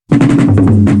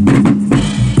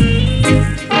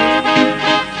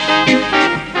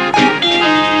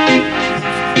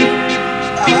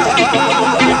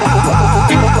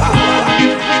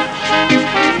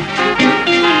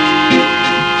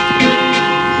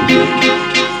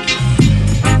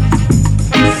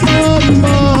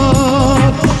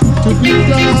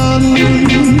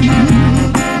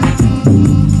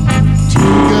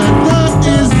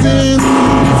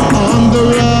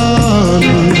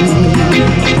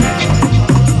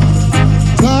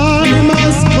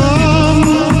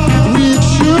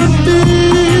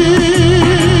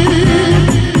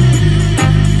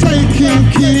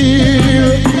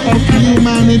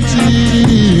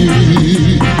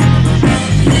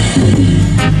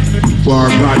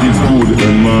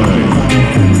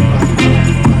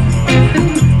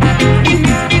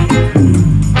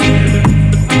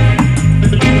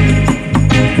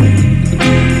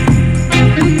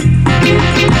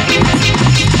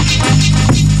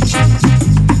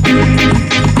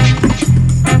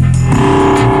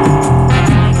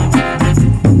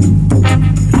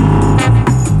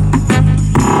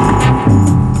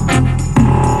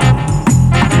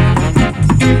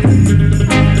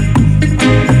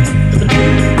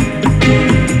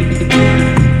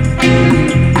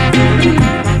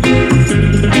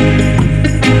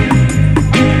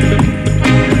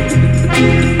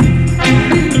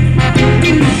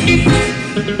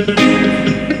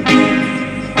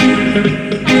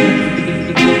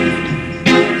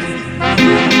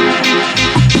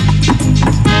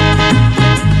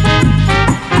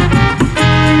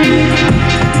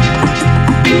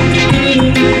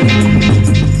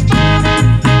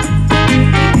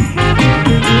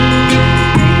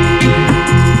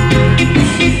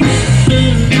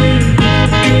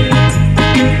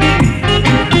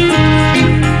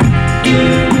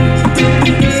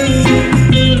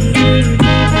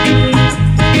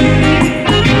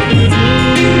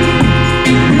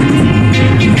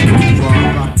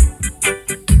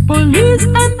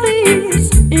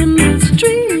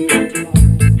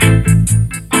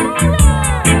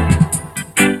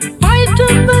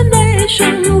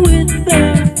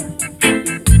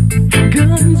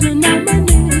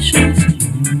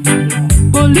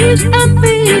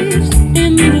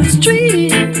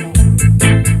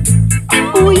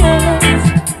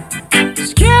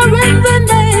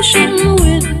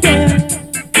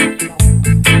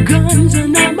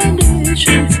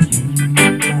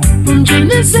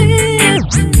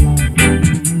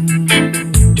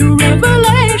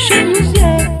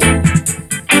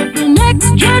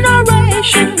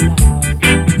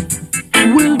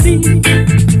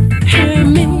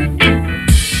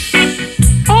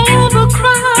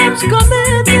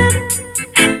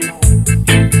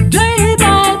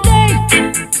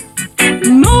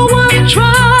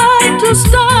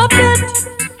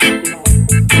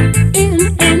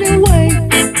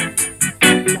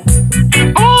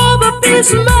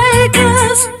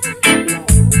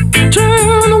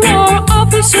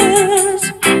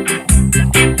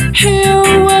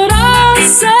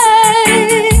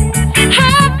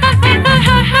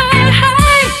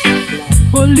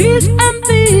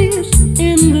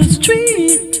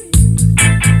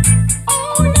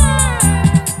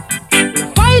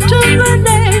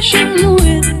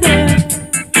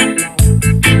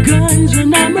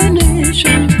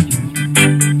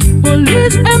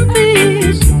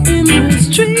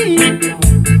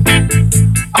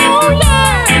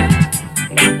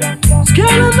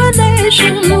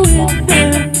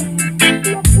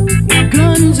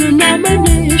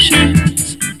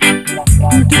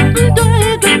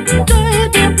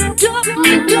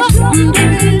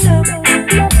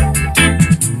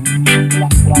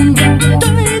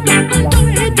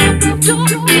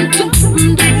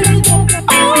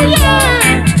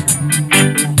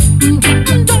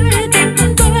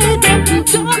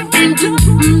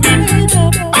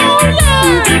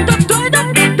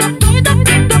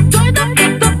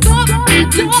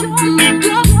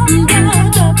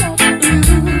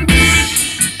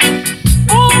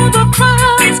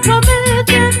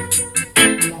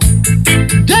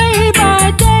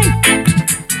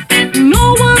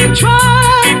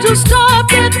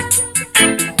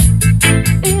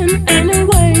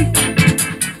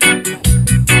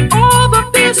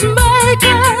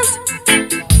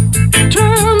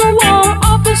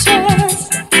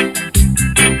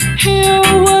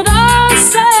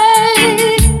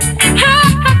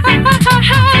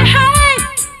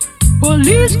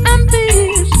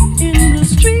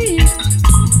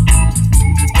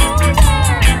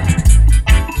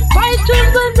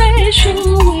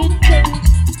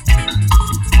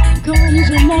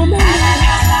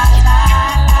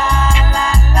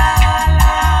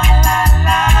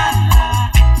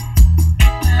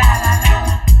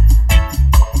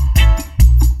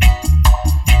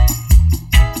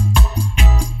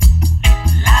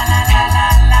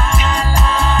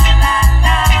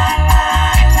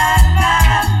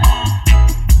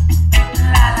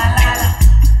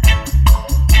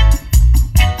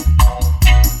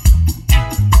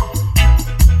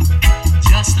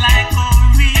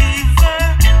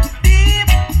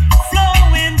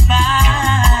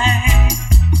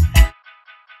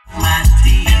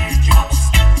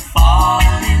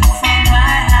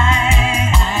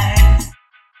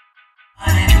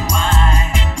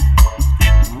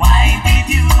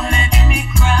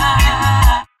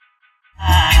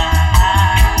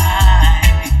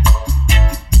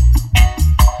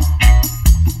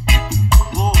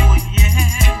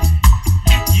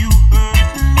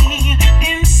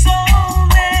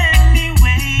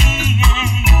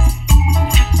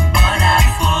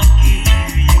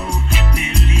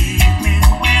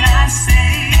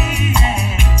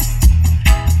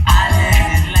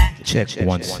Check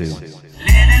 1 2. Let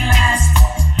it last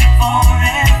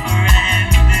forever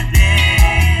and a day.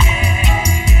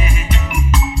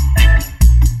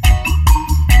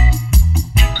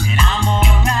 And I'm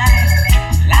alright.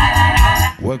 La la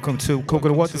la. Welcome to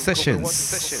Coconut Water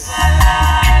Sessions.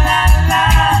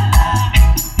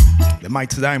 The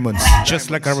Mighty Diamonds,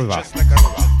 just like a river.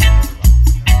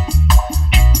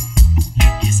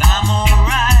 Yes, I'm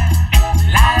alright.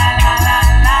 La la la la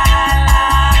la la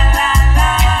la la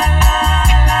la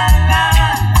la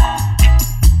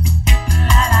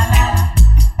la la.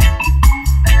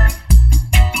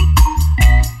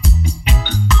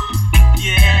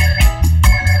 Yeah,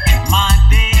 my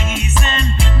days and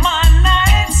my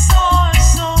nights are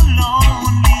so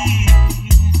lonely,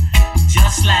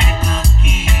 just like a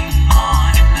king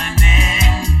on an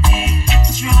empty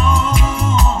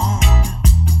throne.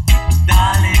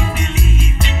 Darling,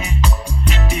 believe me,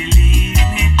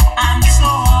 I'm so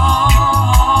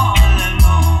all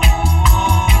alone.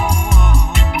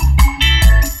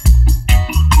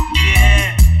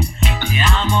 Yeah,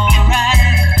 I'm alright.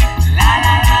 La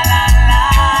la la la la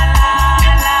la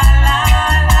la la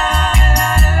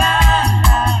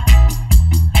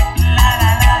la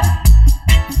la la.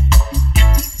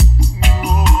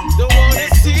 Don't wanna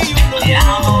see you no Yeah, I'm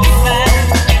more. alright.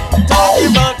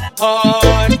 Talking about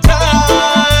hard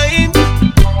times.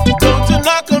 Don't you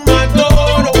knock on my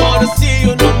door. Don't wanna see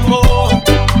you no more.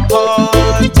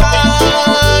 Hard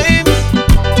times.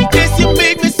 Yes, you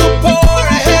make me so poor.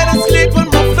 I had to sleep on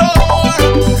my floor.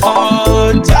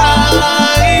 Hard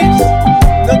times.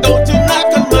 Now don't you knock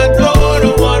on my door.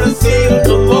 Don't wanna see you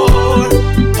no more.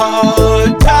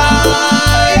 Hard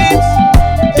times.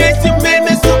 Yes, you made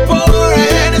me so poor. I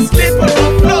had to sleep on my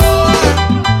floor.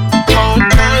 Hard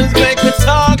times make me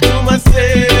talk to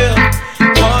myself.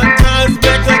 Hard times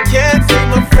make I can't see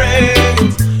my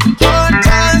friends. Hard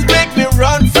times make me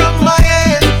run from my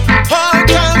ends. Hard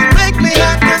times make me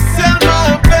have to sell my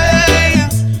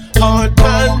veins. Hard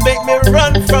times make me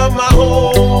run from my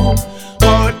home.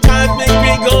 Hard times make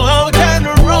me go out and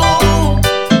roam.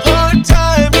 Hard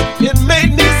times, it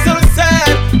made me so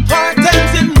sad. Hard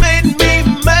times, it made me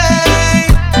mad.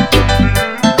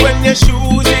 When your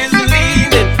shoes is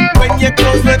leaning, when your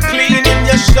clothes not cleaning,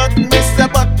 your shirt miss a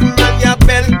button and your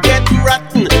belt get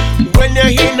rotten. When your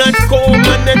hair not comb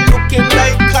and it looking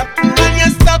like cotton, and you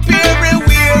stop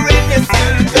everywhere and you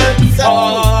still dance.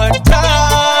 Hard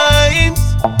times,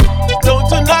 don't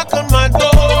you knock on my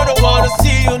door, don't wanna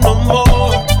see you no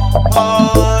more.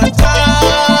 Hard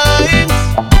times,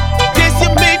 this you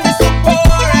made me so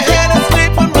poor, I had to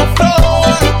sleep on my floor.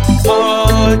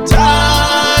 Hard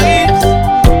times,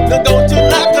 now don't you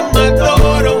knock on my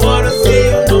door, don't wanna see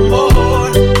you no more.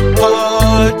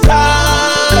 Hard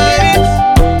times,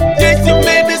 this you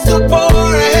made me so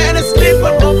poor, I had to sleep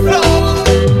on my floor.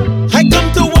 I come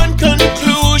to one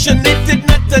conclusion, it is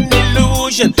not an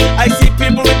illusion. I see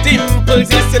people with dimples,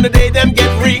 yesterday them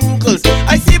get wrinkles.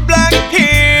 I see black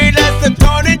hair that's the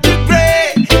turn into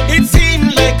gray. It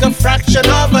seems like a fraction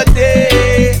of a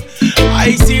day.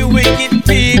 I see wicked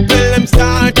people, them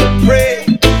start to pray.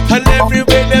 And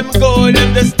everywhere them go,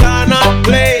 them just start not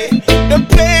play. Them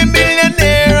play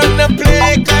millionaire and them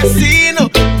play casino,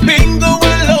 bingo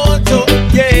and lotto,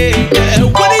 yeah.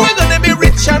 Whether you gonna be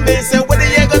rich or me, say whether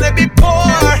you gonna be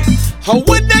poor, or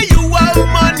whether you have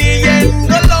money and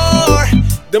galore,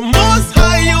 the most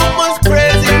high you must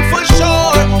praise him for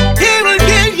sure. He will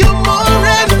give you more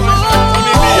and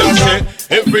more.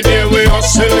 Every day we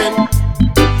hustling,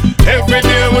 every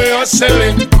day we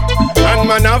hustling, and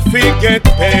man I get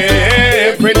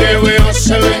paid. Every day we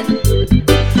hustling,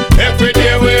 every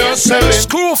day we hustling.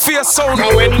 Screwface sound.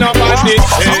 Now when nobody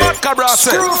say,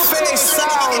 Screwface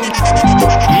sound.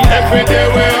 every day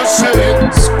we hustling,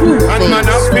 and man I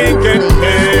get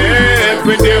paid.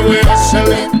 Every day we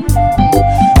hustling,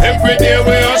 every day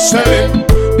we hustling.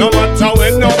 No matter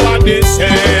when nobody say,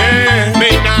 me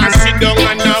nah sit down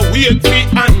and I wait for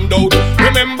handout.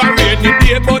 Remember rainy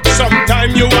day, but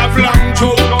sometime you have long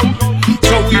throat.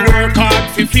 So we work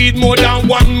hard to feed more than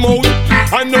one mouth.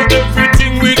 I know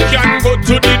everything we can go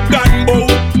to the Danbo.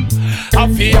 I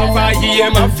feel have a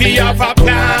aim, I feel have a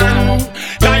plan.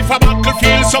 Life a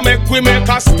battlefield, so make we make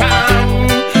a stand.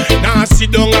 Now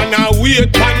sit down and I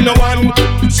wait for no one.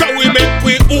 So we make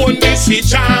we own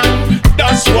decision.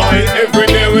 That's why every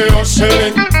day we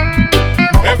hustling,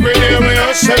 every day we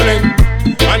hustling,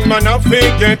 and man I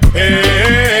get paid.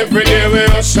 Every day we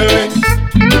hustling,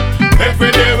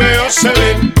 every day we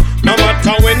hustling. No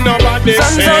matter when nobody say.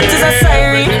 Sun's out is a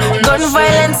siren, gun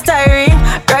violence tiring.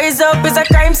 Rise up is a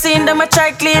crime scene, them a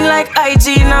try clean like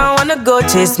IG. Now I wanna go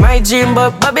chase my dream,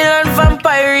 but Babylon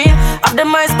vampiring. have the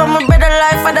mice for my better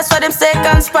life, and that's why them say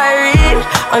conspiring.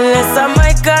 Unless I'm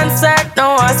my concert,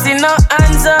 no one see no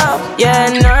hands up. Yeah,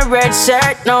 no red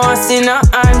shirt, no one see no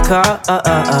handcuff.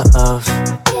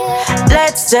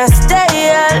 Let's just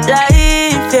stay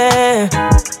alive, yeah.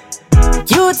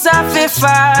 Youths have to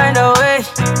find a way.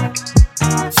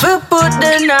 We put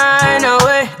the 9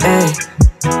 away, hey.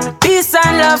 Peace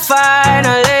and love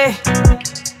finally.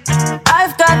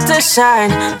 I've got to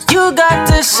shine, you got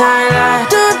to shine like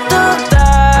doop doop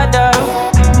da da.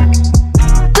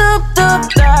 Doop doop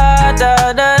da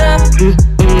da da da.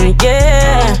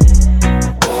 Yeah.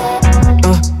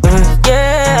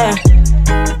 Yeah.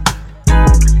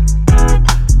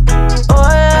 Oh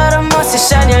Lord, I must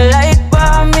shine your light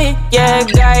for me. Yeah,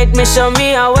 guide me, show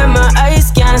me how where my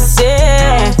eyes can see.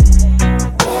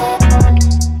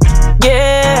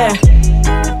 Yeah.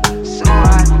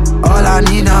 All I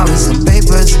need now is some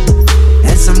papers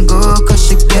and some good, cause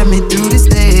you get me through this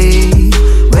day.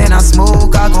 When I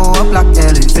smoke, I go up like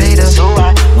elevator.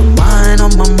 My mind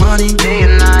on my money, day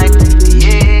and night,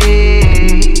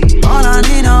 yeah. All I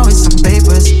need now is some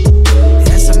papers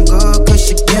and some good, cause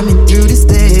you get me through this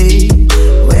day.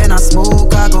 When I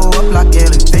smoke, I go up like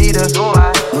elevator.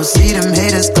 Don't see them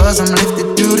haters, cause I'm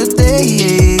lifted through the day, yeah.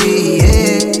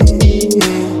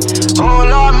 Oh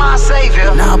Lord, my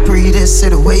Savior. Now pre this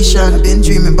situation, been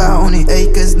dreaming about owning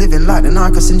acres, living like the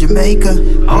narcos in Jamaica.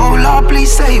 Oh Lord,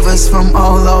 please save us from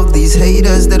all of these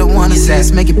haters that don't wanna see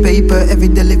us making paper. Every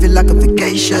day living like a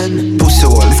vacation. Pussy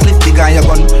hole, this clip big on your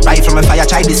gun. Right from a fire,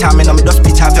 try this hand, me know me just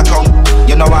pitch off your tongue.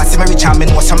 You know I see me rich and me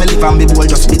know some me live and me bold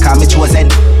just because me chosen.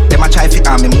 Them a try fit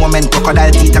on me moment,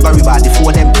 crocodile teeth I go reward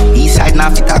before them. East side now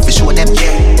fit off to show them.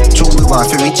 True we want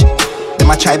to reach. Them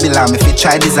a try below me fit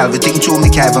try dissolve, we think true me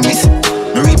can't even miss.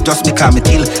 Me reap just because me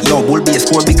kill. Yo, bull be a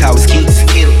score because we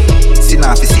skill. Sin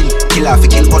off a sin, kill off a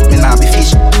kill, but me not be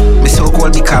fish. Me so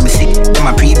cold because me sick. Them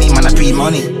a pre-me, man a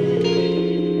pre-money.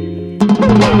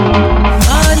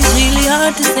 Hard, it's really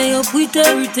hard to stay up with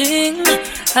everything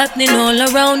happening all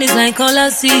around. It's like all I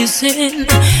see is sin.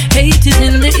 Hate is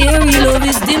in the air, love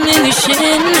is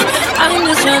diminishing. I'm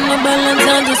just trying to balance,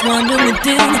 I just want to do my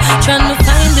thing. Trying to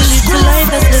find the little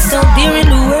light that's left out there in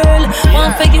the world.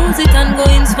 Want to use it and go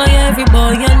inspire every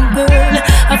boy and girl.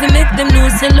 I can make them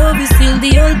know say love is still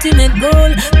the ultimate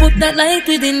goal. Put that light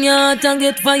within your heart and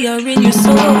get fire in your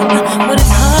soul. But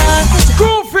it's hard.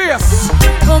 Go fierce.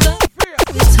 Oh God,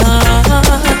 it's hard.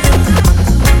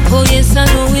 Oh yes, I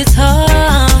know it's hard.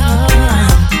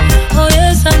 Oh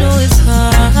yes, I know it's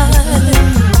hard.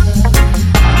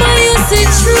 But you see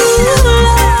true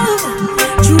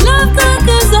love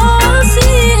conquers all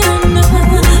sin.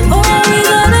 Oh, we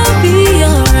gonna be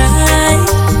alright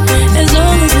as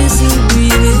long as we still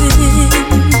breathing.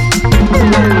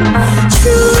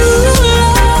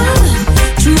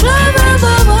 True love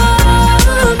above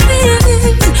all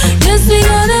things. Yes, we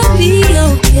gonna be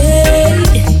okay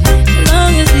as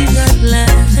long as we got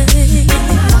life.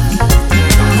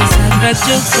 Yes, I crack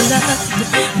jokes a lot,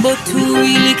 but who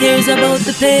really cares about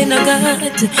the pain I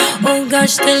got? Oh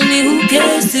gosh, tell me who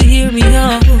cares to hear me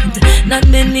out? Not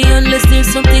many unless there's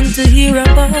something to hear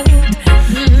about.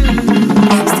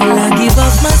 Still I give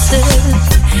up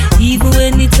myself, even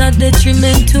when it's a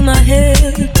detriment to my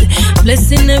health.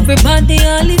 Blessing everybody,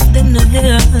 I lift them no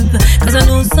help. Cause I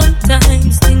know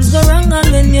sometimes things go wrong,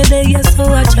 and when you're there, yes,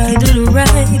 so I try to do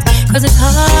right. Cause it's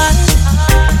hard.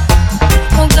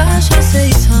 Oh gosh, I say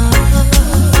it's hard.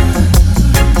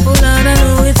 Oh Lord, I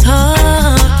know it's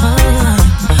hard.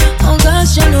 Oh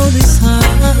gosh, I know this hard.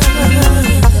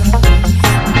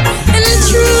 And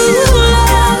true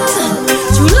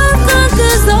love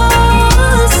conquers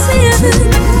all sin.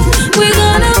 We're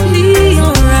gonna be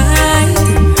alright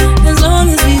as long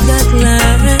as we got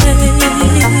life.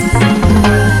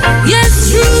 Yes,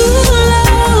 true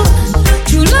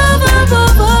love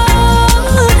above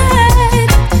all hate.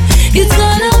 It's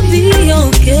gonna be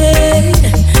okay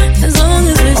as long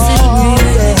as we're still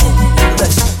breathing.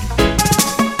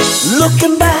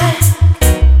 Looking back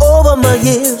over my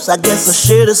years, I guess I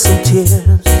shed some tears.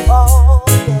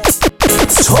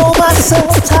 Told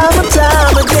myself time and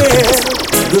time again,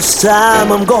 this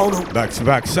time I'm gonna Back to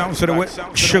back sounds of the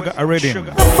Sugar Iridium.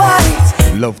 fight.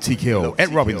 Love TKO,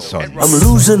 Ed Robinson. I'm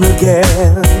losing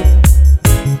again.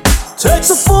 Takes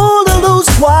a fool to lose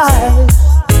twice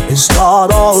and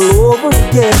start all over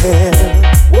again.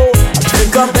 Whoa, I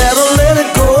think I better let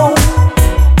it go.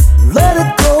 Let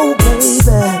it go, baby.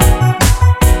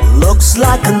 Looks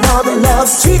like another love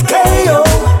TKO.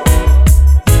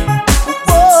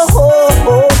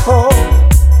 Whoa,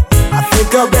 I think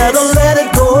I better let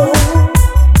it go.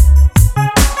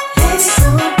 Let it go,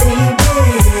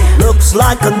 baby. Looks like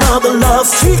like another love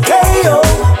TKO.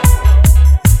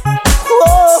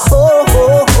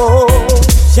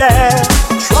 Yeah,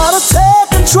 try to take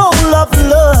control of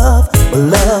love, but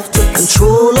love took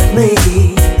control of me.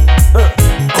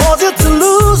 Cause you to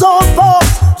lose all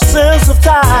thoughts, sense of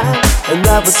time, and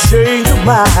never change your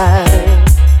mind.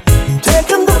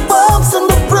 Taking the bumps and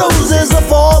the bruises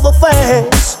of all the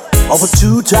things of a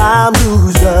two-time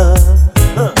loser.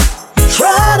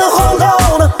 Trying to hold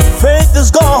on, faith is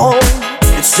gone.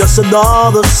 It's just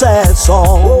another sad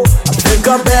song. I think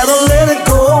I better let it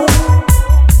go.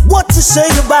 What you say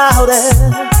about it?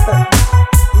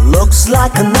 Looks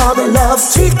like another love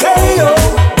TKO.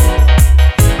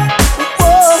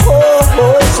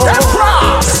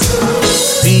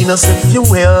 Venus, if you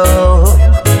will,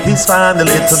 please find a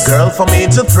little girl for me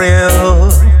to thrill.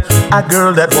 A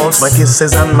girl that wants my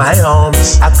kisses and my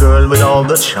arms. A girl with all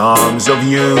the charms of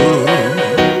you.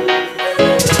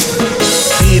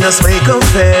 Venus may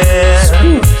compare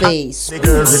the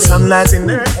girl with sunlight in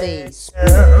her hair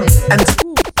and the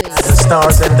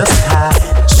stars in the sky,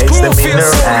 chase them in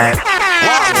her eye.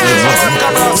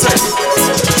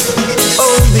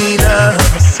 Oh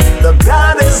Venus, the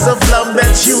goddess of love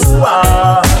that you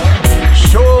are,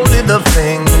 surely the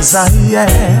things I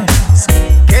ask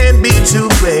can't be too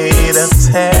great a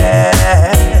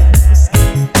task.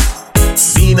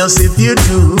 Venus, if you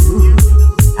do,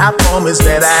 I promise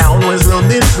that I always will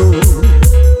be true.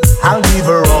 I'll give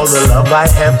her all the love I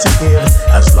have to give,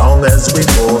 as long as we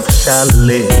both shall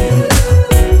live.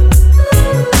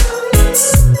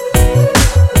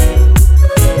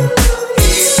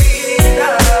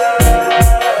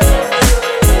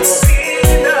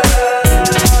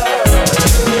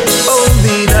 Oh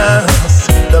Venus,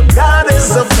 the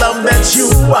goddess of love that you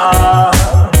are,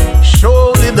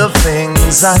 surely the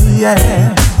things I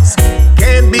ask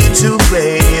can't be too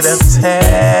great a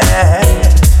task.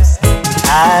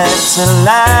 At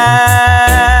last,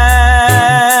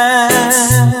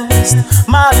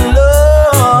 my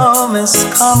love has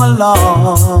come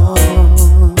along.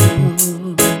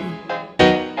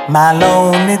 My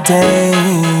lonely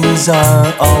days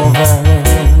are over,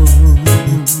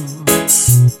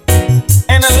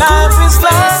 and life is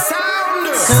like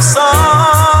a song.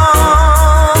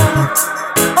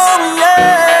 Oh yeah.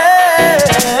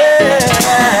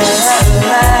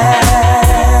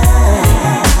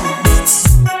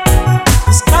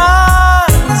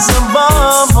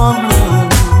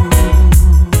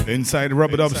 Inside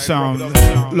Rub It Up Sound,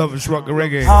 Lovers Rock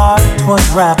Reggae,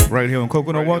 right here on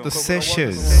Coconut Water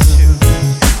Sessions,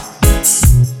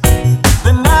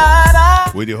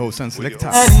 with your host and selector.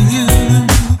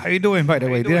 How you doing, by the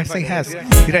way? Did I say has?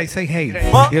 Did I say hey? Did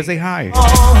I say hi?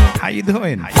 How you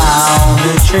doing? Found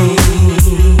a dream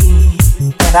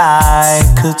that I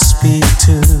could speak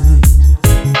to,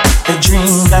 a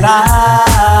dream that I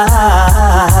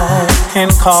can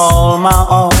call my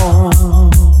own.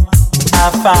 I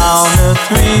found a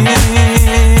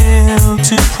thrill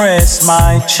to press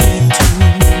my cheek to,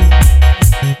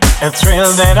 a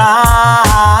thrill that I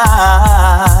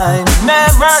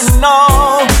never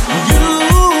know.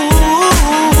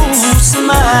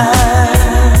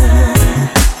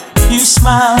 You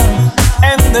smile,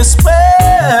 and the spell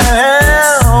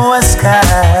was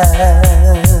cast,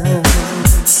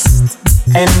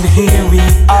 and here we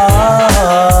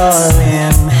are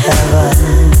in heaven.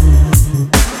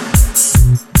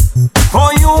 For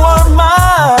you are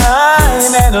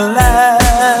mine at last,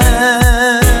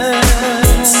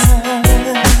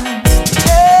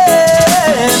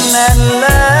 and at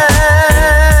last,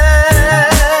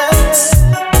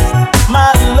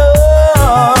 my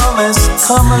love has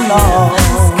come along.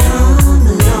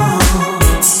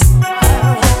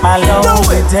 My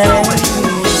lonely day.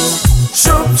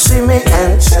 Shoot, shimmy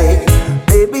and shake,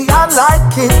 baby, I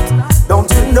like it. Don't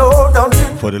you know, don't you?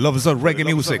 For the lovers of reggae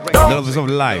music, the lovers of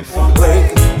life,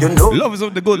 you know, lovers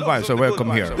of the good vibes, so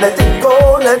welcome here. Let it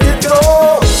go, let it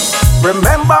go.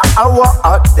 Remember our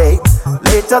update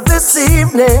later this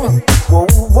evening. Whoa,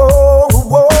 whoa,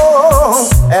 whoa.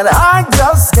 And I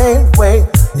just can't wait.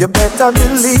 You better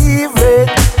believe it.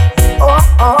 Oh,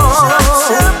 oh.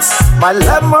 My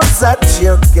lemon's at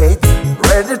your gate,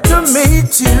 ready to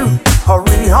meet you.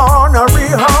 Hurry on, hurry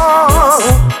on.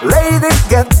 Lady,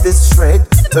 get this straight.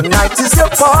 Tonight is your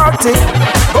party.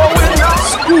 Going on.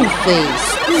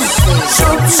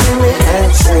 Shoot, shimmy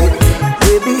and shake.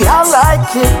 Baby, I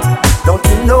like it. Don't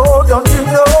you know, don't you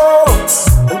know?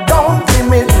 Don't give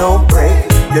me no break.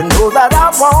 You know that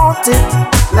I want it.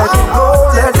 Let it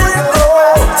go, let it go.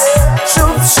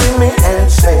 Shoot, shimmy and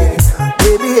shake.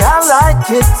 Baby, I like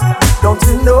it. Don't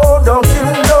you know, don't you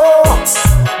know?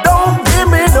 Don't give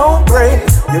me no break.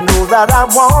 You know that I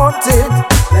want it.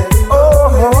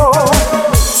 Oh,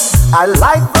 I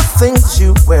like the things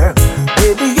you wear.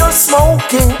 Baby, you're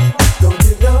smoking. Don't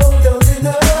you know?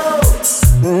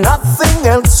 Nothing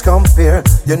else compare.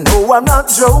 You know I'm not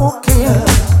joking.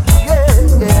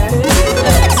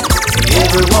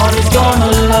 Everyone is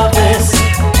gonna love this.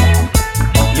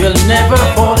 You'll never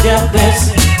forget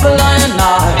this. But I and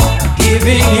I,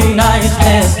 giving you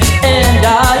niceness, and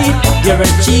I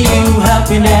guarantee you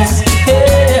happiness.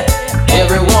 Hey,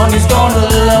 everyone is gonna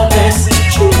love this.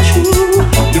 Choo choo.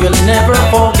 You'll never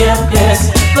forget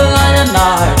this. But I and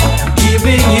I,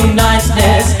 giving you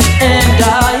niceness, and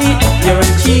I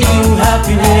guarantee you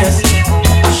happiness.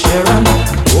 Sharon,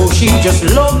 oh, she just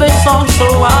loved this song so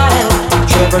wild.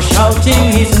 Trevor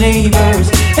shouting his neighbors,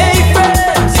 hey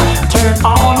friends, turn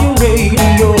on your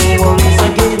radio. Worries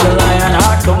again, the lion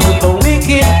heart come with a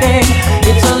wicked thing.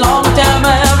 It's a long time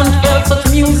I haven't felt such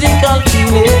musical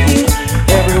feeling.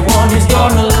 Everyone is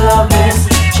gonna love this.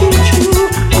 Choo choo,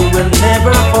 we will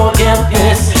never forget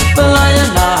this. The lion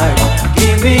heart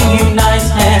giving you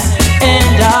niceness,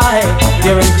 and I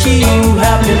guarantee you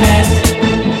happiness.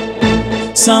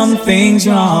 Something's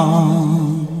wrong.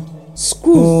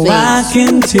 Oh, I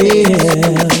can tell.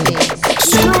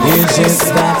 Is it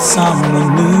that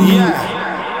someone new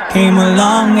came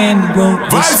along and broke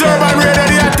the spell?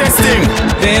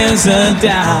 There's a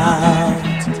doubt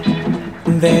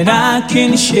that I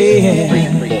can share.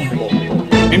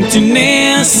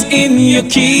 Emptiness in your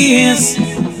kiss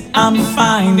I'm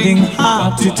finding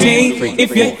hard to take.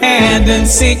 If you hadn't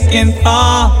second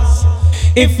thoughts,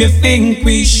 if you think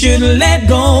we should let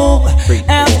go,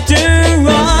 after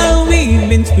all we've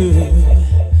been through,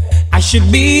 I should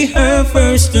be her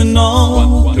first to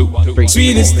know.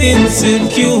 Sweetest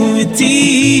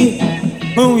insecurity,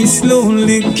 oh, it's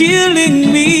slowly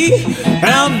killing me.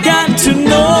 I've got to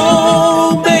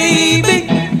know, baby,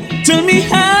 tell me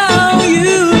how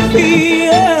you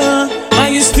feel. Are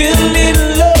you still in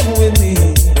love with me?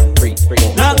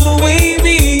 Not the way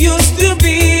we used to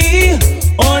be,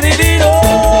 or did it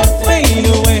all fade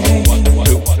away?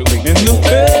 And the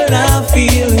hurt I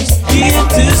feel is here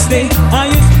to stay. Are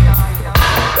you?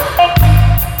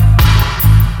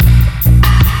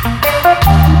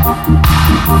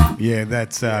 Yeah,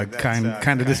 that's kind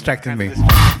of distracting me.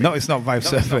 No, it's not Vibe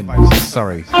Surfing.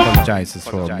 Sorry, apologize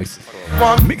for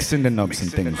mixing the knobs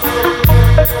and things.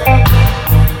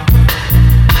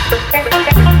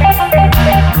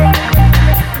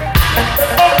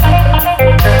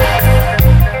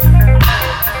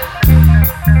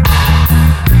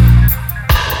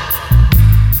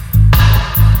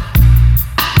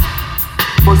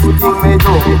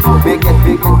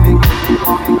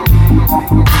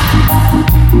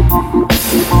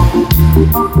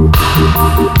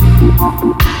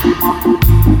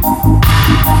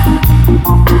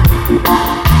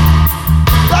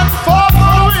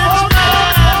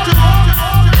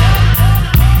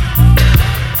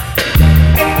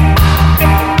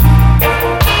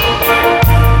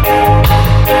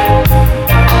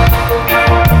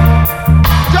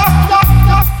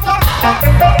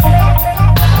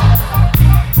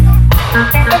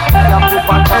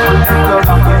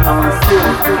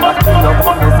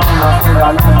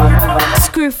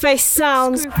 Screwface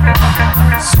sounds.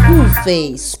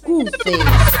 Screwface.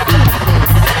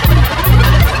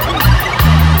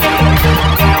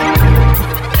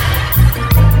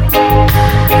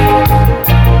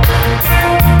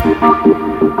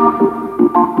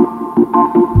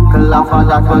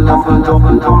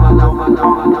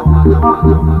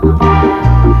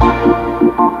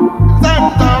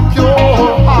 Send up your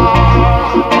heart.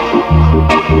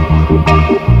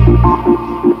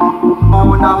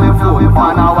 Oh, now me fool,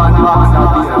 wanna.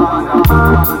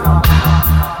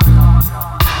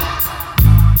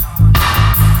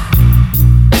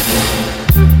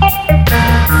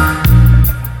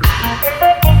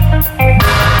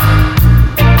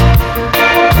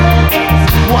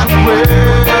 One way.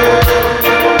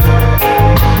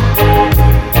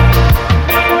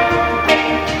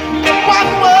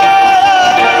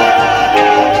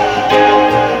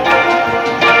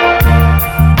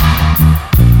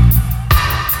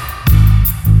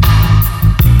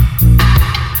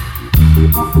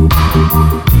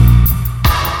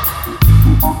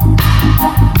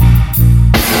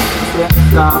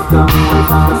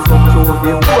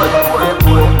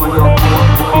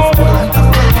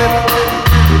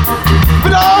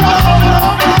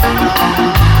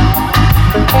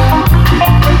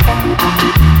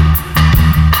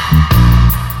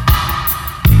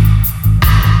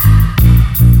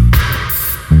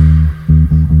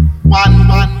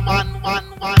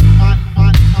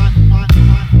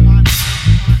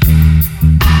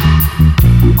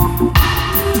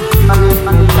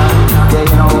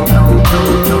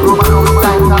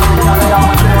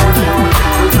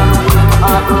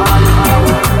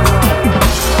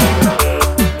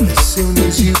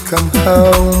 come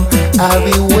home, I'll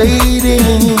be waiting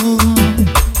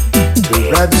to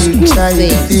rub you tightly.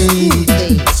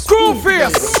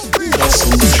 Screwface!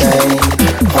 Lesson train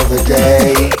of the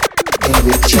day in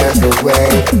whichever way,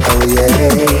 oh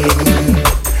yeah.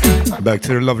 Back to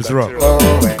the Lovers Rock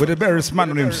with the Barris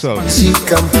man himself. You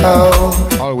come home,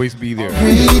 always be there.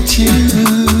 Greet you.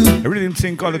 A rhythm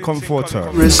thing called the Comforter.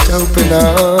 Wrist open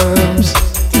arms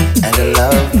and a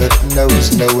love that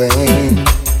knows no end,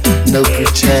 no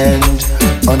pretend,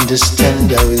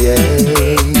 understand, oh yeah.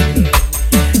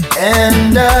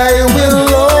 And I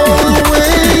will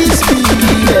always be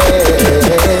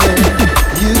there.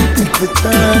 You pick the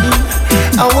time,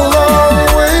 I will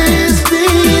always be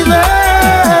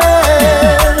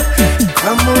there.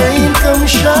 Come rain, come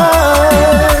shine,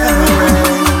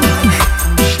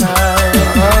 come shine,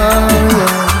 oh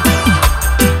yeah.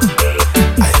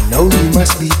 I know you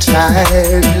must be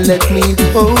tired, let me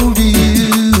hold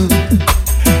you.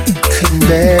 Couldn't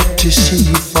bear to see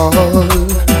you fall, or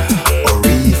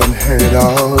even hurt at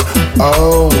all.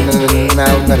 Oh no,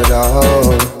 not at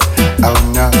all.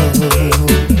 Oh no.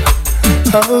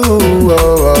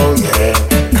 Oh yeah.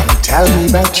 Come tell me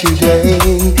about your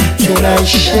day. Can I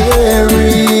share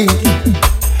it?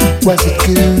 Was it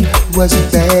good? Was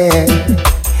it bad?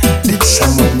 Did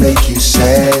someone make you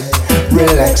sad?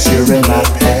 Relax, you're in my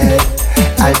pad.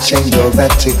 I'll change all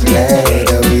that to glad,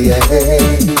 oh yeah.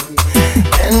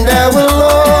 And I will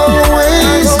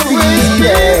always be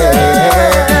there.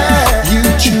 You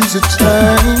choose a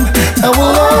time, I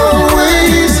will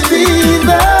always be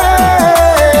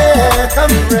there.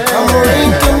 Come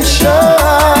rain, come shine.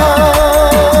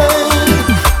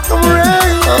 Come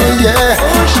rain, oh yeah.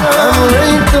 Come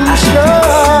rain, come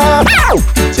shine.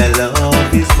 Your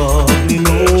love is bubbling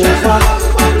over.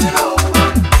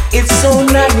 It's so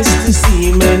nice to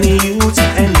see many youths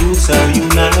and youths are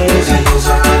united.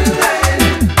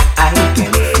 I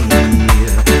can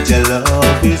feel your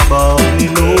love is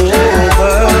bubbling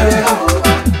over.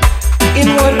 In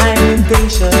one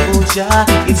invitation, oh Jah,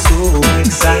 it's so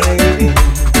exciting.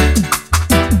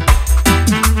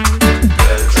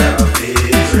 12 tribe of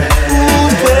Israel.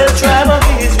 12 tribe of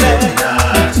Israel.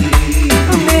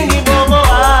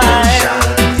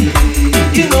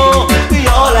 You know, we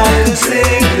all have to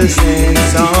sing the same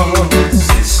song.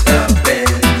 Sister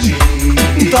Benji,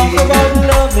 talk about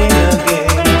loving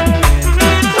again.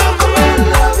 Talk about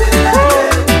loving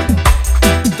again.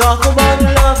 Talk about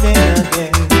loving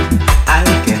again. I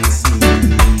can see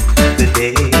the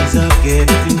days are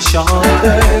getting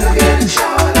shorter.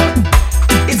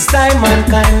 It's time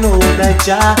mankind know that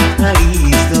Jah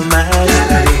is the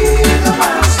master.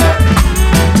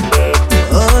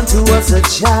 Unto us a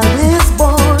child is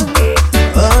born,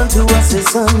 unto us a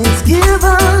son is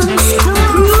given.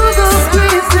 Through the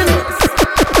grace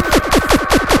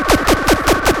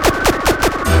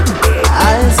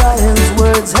Isaiah's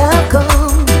words have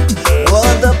come.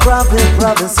 What the prophet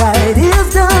prophesied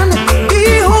is done.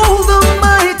 Behold the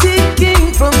mighty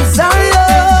King from Zion.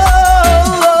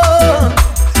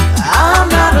 I'm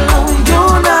not alone,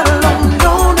 you're not alone,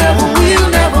 no, never, we'll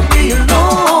never be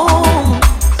alone.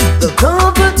 The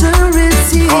Comforter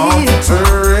is here,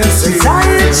 the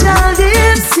Zion child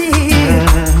is here.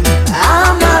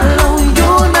 I'm not alone,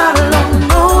 you're not alone,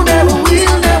 no, never,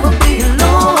 we'll never be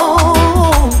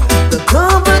alone. The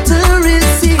Comforter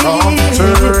is here,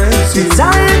 the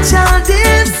Zion child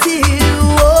is here.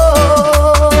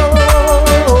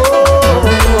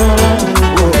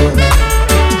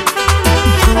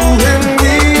 Through him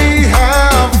we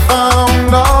have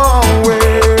found our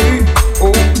way.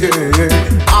 Oh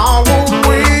yeah, our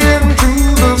way into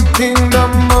the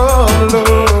kingdom of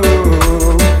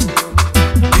love.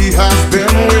 He has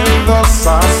been with us, I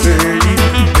say,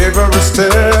 every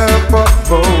step of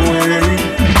the way.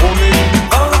 Only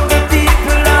Hungry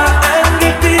people are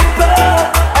angry people,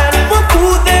 and for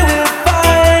food they will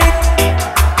fight.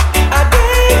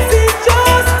 Against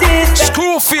injustice.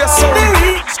 Screwface,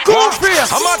 sorry.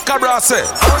 Screwface. I'm at Cabrase.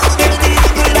 Hungry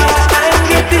people are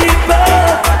angry people,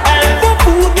 and for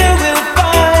food they will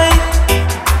fight.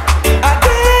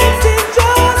 Against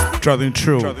injustice. Traveling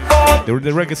through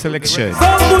the reggae selection.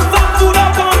 Some put some food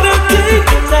up on the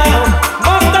table now,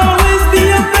 must always be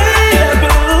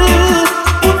available.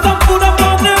 Put some food up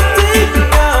on the table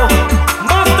now,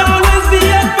 must always be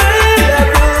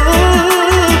available.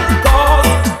 'Cause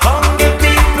hungry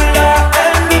people are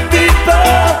angry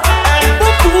people, and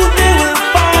for food they will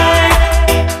fight.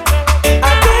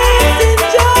 Against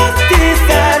injustice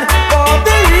and for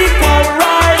the equal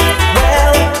right.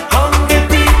 Well, hungry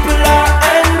people are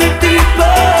angry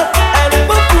people, and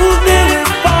for food they will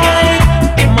fight.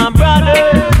 My brother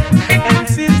and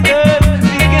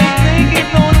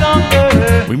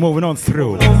moving on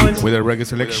through with a reggae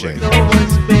selection.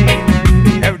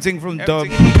 Everything from dub,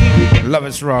 Love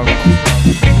Is Wrong.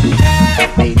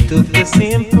 They took the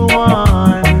simple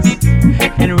ones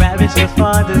and ravished their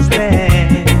father's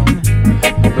land.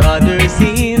 Brothers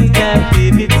in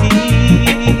captivity.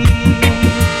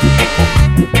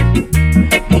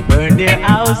 They burned their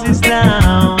houses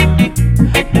down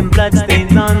and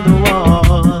bloodstains on the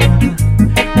wall.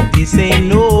 This ain't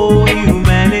no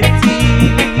humanity.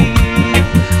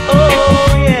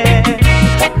 Oh yeah,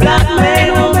 black man,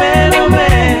 oh man, oh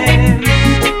man,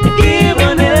 give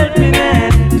an helping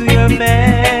hand to your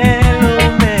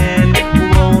fellow man.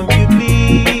 Won't you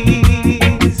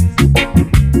please?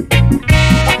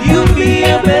 You be a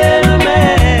better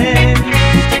man.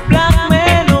 Black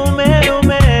man, oh man, oh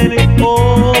man, if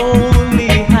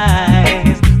only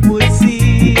eyes would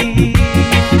see.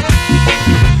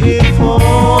 If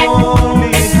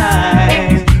only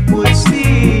eyes would see.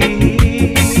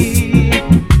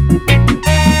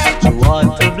 So what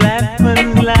the black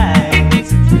man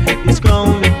lies is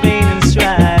grown with pain and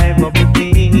strife of the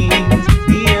things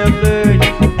he have heard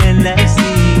and have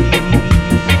seen.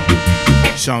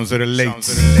 Sounds of the late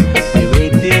They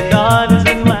raped their daughters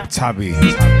and wives Tabby.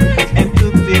 and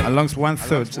took their Alongst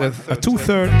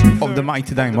 2/3 of the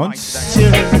Mighty Diamonds.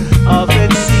 children of the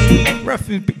sea.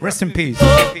 Rest in peace.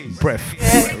 Breath.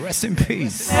 Rest in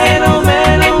peace. Man, oh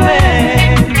man, oh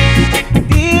man,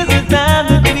 is the time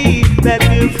to be that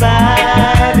we're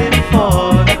fighting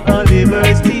for our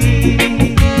liberty.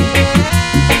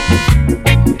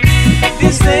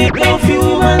 This ain't no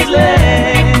human's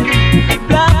land.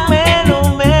 Black man,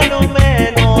 oh man, oh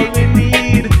man, all we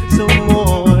need some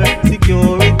more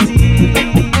security.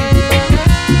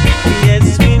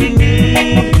 Yes, we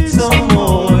need some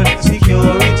more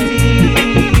security.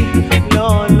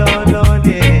 Lord, Lord, Lord,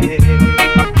 yeah.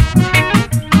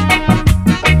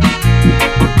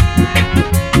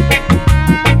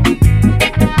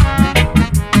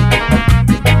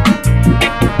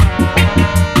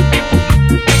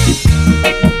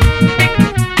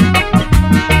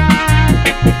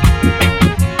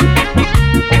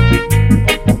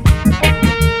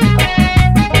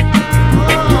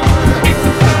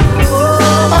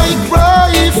 I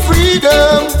cry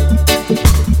freedom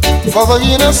for the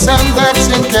innocent that's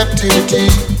in captivity.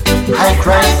 I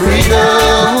cry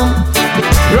freedom.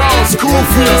 Yo,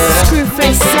 Screwface.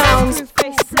 Screwface sounds.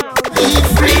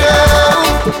 Freedom.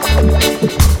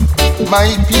 My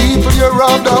people, you're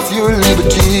robbed of your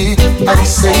liberty. I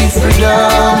say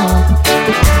freedom.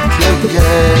 Yeah,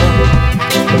 yeah.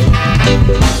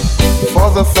 For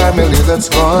the family that's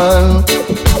gone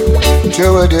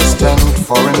to a distant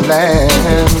foreign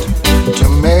land to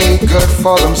make good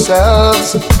for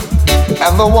themselves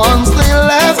and the ones they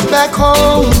left back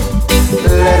home.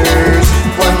 Letters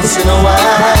once in a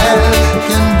while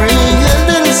can bring a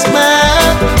little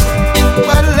smile,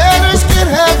 but letters can't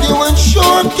have you and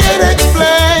sure can't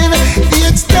explain the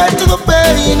extent of the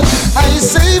pain. I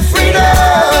say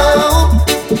freedom.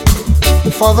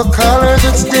 For the color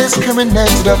that's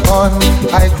discriminated upon,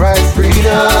 I cry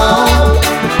freedom.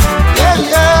 Yeah,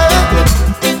 yeah,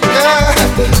 yeah.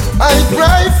 I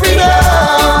cry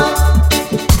freedom.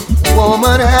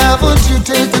 Woman, haven't you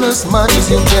taken as much as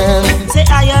you can? Say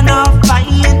iron off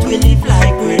fight, we live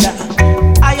like brother.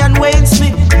 Iron Wayne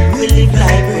Smith, we live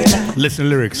like brother. Listen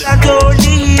lyrics.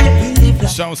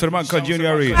 Sounds of the man called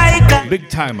Junior Reid. Big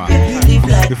timer.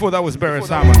 Before that was Barry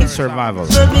Simon, Survival.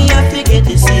 Girl, me I forget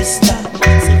the sister.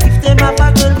 Say if them have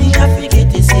a girl, me I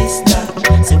forget the sister.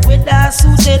 Say whether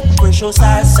Susan, Precious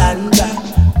or Sandra,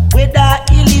 whether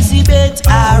Elizabeth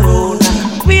or Rona,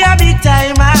 we are big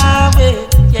timer,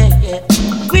 yeah, yeah.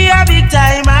 We are big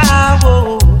timer,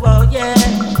 oh, oh, yeah.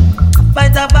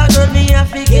 Fight up a girl, me I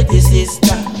forget the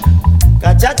sister.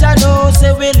 Cause Jaja knows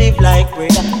say we live like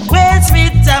brother. Wayne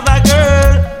Smith have a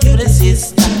girl, you the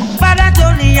sister. Father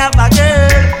Tony have a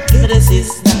girl, you the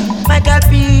sister. Michael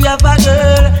P have a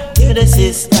girl, you the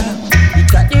sister. We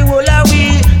got the whole of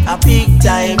we a big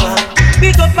timer.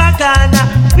 Pick up a corner,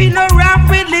 we no rap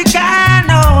with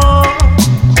Licano.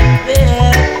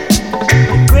 Yeah,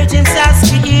 great in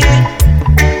Saski,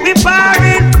 we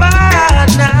parring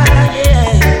partner, yeah.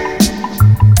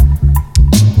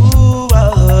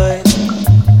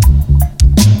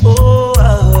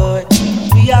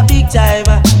 Big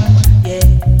timer, yeah.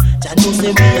 Janu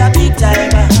say we a big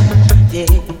timer, yeah.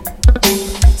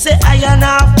 Say iron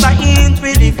off fight,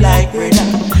 we live like brother.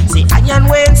 Say iron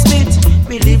Wayne Smith,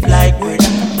 we live like brother.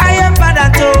 I am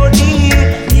Father Tony,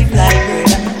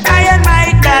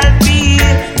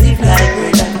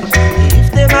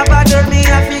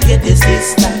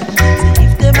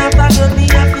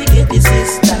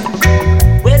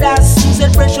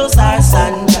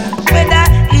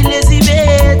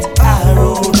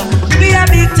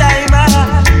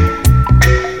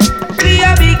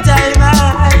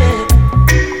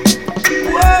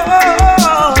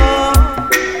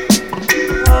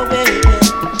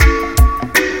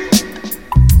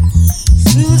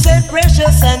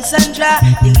 Innocence and Dra,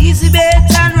 Elizabeth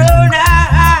and Rona.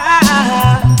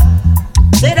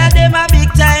 Say that them a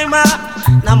big timer,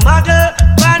 now muggle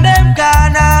from them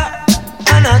corner.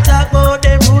 And I talk about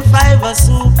them Route 5 a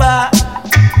super.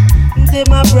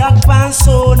 Them a brag pan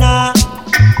sona.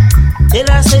 Tell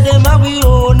us say them a we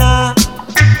owner.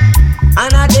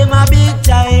 And a them a big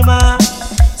timer.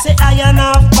 Say Iron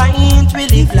half pint, we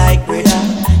live like brother.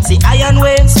 Say Iron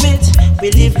Wayne Smith,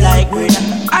 we live like brother.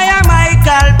 I am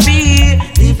Michael P,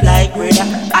 live like brother.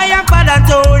 I am Father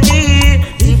Tony,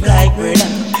 live like brother.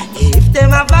 If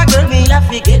them have a girl, me have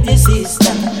to get the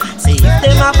sister. Say if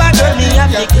them have a girl, me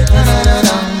have to get the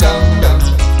sister.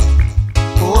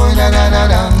 Oh, da da da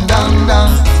dum dum dum.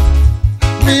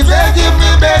 Me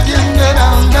begging, da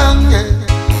dum dum, yeah.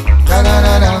 Da da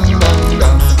da dum dum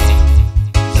dum.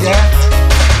 Yeah.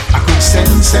 I could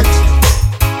sense it.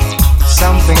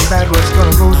 Something bad was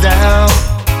gonna go down.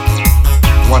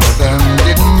 One of them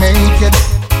didn't make it.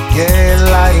 Yeah,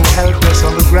 lying helpless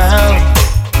on the ground.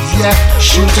 Yeah,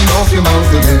 shooting off your mouth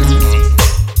again.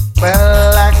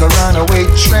 Well, like a runaway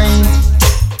train.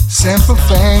 Simple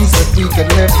things that we could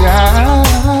live down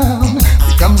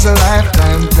becomes a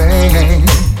lifetime thing.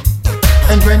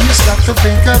 And when you stop to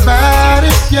think about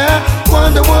it, yeah,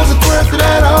 wonder was it worth it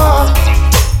at all?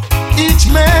 Each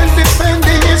man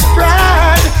defending his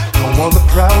pride. Don't want the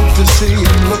crowd to see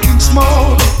him looking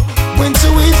small. When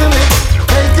too easily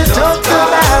they could talk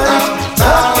about it,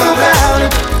 talk about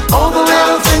it. All the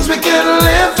little things we can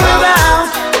live without.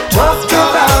 Talk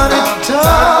about it,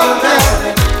 talk about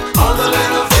it. All the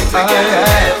little things we can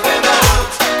live without.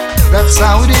 That's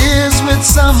how it is with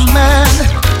some man.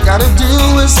 Gotta do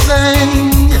his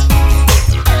thing.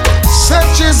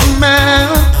 Such is man.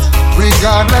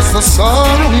 Regardless the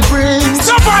sorrow he brings.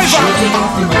 Survivor!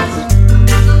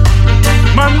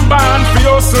 Man born for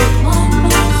hustle.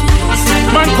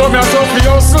 Man come here so for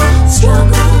hustle.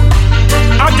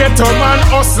 I get a man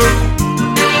hustle.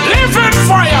 Live in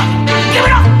fire. Give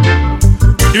it up.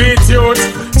 Do it youth.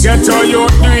 Get your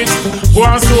youth, do it. Go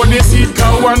and sow the seed,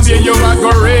 cause one day you are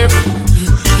go rape.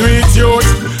 Do it youth.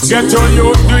 Get your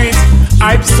youth, do it.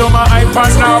 Hype summer, hype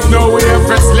and now no way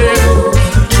for slave.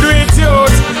 Do it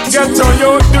youth. Get on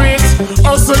you, do it.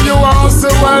 Also you are also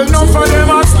well known for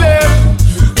them a slave.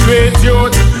 Do it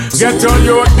youth. Get on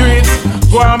you, do it.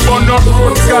 Go and burn up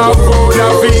road, car food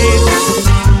and feed.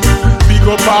 Big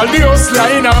up all the hustler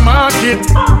in a market.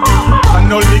 And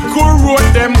all the cool road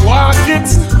them walk it.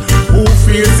 Who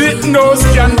feels it knows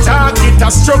can talk it. I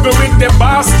struggle with the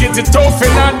basket, it tough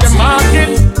in at the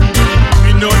market.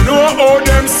 We don't know how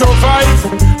them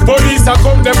survive. Police a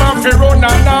come them and fi run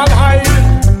and all hide.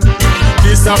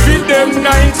 This a feed them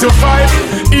 9 to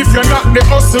 5. If you're not the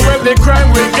hustle, well the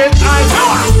crime will get high.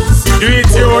 Do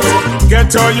it youth,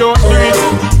 get all you do it.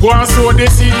 Go and sow the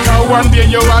seed, cause one day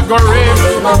you are go rape.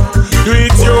 Do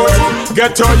it youth,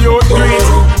 get all you do it.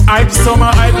 Hype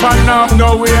summer, hype and now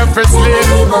no way for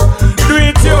slave. Do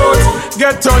it youth,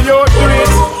 get all you do it.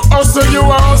 Also you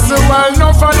are also well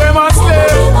known for them a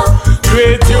slave. Do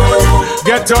it youth,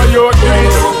 get all you do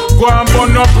it. Go and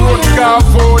burn up road, car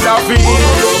food and feed.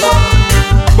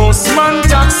 Bossman,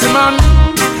 taxi man,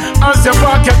 as you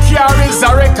park your car is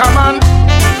a recommend.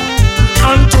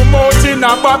 And to mouth in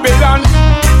a Babylon,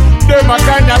 them a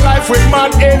kind of life with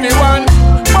mad anyone.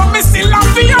 But me still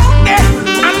love you out there,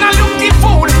 and I looking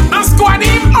fool, and squad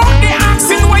him out there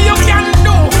asking what you can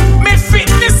do. Me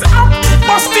fitness up,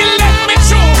 but still let me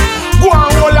show. Go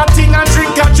and roll a thing and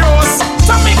drink a juice.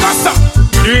 So me go stop.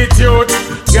 Do it youth,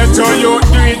 get on you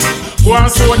do it. Go and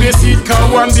sow the seed, cause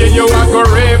one day you are go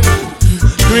rape.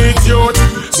 Do it youth,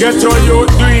 get on you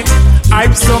do it.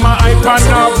 Hype summer, hype and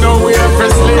now no way for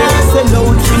slave.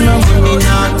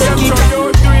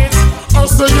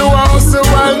 Also you are also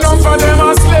well known for them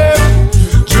a slave.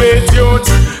 Do it youth,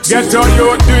 get on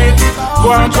you do it.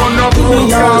 Go and burn up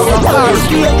road, car.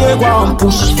 They want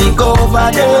push me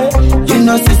over there. You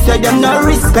know sister, them no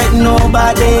respect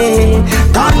nobody.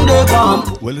 Turn the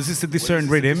bump. Well, this is the Discern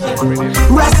Rhythm.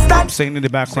 I'm saying in the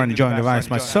background, enjoying the vibes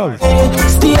myself.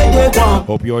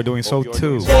 Hope you are doing so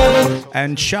too.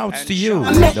 And shouts to you,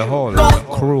 the whole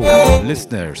crew,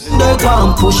 listeners.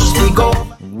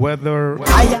 Whether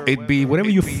it be wherever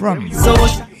you're from,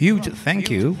 huge thank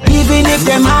you. Even if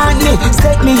them hand me,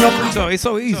 set me up. So it's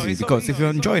so easy because if you're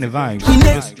enjoying the vibes,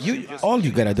 all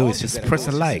you gotta do is just press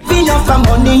a like,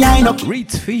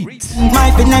 retweet,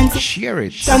 share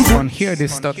it on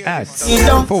hearthis.ads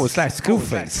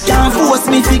 /Schoolface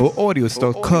or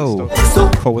audios.co /.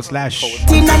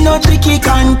 Ricky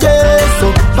contest.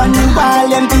 So pan the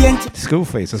ball and paint.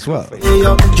 Schoolface as well. I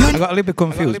got a little bit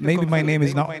confused. Maybe my name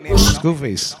is not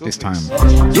Schoolface this time.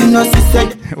 You know she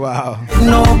said wow.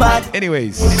 Nobody.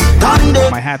 Anyways,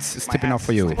 my hat's tipping off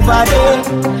for you.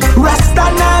 Rasta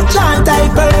not chant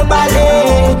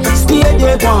hyperbole. Stay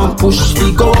there, one push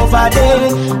we go over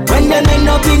there. When them end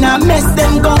up in a mess,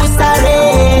 them go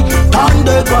sorry.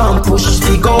 Thunder one push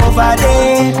we go over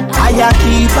there. I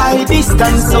keep my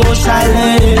distance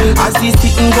socially. As this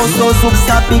sitting go so subs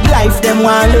big life them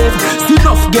want live.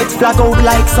 Enough get flag out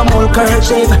like some old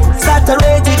kerchief.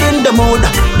 Saturated in the mood,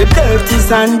 the dirt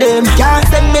is on them. Can't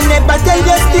send me never tell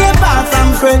you stay far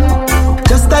from friend.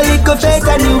 Just a little faith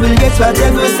and you will get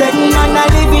whatever said. Man, I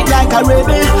live it like a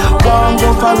rebel. Won't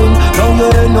go for him, now you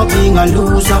end up being a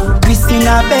loser. Missing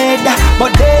a bed,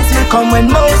 but days will come when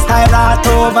most I wrath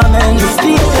over men. You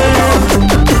still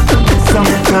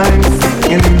sometimes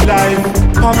in life,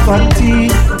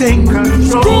 poverty take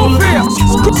control.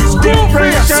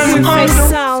 Depression on the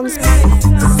sounds.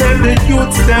 Send the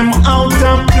youths them out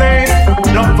and play.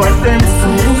 Not for them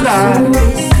suicide.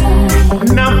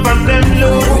 Not for them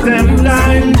lose them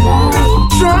life.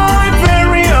 Try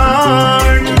very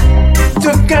hard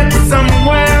to get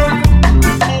somewhere.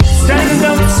 Stand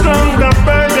up strong, the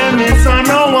burden is on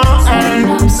our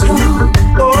hands.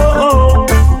 Oh,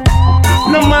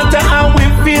 no matter how we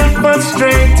feel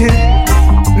frustrated,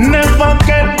 never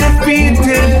get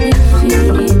defeated.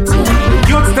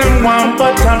 Youths them want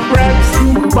butter bread,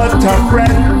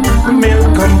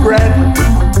 milk and bread.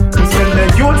 Said the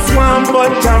youths want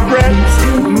butter bread,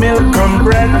 milk and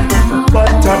bread,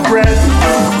 butter bread.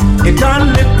 It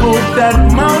only good that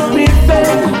mouth be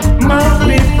fed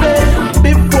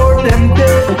before them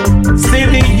dead. See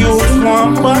the youths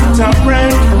want butter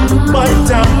bread,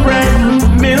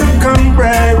 milk and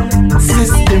bread.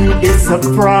 System is a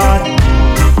fraud.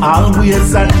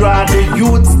 Always I draw the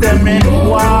youths them in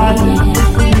war.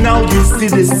 Now you see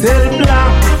the cell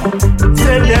block.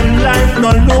 Tell them life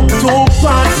no look too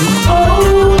bad.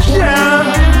 Oh Jah,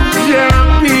 Jah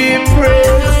be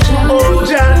praised. Oh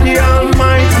Jah the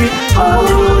Almighty.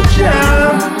 Oh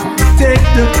Jah, take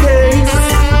the place.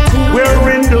 We're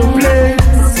in the place.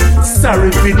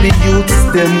 Sorry for the youths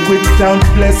them without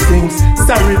blessings.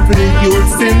 Sorry for the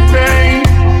youths in pain.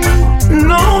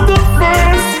 Know the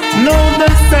first, know the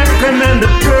second and the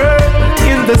third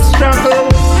in the struggle.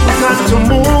 We got to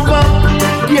move up.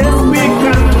 Yes, we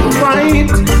got to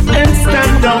fight and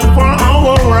stand up for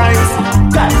our rights.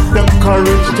 Got the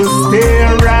courage to stay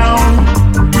around.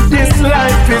 This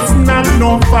life is not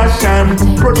no fashion.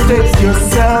 Protect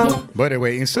yourself. By the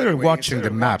way, instead of watching the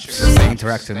maps, the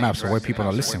interactive maps of where people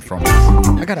are listening from,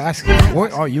 I gotta ask you,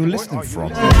 where are you listening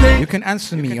from? You can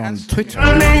answer me on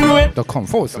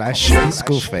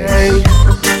twitter.com/Schoolface.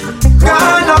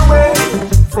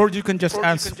 Or you can just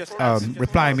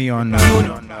reply me on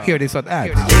Hear This or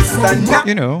That.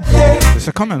 You know, there's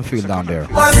a comment field down there.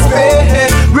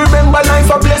 Remember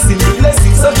life a blessing,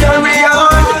 so carry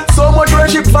on. So much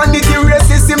worship, vanity,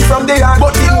 racism from the heart.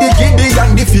 But in the giddy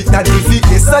and defeat, that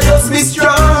defeatness, I just be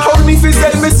strong. How me fi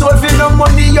sell me soul for no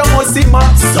money, you must see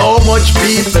man. So much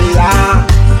people are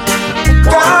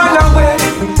gone away,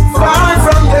 far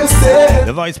from themselves.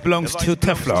 The voice belongs to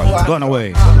Teflon, Gone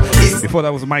Away. Before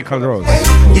that was Michael Rose,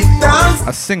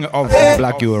 a singer of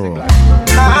Black Euro.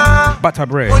 Butter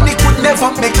Bread.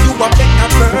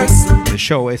 The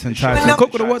show is entitled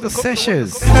Cook with the Water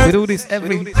Sessions. We do this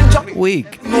every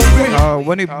week.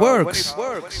 When it works,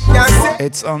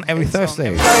 it's on every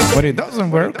Thursday. When it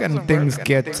doesn't work and things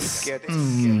get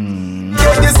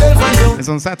it's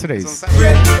on Saturdays,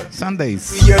 Sundays.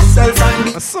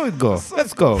 So it goes.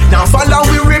 Let's go. Now follow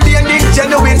we remaining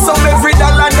genuine. So every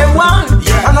dollar they want,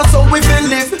 and also we will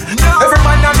live. Every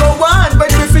man I go on,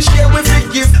 but we fish share we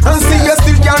forgive. And see you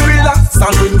still can relax.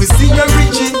 And when we see you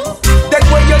reaching, that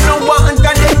way you don't want, and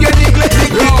then you neglect the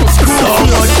kids. So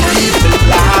much people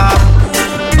laugh,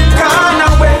 gone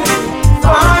away,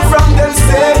 far from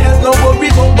themselves. No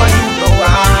worry about what you know.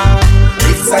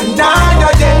 It's another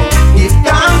day. Give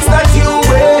thanks that you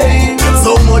wait.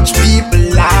 So much people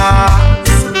laugh,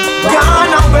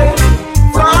 gone away,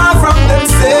 far from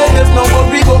themselves. No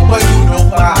worry about what you know.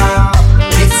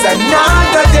 It's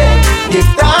another day. Give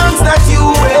thanks that you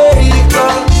wake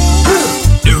up.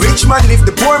 The rich man live,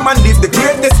 the poor man live. The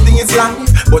greatest thing is life.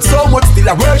 But so much still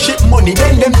I worship money.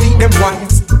 Then them think them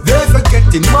wise. They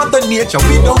forgetting Mother Nature.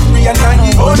 We don't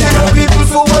realize. Oh, there are people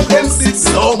for what them see.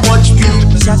 So much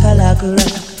people. Shakalaka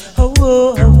rock. Oh,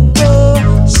 oh, oh,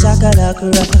 oh.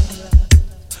 Shakalaka rock.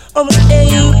 Oh, hey,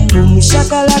 boom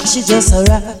shakalaka, she just a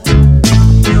rock.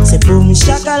 Say boom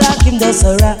shakalaka, him just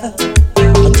a rock.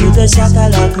 But you the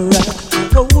shakalaka rock.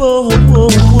 Oh, whoa, whoa,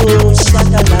 whoa,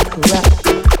 shakalaka.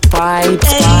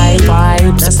 Vibes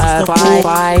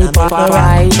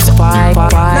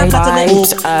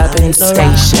urban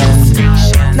station.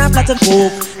 Na platin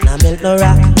coke, na melt no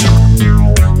rock.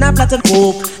 Na platin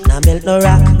coke, na melt no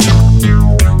rock.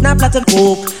 Na platin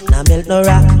coke, na melt no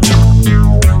rock.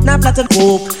 Na platin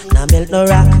coke, na melt no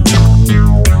rock.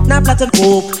 Na platin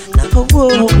coke, na whoa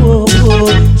whoa whoa,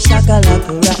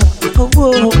 shakalaka rock.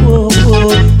 Whoa whoa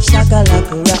whoa,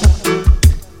 shakalaka rock.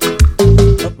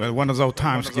 Well, one of those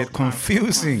times get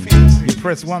confusing. You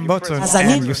press one button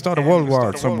and you start a world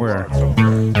war somewhere.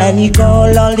 And you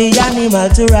call all the animal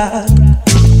to rock.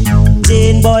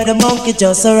 Jane boy the monkey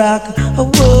just a rock.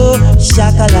 Oh whoa,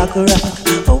 shakalaka rock.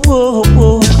 Oh whoa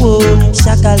whoa whoa,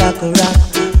 shakalaka rock.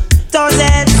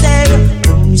 Thousand say,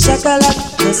 boom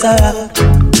shakalaka just a rock.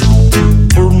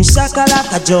 Boom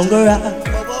shakalaka jungle rock.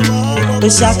 Oh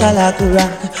shakalaka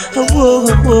rock. Oh whoa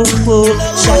whoa whoa,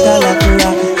 shakalaka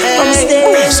rock.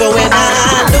 So when I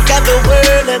look at the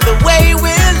world and the way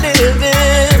we're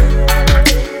living,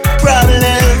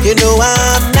 problem, you know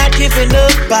I'm not giving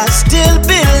up, I still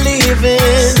believing.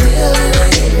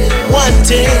 One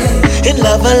thing, in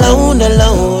love alone,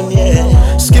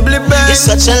 yeah. Skibbly bang. It's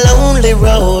such a lonely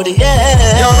road,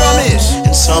 yeah. Yo, Ramesh,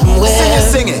 and somewhere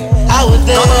sing it. out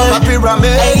there,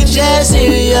 I just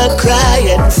hear you cry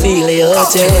and feel your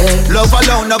tears. Love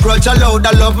alone, no grudge allowed.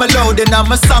 I love me loud, and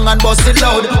I'm a song and bust it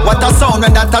loud. What a sound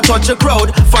when that I touch a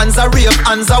crowd. Fans are rave,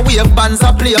 hands are wave, bands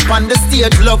are play upon the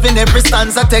stage. Love in every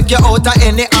stanza, take you out of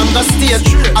any anger state.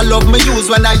 I love me use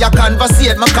when I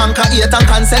conversate. Me conquer hate and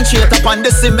concentrate upon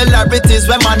the similarities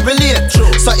when man relate.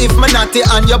 So if me naughty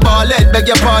and you ball head, beg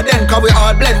your pardon, cause we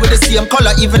all blend with the same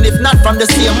color, even if not from the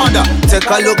same mother. Take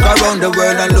a look around the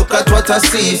world and look at what I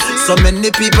see. So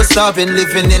many people starving,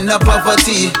 living in a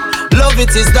poverty. Love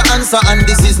it is the answer and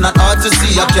this is not hard to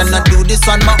see. I cannot do this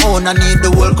on my own, I need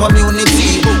the whole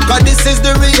community. Cause this is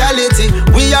the reality,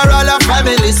 we are all a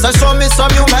family. So show me some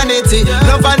humanity.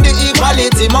 Love and the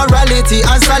equality, morality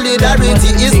and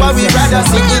solidarity is what we rather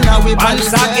see in our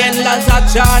politics. Once again, lads, I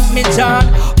chant me chant.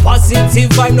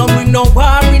 Positive vibe, no bring no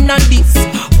war in a this.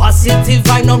 Positive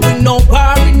vibe, no bring no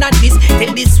war in a this. Tell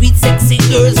the sweet sexy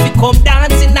girls we come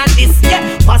dancing at this. Yeah,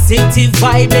 positive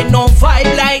vibe, they no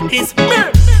vibe like this.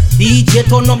 DJ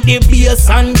turn up the bass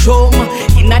and drum.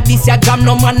 Inna this ya jam,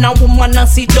 no man and woman a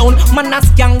sit down. Man a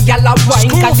scan gal a wine,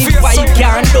 cause the vibe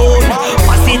can't down.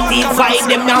 Positive vibe,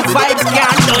 them now vibes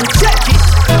can't done. Check it.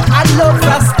 I love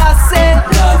Rasta say,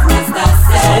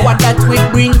 so what that we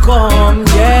bring come,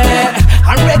 yeah.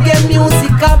 And reggae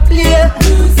music a play,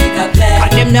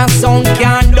 cause them now sound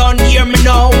can't done, hear me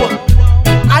now.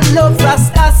 I love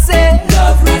Rasta say,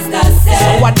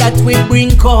 so what that we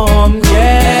bring come,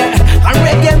 yeah. And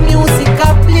reggae music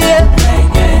a play,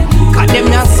 cause them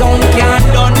now sound can't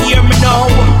done, hear me now.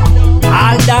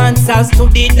 All dancers to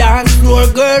the dance floor,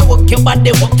 girl. Walk your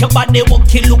body, walk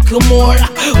you look more.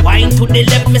 Wine to the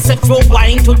left, me say throw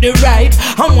wine to the right.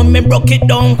 And when me broke it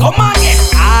down, come on, yeah.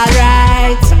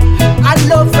 Alright, I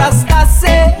love Rasta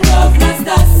say,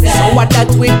 so what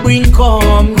that we bring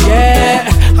come, yeah.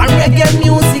 And reggae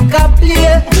music a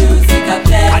play,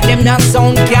 and them that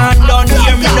sound can't done,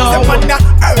 hear me now. Them on a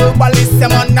herbalist,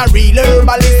 them on a real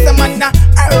herbalist. Them on a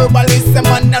herbalist, them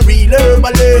on a real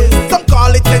herbalist. Some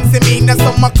call it sensimina,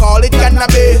 some a call it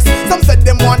cannabis. Some said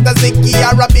them want a ziki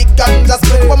or a big ganja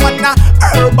split. But man a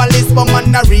herbalist, but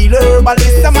man a real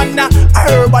herbalist. Them on a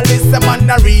herbalist, them on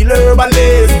a real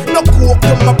herbalist. No coke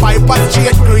to my pipe, a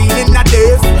straight green in a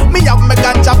days. Me have me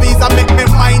ganja visa, make me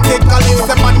mind take a lift.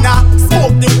 Them on a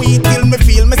smoke the weed till me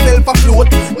feel myself afloat.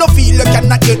 No feel you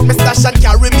cannot get me stash and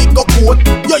carry me go coat.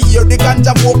 You hear the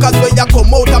ganja vocals where you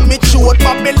come out and me shoot.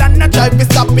 Babylon a try to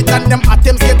stop it and them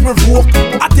attempts get revoked.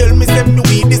 I tell me say me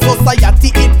weed the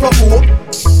society it provoke.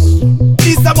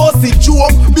 This a bossy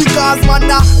joke because man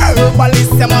a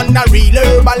herbalist, them on a real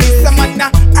herbalist. Them on a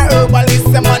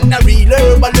herbalist, them on a real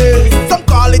herbalist. Some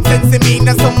call it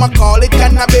sensimina, some a call it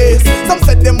cannabis. Some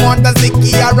said them want a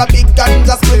ziki or a big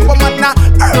ganja split. But man a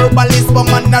herbalist, but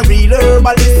man a real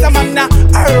herbalist. Them on a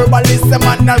herbalist, them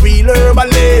on a real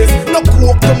herbalist. No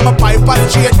coke to my pipe and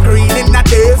straight green in a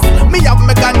days. Me have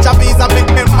me ganja visa, make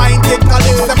me mind take a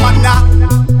lift. Them on a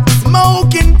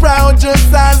smoking proud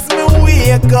just as me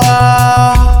wake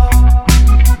up.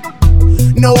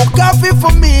 No coffee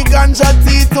for me, ganja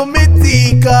tea to me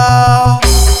tika.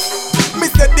 Me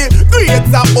said the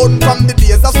grades are born from the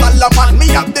days of Solomon. Me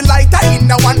have the lighter in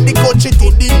the one, the coach to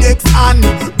the next hand.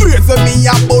 Grades of me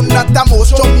are born that the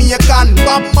most Jamaican.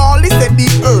 Bob Marley said the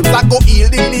earth a go heal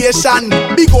the nation.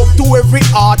 Big up to every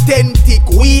authentic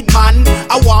weed man.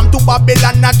 I want to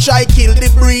Babylon and try kill the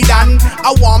breed, and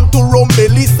I want to run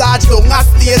belly search down a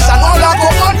station. All I go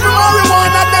on to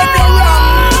marijuana, then you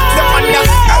run. The man that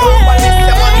herbalist,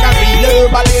 the man that real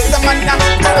herbalist, the man that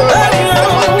herbalist, the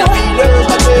man that real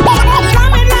herbalist.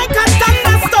 Coming like a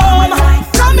thunderstorm,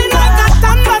 coming like a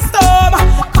thunderstorm,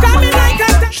 coming like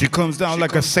a. She comes down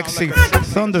like a sexy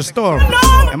thunderstorm.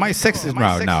 Am I sexist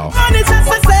now?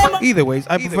 Either ways,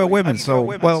 I prefer women, so,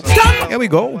 well, here we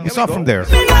go. We start from there.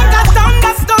 Coming like a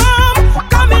thunderstorm,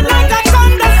 coming like a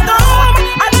thunderstorm.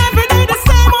 And every day the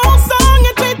same old song.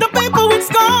 You treat the people with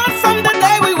scorn. From the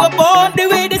day we were born, the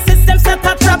way the system set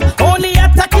a trap. Only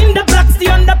attacking the blacks,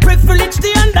 the underprivileged,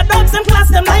 the underdogs, and class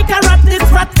them like a rat. This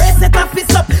rat race set a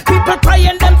fist up. People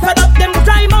crying, them fed up, them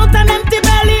dry mouth and empty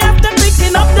belly after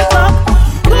picking up the cup.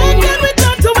 Who can we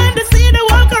turn to when they see the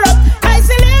walker up? I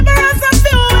see laborers and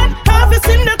fuel, harvest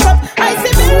in the crop. I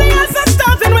see millions are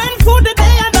starving when food the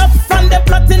day and up. From the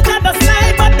plotting to the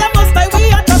side, but the most I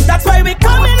we are tough. That's why we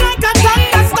coming like a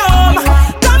thunderstorm.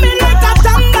 Coming like a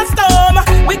thunderstorm.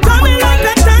 We coming like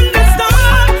a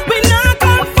thunderstorm. We not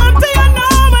conform to your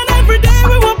norm. And every day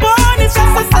we were born, it's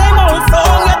just the same old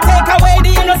song. You take away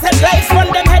the innocent lives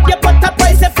from them head, you put a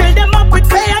price, you fill them up with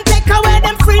fear and take away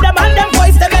them freedom and them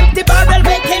voice, them empty barrel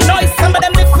making noise. Some of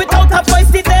them live without a voice.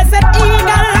 The desert eagle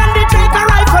and the take a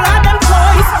rifle and them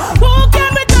toys. Who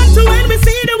can we turn to when we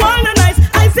see the world and ice?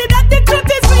 I see that the truth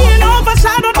is being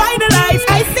overshadowed by the lies.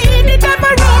 I see the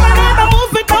devil roam and never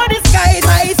move without disguise.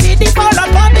 I see the fall of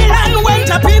Babylon when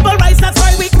the people rise. That's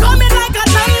why we coming like a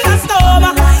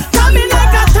thunderstorm. Coming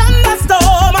like a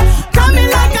thunderstorm.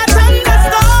 Coming like a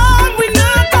thunderstorm. We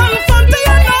not conform to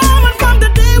your norm. And from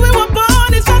the day we were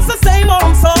born, it's just the same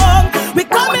old song. We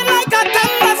coming like a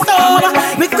thunderstorm.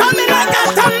 We coming like a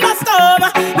thunderstorm.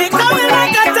 We coming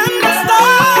like a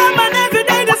thunderstorm. And every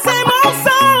day the same old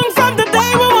song. From the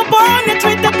day we were born, you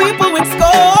treat the people with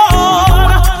scorn.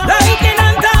 Lightning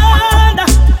and thunder,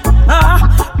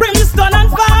 brimstone and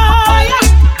fire.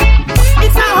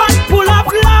 It's a heart full of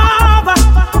lava.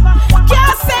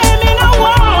 Can't say me no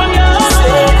one.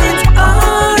 It's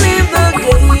all in the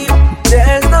game.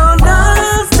 There's no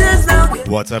loss, there's no game.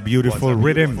 What a beautiful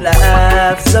rhythm.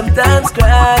 Laugh, sometimes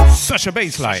cry. Such a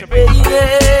bass line.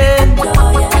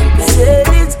 Said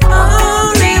it's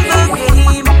all in the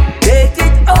game. Take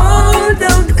it all,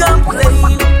 don't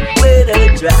complain.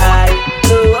 Whether dry,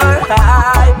 low or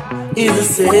high, is the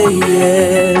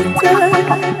same.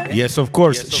 Yes, of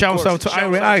course. Shouts out to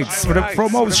Irie Heights for the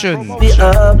promotion. Be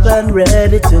up and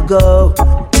ready to go.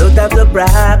 Don't have to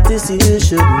practice, you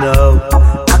should know.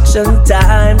 Action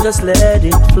time, just let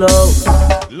it flow.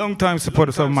 Long time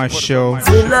supporters of my show.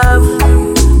 We love,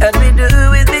 and we do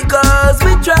it because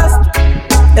we trust.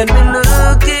 And we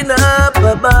looking up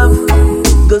above,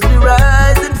 cause we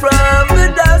rising from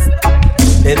the dust.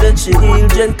 And the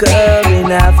children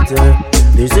coming after,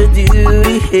 there's a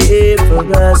duty here for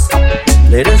us.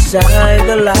 Let us shine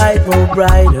the light more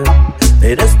brighter.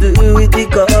 Let us do it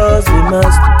because we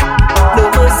must. No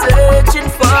more searching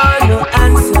for no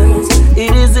answers.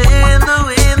 It is in the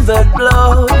wind that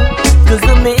blows. Cause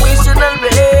the mission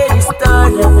already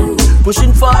started,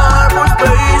 pushing for more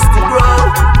space to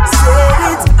grow. Said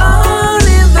it's all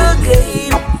in the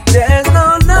game. There's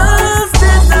no loss,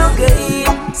 there's no gain.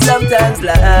 Sometimes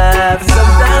laugh,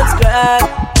 sometimes cry.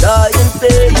 Joy and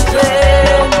pain.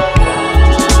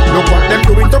 Look what them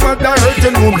doing to mother earth,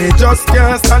 you know me just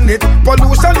can't stand it.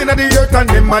 Pollution in the earth and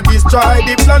them a destroy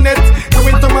the planet.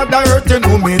 Doing to mother earth, you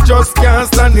know me just can't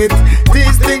stand it.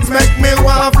 These things make me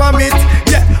want vomit.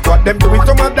 Yeah, what them doing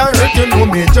to mother earth, you know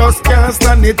me just can't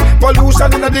stand it.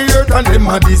 Pollution in the earth and them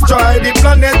a destroy the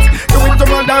planet. Doing to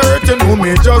mother earth, you know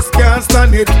me just can't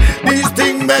stand it. These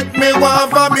things make me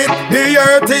want vomit. The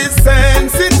earth is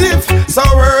sensitive, so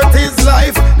earth is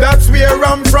life. That's where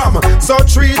I'm from, so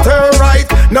treat her right.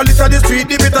 Now litter the street,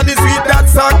 the bitter the sweet,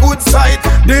 that's a good sight.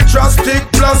 The drastic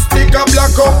plastic a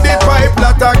block up the pipe.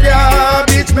 Lot of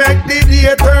garbage make the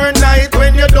day turn night.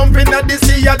 When you dump in at the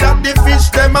sea, that the fish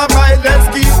them a bite. Let's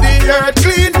keep the earth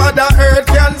clean, Mother Earth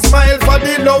can smile for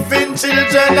the loving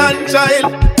children and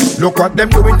child. Look what them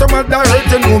doing to Mother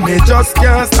Earth, you know me just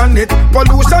can't stand it.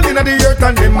 Pollution in the earth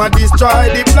and them a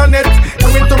destroy the planet.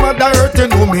 Doing to Mother Earth, you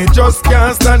know me just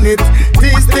can't stand it.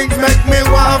 These things make me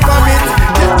want vomit.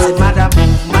 Mother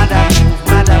move, mother move,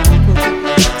 mother move.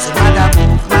 So mother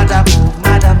move, mother move,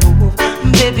 mother move.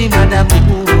 Baby mother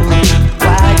move.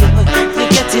 Why you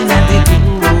getting at the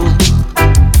groove?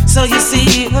 So you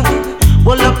see,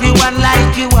 hold up you one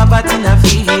like you have a in a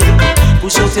field.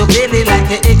 Push out your belly like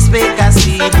you expect a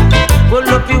seed. Hold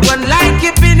up you one like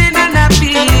you pinning in a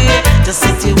peel. Just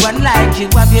sit you one like you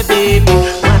have your baby.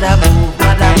 Mother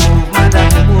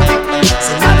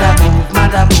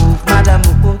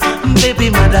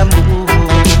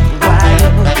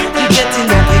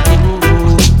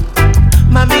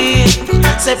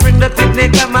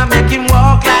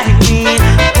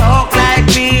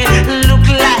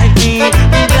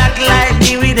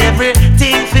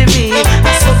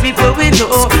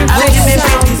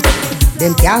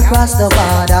cross the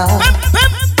border.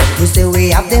 We say we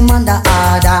have them under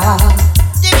order.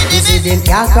 We say them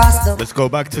can't cross the. Let's go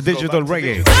back to digital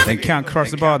reggae. They can't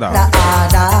cross the border.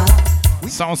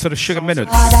 Sounds of the Sugar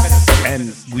Minutes.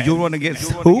 And you want to get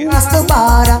who?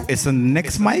 It's the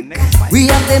next mic. We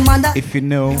have them under. If you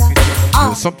know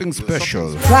something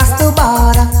special. Cross the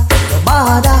border,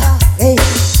 hey.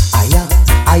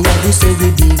 Aya, we say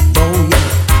we big boy.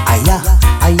 Aya,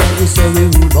 we say we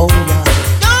rule boy.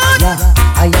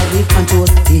 Aya, we control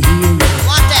the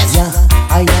area.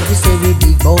 Aya, we say we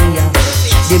big boy.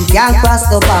 Them can't cross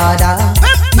the border.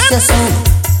 It's a song,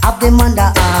 have them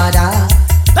under order.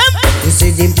 We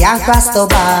say them can't cross the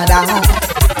border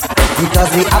because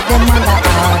we have them under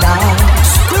order.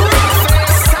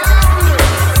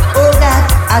 Oh God,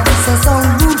 I just a song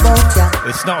good about ya.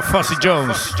 It's not Fussy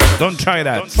Jones. Don't try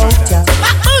that.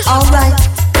 Alright.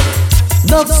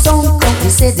 No song come, we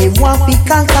say they want to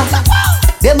conquer.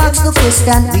 Them ask the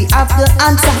question, we have the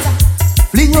answer.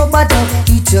 Fling up a dog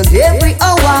each and every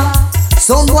hour.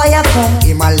 Some boy a come,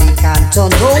 him a lick and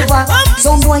turn over.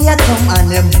 Some boy a come and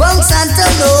them bounce and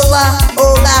turn over.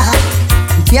 Oh God,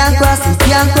 you can't cross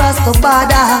the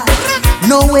border.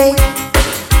 No way,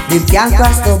 they can't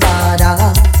cross the border.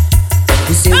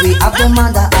 We say we have them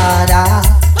under order.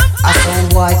 A some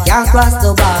boy can't cross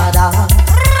the border.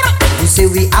 We say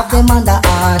we have them under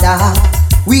order.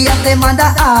 We have them under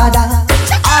order.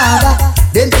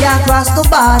 Them can't cross the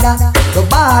border.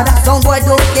 Some boy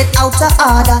don't get out of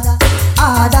order.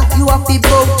 You have to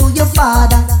go to your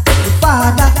father.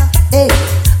 Hey,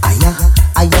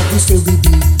 aya, we say we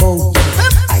big boy.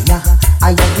 Aya,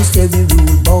 we say we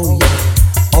rule boy.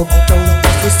 Uptown,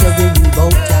 we say we rule boy.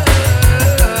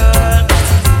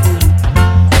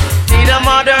 Need a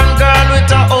modern girl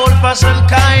with an old-fashioned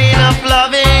kind of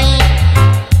loving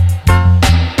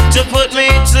to put me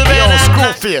to bed. Yo,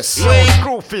 Screwface.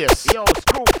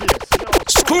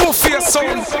 Screwface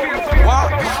son. Wow,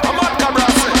 I'm not camera.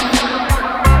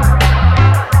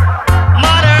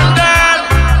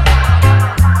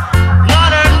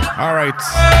 All right.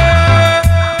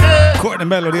 Courtney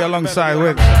Melody alongside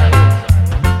with.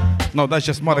 No, that's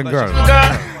just Modern Girl.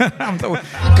 I'm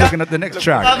looking at the next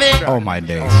track. Oh my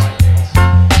days.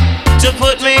 To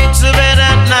put me to bed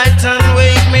at night and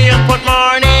wake me up at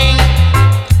morning.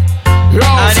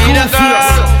 I need a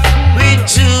girl with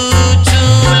true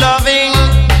loving.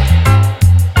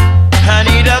 I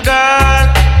need a girl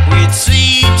with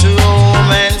sweet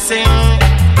romancing.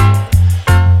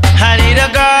 I need a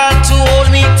girl to hold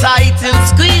me tight and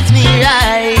squeeze me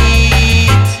right.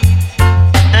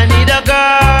 I need a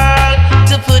girl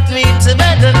to put me to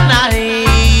bed at night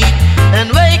and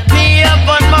wake me up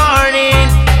one morning.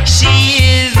 She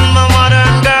is my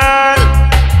modern girl.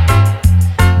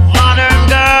 Modern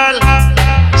girl.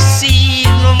 She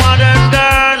is my modern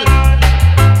girl.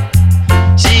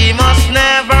 She must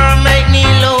never make me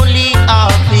lonely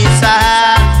or be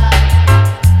sad.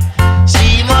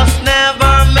 She must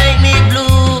never make me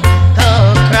blue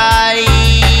or cry.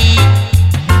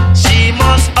 She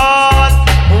must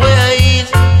always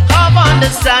have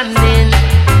understanding.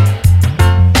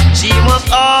 She must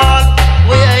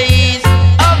always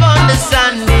have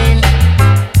understanding.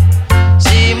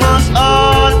 She must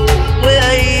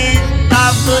always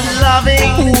have good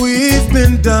loving. We've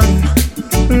been done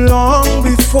long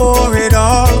before it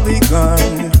all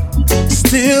begun.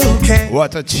 Still can't.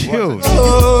 What a tune.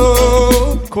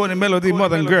 Courtney Melody,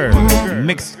 Modern Girl.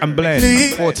 Mix and blend.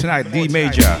 For tonight, D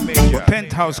major.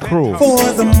 Penthouse Crew.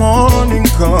 For the morning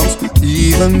comes,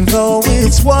 even though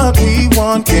it's what we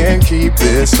want, can't keep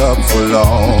this up for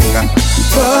long.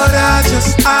 But I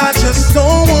just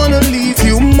don't wanna leave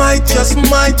you. Might just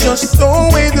throw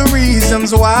away the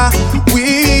reasons why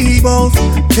we both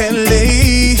can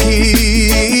leave.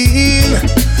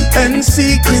 And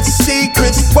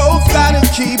secrets, both gotta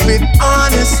keep it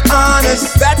honest.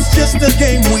 That's just a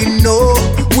game we know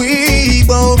we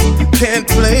both can't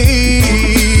play.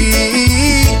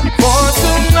 For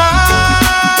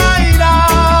tonight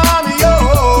I'm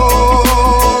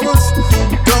yours.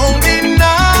 Don't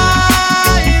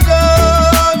deny the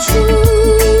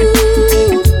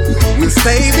truth. We'll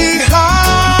stay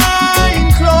behind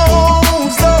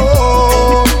closed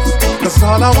doors. 'Cause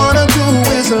all I wanna do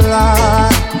is lie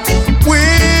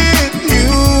with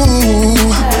you,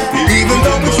 even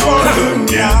though it's far.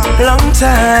 Long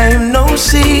time no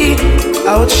see.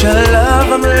 Out your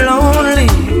love, I'm lonely.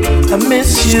 I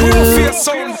miss you,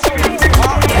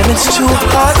 and it's too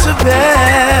hard to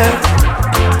bear.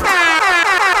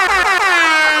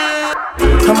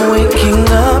 I'm waking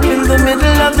up in the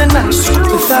middle of the night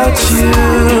without you,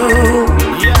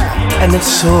 and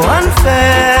it's so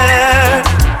unfair.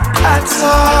 I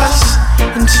toss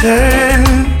and turn,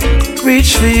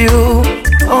 reach for you,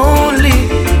 only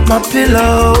my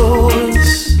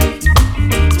pillows.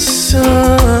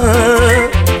 Sun,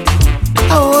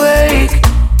 awake,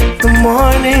 the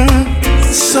morning,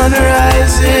 the sun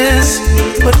rises,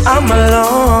 but I'm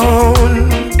alone.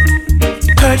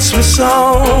 Hurts me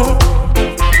so.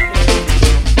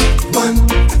 1,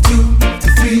 2,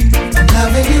 3, I'm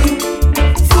loving you.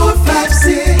 4, 5,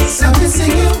 6, I'm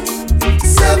missing you.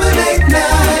 7, 8,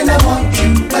 9, I want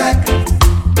you back.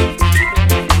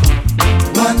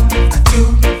 1, 2,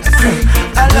 3,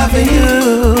 I'm loving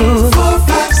you. 4,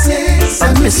 5, 6,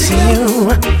 I'm missing you.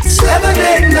 7,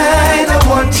 8, 9, I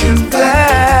want you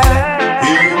back.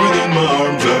 Here within my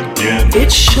arms again.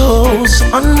 It shows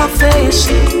on my face,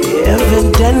 the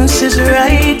evidence is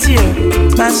right here.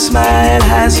 My smile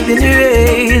has been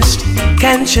erased,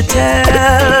 can't you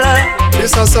tell?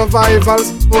 This a survival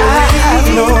story. I have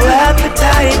no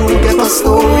appetite. To get a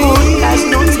story. Has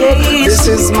no taste. This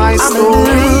is my story.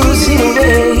 I'm losing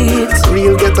weight.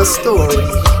 Real get a story.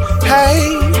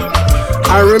 Hey,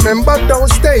 I remember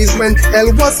those days when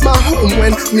hell was my home,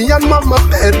 when me and mama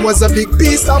bed was a big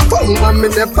piece of foam, and me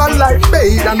never like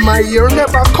bathe and my ear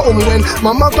never come. When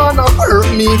mama gonna work,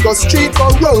 me go street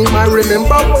or roam. I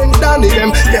remember when Danny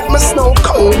them get me snow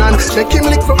cone and make him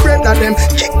lick for bread and them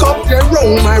kick up their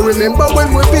roam. I remember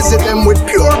when we visit them with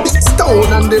pure big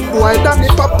stone and the boy Danny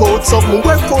pop out something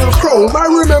with full chrome. I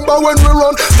remember when we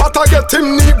run, but I get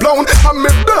him knee blown, and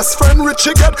my best friend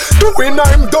Richie get doing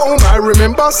I'm down. I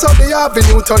remember Sunday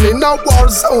Avenue turning a war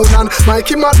zone, and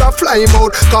Mikey mother fly him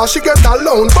out cause she get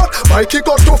alone. But Mikey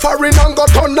got too far in and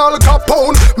got on Al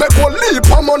Capone. Make one leap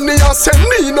of money and send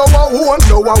me no one.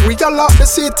 Now we all out the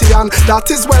city and that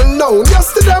is well known.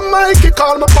 Yesterday Mikey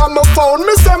called me on my phone.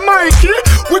 Me say Mikey,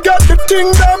 we got the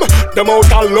thing them out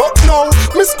of luck now.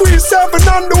 Me squeeze 7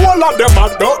 and the whole of them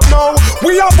I don't know.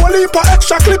 We have a leap of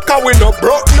extra clip cause we no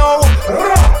broke now.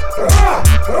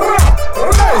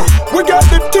 Hey, we got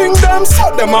the thing them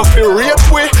so them a feel rate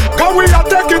we, cause we are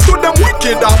taking to them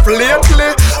wicked off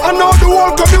lately. And now the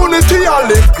whole community a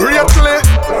live greatly.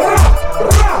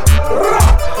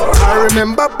 I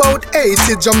remember about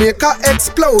 80 Jamaica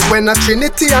explode when a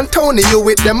Trinity and Tony you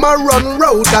with them a run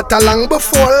road. That a long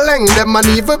before Leng them an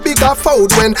even bigger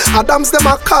fold. When Adams them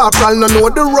a corporal no know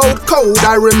the road code.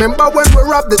 I remember when we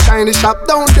robbed the Chinese shop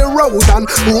down the road,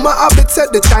 and rumor of it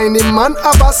said the Chinese man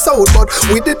have a soul, but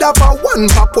we did have a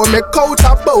one pop when make out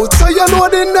a boat. So you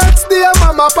know the next day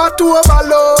mama pat to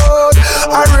overload.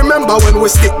 I remember when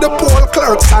we stick the poll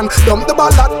clerks and dump the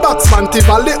ballot box Fanti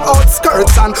Valley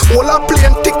outskirts and all a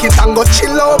plane ticket and go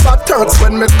chill over Turks.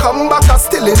 When me come back I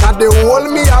still in at the whole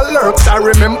me alerts. I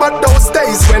remember those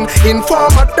days when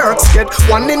informer Turks get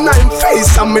 1 in 9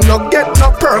 face and me no get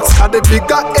no perks, cause the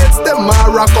bigger heads them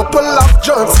are a couple of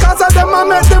jerks. Cause of them I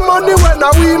make the money when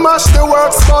we mash the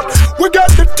works. But we get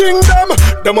the thing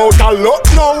them out of luck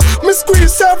now. Me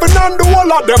squeeze 7 and the whole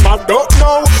of them I don't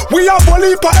know. We have a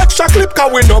leap of extra clip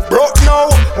cause we no broke now.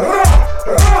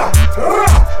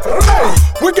 Hey,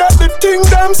 we get the thing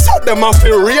them so them a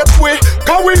feel rate we,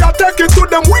 cause we are taking to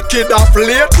them wicked off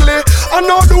lately. And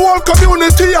now the whole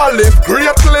community a live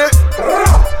greatly.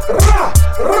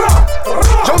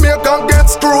 Jamaican get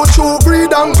screwed through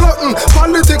greed and glutton.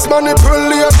 Politics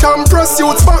manipulate and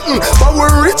pursuits button. But we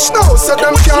rich now so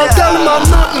them can't tell man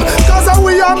nothing, cause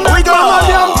we are mega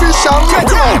money and fish and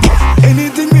meat.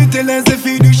 Anything me tell her if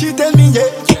you do she tell me yeah.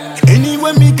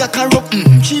 Anyway me cock her up,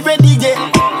 she ready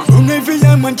yeah. Run every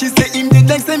young man she say him dead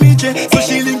like cemetery. So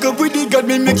she link up with the God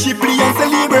me make she play and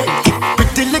celebrate.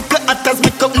 Pretty little actors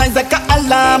make up nice like a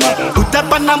alarm. Put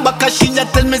up on her back cause she a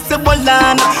tell me say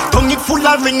bolan. Tongue it full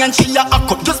of ring and she a up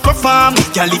just perform.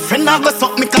 Girl if friend a go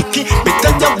suck me cocky,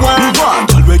 better you want.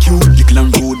 Girl where cute, little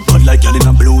and rude, but like girl in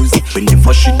a blues.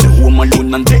 Whenever she the home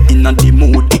alone and they in a the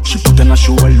mood, she put on a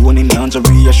show alone in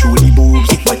lingerie a show the boobs.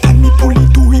 By time me pull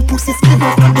it to her pussy skin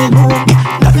off on the road.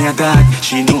 That me a God,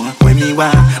 she know where me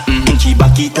want. She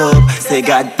back it up, say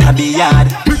God I be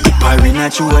hard. Her in a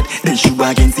throat, then she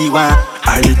walk and see one.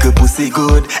 Her little pussy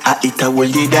good, I eat her all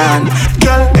day down.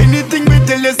 Girl, anything me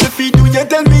tell you, if you do, you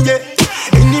tell me yeah.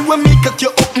 Anyway me cock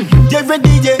you up, you ready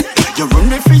yeah. You run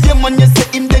me for your man, you say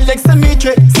him dead like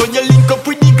cemetery. So you link up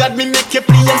with the God, me make you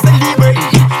play and celebrate.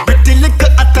 Pretty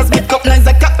little actors make up nice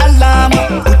like a alarm.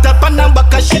 Put up on her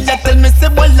back, she a tell me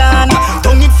say bolan.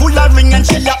 Tongue it full of ring and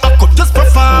she a up just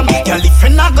perform. Girl if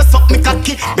friend a go suck me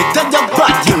cocky, better you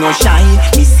bad. You no shy,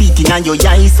 me see it in your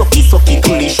eye, sucky sucky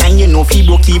till it shine. You know fi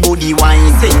broke body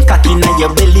wine. Send cocky in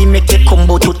your belly, make you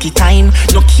combo to the time.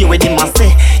 No care where them a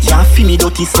say, ya fi me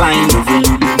dirty slime. Over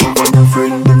you, over your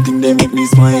friend, them think they make me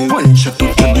smile. One shot to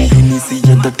the Hennessy,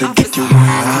 yeah that they get you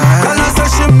wild.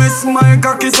 say she miss my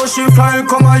cocky, so she fly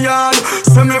come a yard.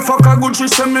 Say me fuck her good, she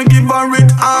say me give her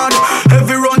it hard.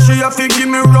 Every round she have to give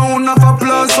me round of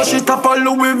applause, so she tap a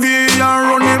Louis V and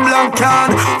run a black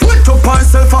card. Wait up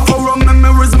herself off her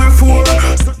memories before.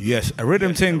 Yes, a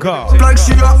rhythm thing called like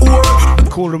she a whore.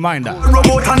 Cool Reminder.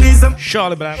 Robotanism.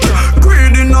 Charlie Black.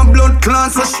 Greed in a blood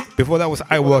class. Before that was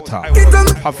iWater.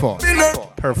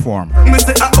 Perform. Me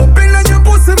say I open and you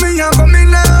pussy me and come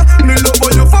in now. Me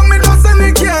love you for me, don't say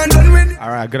me can't done with.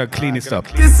 Alright, I gotta clean this up.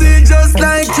 You see just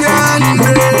like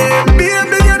candy.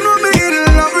 Baby, you know me in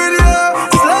love with you.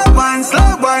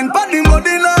 Slow wine, body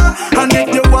body now. And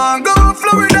if you want go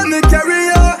Florida, me carry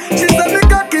you. She said me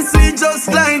cocky see just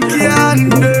like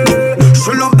candy. She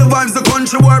love the vibes, the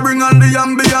country boy bring on the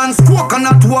ambience.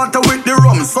 Coconut water with the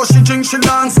rum, so she drink, she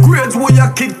dance. Grades where you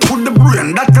kick to the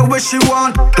brain, that's the way she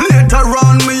want. Later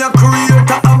on, me a create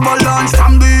a avalanche.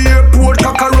 From the airport,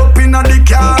 cock her up in the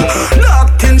car.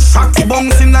 Locked in shots,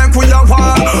 bouncing like we are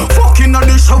war. Fucking on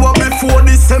the shower before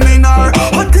the seminar.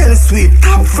 Hotel suite,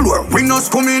 top floor,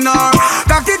 windows coming out.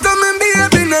 Cock it on me,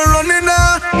 baby, no running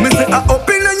now. Me say I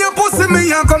open and you pussy me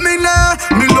and come in now.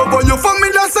 Me love you for me,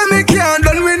 that's why me can't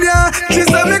done with ya. She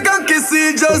said me can kiss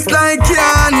you just like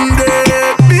candy.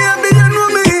 Baby, you know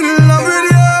me in love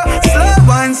with you.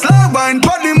 Slow wine,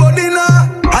 body now.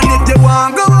 And if you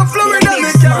want go to Florida,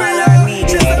 me carry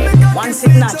you. Once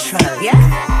it natural, yeah?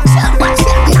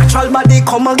 Natural body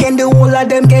come again, the whole of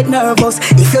them get nervous.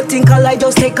 If you think I like,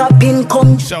 just take a pin,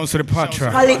 come. Sounds to the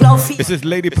Patra. This is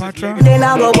Lady Patra. Then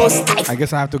I go bust. I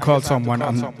guess I have to call someone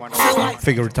and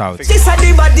figure it out. This are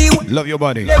the body. Love your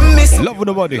body. Love with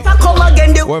the body. Come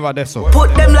again, the whatever that's so.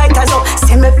 Put them like as up.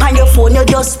 Send me on your phone, you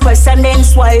just press and then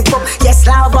swipe up. Yes,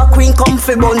 lava queen, come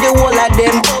free, bond the whole of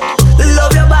them.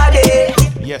 Love your body.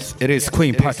 Yes, it is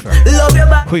Queen Patra. Love your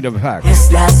body. Queen of the pack. Yes,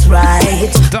 that's right.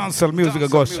 Dancehall music,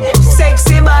 gospel.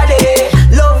 Sexy body,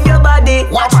 love your body.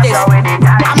 Watch this.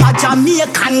 I'm a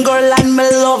Jamaican girl and me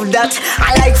love that.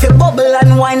 I like to bubble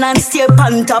and wine and stay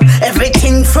on top.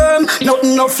 Everything firm,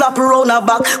 nothing no flap around her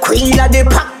back. Queen of the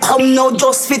pack, come now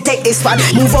just fi take this one.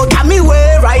 Move out of me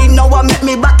way right now and make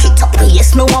me back it up.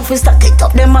 Yes, me want fi stack it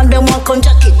up. Them and them want come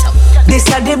jack it up. This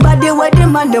are the body where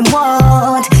them and them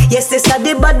want. Yes, this are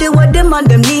the body where them and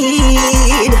them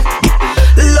need.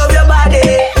 Love your body,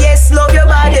 yes, love your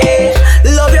body.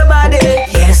 Love your body,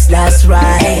 yes, that's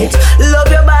right.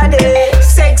 Love your body,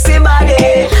 sexy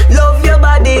body. Love your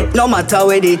body, no matter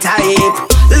where they type.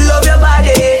 Love your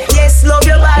body, yes, love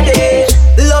your body.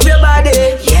 Love your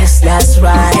body, yes, that's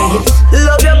right.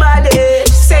 Love your body,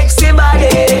 sexy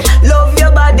body. Love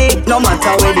your body, no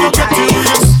matter where they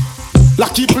type.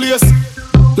 Lucky place,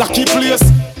 lucky place,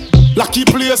 lucky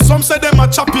place. Some say them a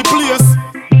choppy place.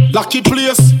 Lucky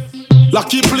place,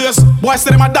 lucky place. Boy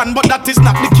say them a done, but that is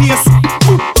not the case.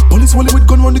 Police only with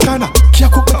gun round the corner.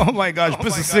 Oh my gosh,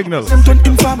 miss the signal.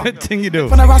 What thing you do?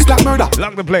 When I ras like murder.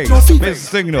 Lock the place, miss the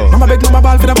signal. Mama beg mama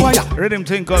ball for the boy. Rhythm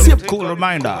thing called Cool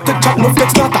Reminder. The chat love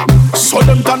gets started. So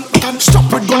them done,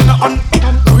 stop with gun on.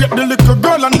 Rape the little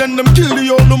girl and then them kill the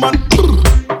old man.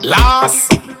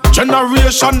 Last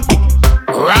generation.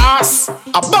 Ras,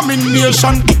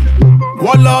 abomination.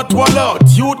 Wall out,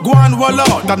 youth go and wall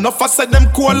out. Enough I said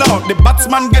them call out. The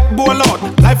batsman get ball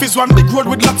out. Life is one big road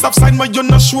with lots of sign where you're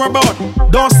not sure about.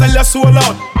 Don't sell your soul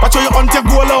out. Watch how you hunt your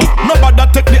goal out. Nobody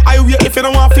take the highway if you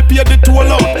don't want to pay the toll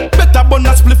out. Better burn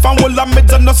a spliff and hold a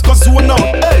meds and just go zone out.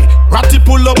 Hey, ratty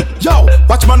pull up, yo,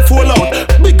 watch man fall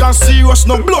out. Big and serious,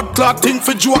 no blood clot thing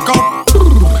for joke out.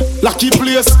 Lucky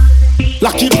place,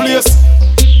 lucky place.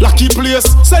 Lucky place,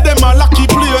 say them a lucky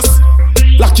place.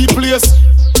 Lucky place,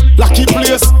 lucky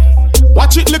place.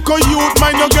 Watch it little youth,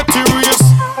 mind you get erased.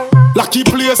 Lucky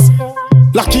place,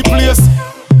 lucky place.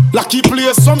 Lucky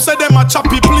place, some say them a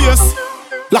choppy place.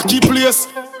 Lucky place,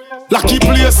 lucky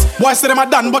place. Boy say them a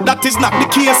done, but that is not the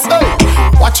case. Hey.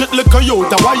 Watch it little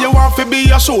youth, why you want to be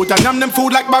a shooter? Yam them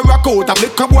food like barracuda.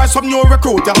 Little boys from your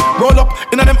recruiter. Roll up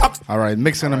in them ups. Alright,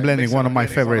 mixing and blending, one of my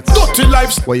favorites. Dirty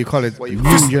lives. What you call it?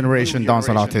 New generation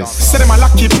dancehall artists. Say them a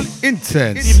lucky.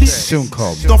 Intense. Soon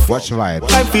come. Watch the vibe.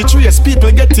 Life features,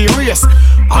 people get erased.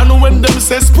 And when them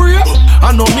say spray,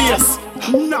 I know me.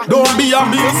 Don't be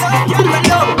amazed.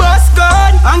 Bust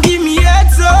gun and give me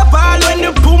heads up. All when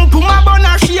the pum pum a bun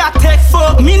and she a take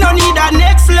fuck. Me no need a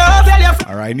next love.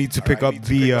 Alright, I need to pick up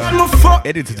the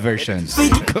edited versions.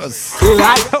 Because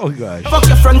oh gosh. Fuck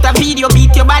your front a video,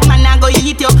 beat your bad man and go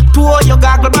eat you. Two of your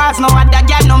goggle bars, no other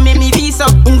girl no make me visa.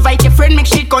 Invite your friend, make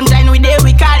shit conjoin with it,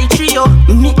 we call it trio.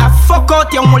 Me a fuck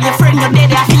out your mole, your friend you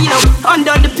dead a feel up.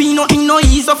 Under the peanut, me no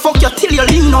ease up, fuck you till you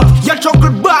lean up. Your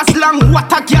chocolate bars long,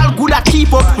 what a girl good at a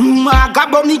keep up. My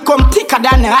God, but me come thicker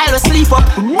than I will sleep up.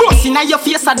 Boss in your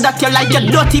face, I that you like a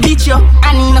dirty bitch, yo.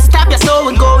 I need to stop you, so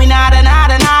we going harder,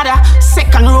 harder, harder.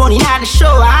 Second round in the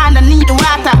show, underneath the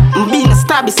water. Being a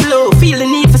stab is slow, feel the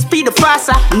need for speed of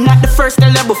faster. Not the first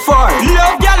level before.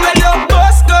 Love girl, we love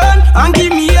bust gun, and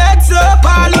give me heads up.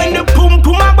 All when the pum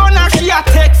pum a bun, she a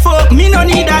take fuck. Me no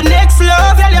need a next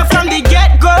love, tell you from the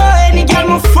get go. Any girl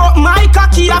me fuck my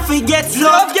cocky, I forget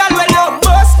love. Girl, we love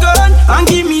bust gun, and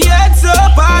give me heads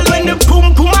up. All when the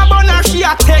pum pum a bun, she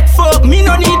a take fuck. Me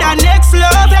no need a next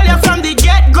love, tell you from the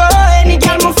get go. Any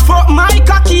girl me fuck my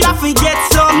cocky, I forget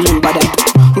some. Remember that.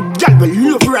 Girl, we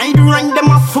love ride them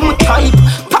off for my type.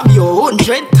 Pop your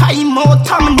 100 time out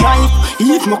of my knife.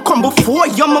 If me come before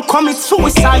you, me commit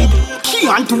suicide.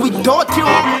 Can't do it without you.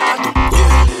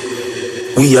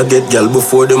 We a get gal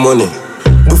before the money.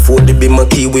 Before the be my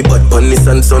key, we bad Panis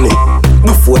and Sunny.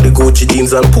 Before the Gucci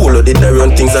jeans and polo, they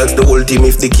run things. Ask the whole team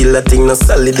if the killer thing not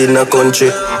solid in a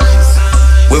country.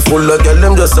 We full of gal,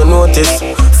 them just a notice.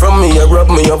 From me, I grab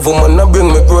me a woman, I bring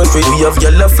me groceries. We have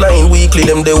gal flying weekly,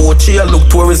 them they watch here. Look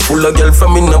tourists full of gal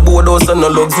from in a boardhouse and a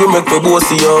lugs. We make me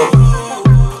bossy up.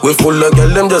 We full of gal,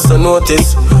 them just a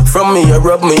notice. From me, I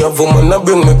grab me a woman, I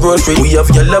bring me groceries. We have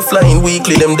gal flying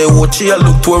weekly, them they watch here.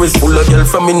 Look tourists full of gal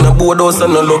from in a boardhouse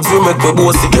and a lugs. We make me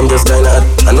bossy. Them just kinda hot.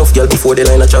 Enough gal before they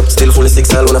line a chop. Still full of 6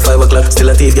 all on a 5 o'clock. Still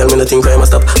a thief gal, me nothing crime a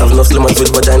stop. Have enough slimmers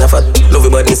with vagina fat. Love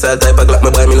it bad inside type of glock.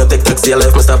 Me buy me no take taxi, a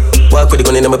life me stop. Walk with the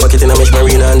gun in my pocket in a mesh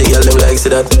marina. And the gal them like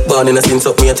see that. Born in a sin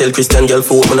up, me I tell Christian gal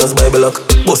for open as Bible lock.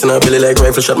 Bustin' her belly like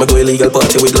rifle shot. Me go illegal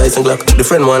party with license Glock. The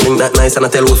friend want link that nice and I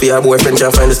tell Wolfie her boyfriend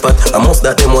can't find the spot. I must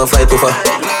that them want fly too far.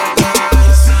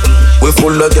 We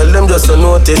full of gal, them just a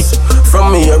notice.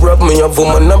 From me, I grab me a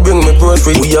woman, I bring me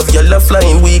groceries. We have gal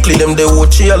flying weekly, them they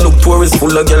watch here. Look tourists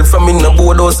full of gal from in a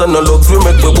boardhouse and a lugs. We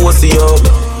make me bossy up.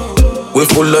 We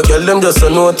full of gal, them just a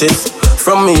notice.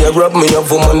 From me, I grab me a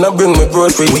woman, I bring me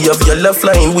groceries. We have gal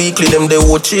flying weekly, them they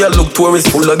watch here. Look tourists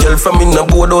full of gal from in a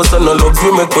boardhouse and a lugs.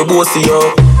 We make me bossy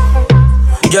up.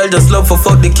 Girl just love for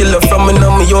fuck the killer. From me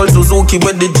now me old Suzuki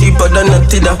with the cheaper than a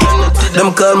Tida.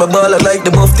 Them call me baller like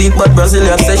the buff teeth, but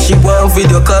Brazilian says she want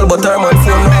video call, but her man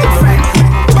phone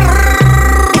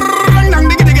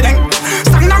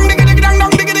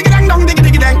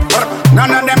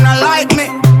None of them not like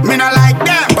me not like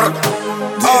them.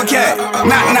 Okay,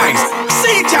 not nice.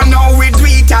 See it, you know we do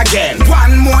it again.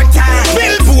 One more time.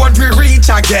 Billboard we reach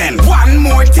again. One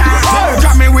more time.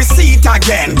 Grammy we see it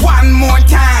again. One more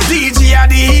time. DJ at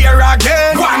the here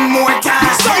again. One more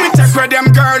time. So me take with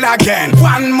them girl again.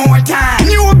 One more time.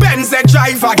 New Benz they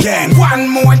drive again. One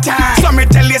more time. So me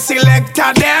tell you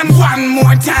selector them. One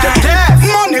more time.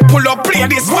 Money pull up play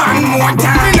this one more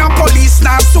time. Me no police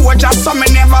now soldier, so me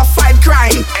never fight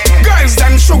crime. Girls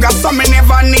them sugar, so me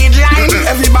never need line.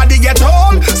 Everybody get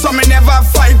old, so me never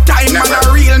fight time. Man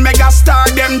a real mega star,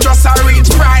 them just a reach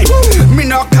prime. Me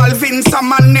no Calvin, so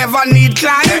man never need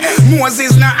climb.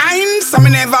 Moses no Ein, so me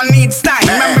never need style.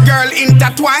 Remember girl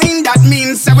intertwine, that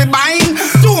means say we bind.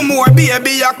 2 more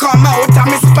baby, you come out of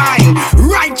me spine.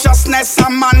 Righteousness a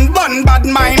man bun bad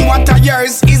mind. What a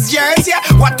yours is yours, yeah.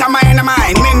 What am I in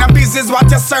mine? Me no business what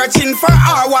you're searching for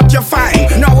or what you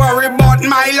find. No worry about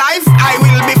my life, I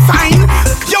will be fine.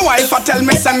 Your wife a tell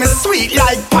me say me sweet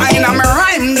like pine. And me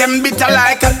rhyme them bitter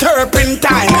like a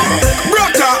turpentine.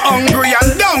 Brother hungry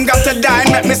and don't got to die.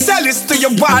 Let me sell this to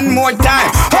you one more time.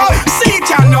 Oh, see it,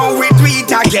 you know we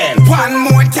tweet again. One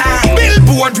more time.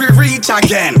 Billboard we reach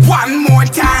again. One more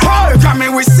time. Oh,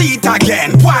 Grammy we see it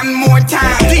again. One more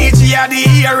time. DJ at the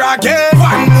here again.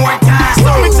 One more time.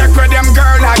 So me check with them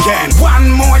girl again. One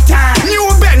more time.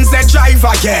 New Benz they drive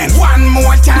again. One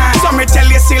more time. So me tell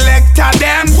you selector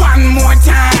them. One more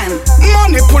time.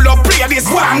 Money pull up play this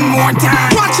one more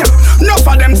time. Watch it. Enough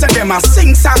of them say them a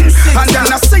sing song. And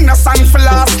them a sing a song for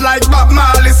last like Bob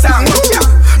Marley song.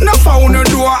 Enough of who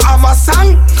do have a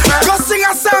song. Go sing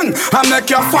a song and make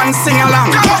your fans sing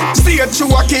along. Stay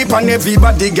true a keep and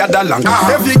everybody gather along.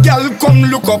 Every girl come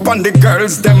look up on the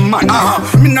girls them man.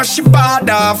 Me no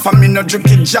shibada for me no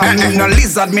juki jam. Me no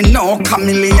lizard, me no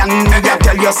chameleon. I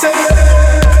tell you say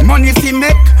money fi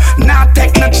make, nah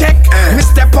take no check. Me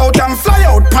step out and fly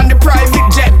out on the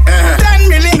private jet. 10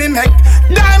 million me make,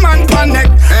 diamond pan neck.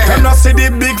 Can you see the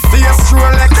big face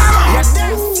Rolex?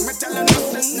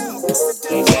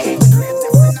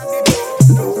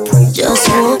 Just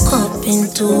woke up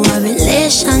into a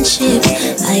relationship.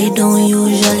 I don't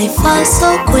usually fall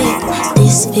so quick.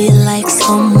 This feel like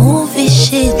some movie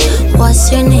shit.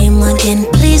 What's your name again?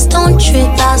 Please don't trip.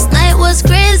 Last night was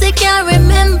crazy, can't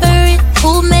remember it.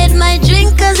 Who made my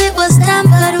drink cause it was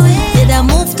tampered with? Did I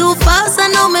move too fast? I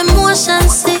know my motion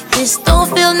sick. This don't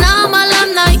feel normal,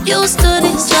 I'm not used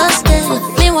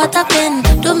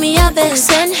a beg,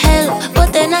 send help.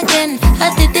 But then again,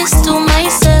 I did this to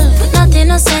myself. Not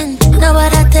innocent. Now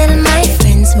what I tell my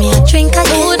friends, me a drink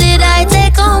again. Who did I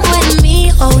take home with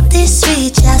me? Oh, this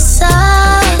sweet yassa.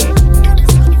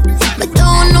 But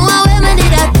don't know how women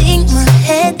did I think my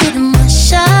head did my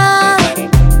shot.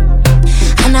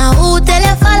 And I who tell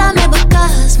you follow me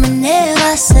because me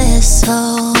never said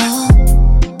so.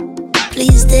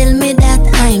 Please tell me that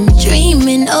I'm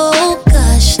dreaming, oh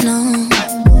gosh, no.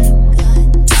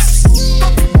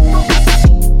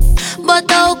 But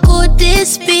how could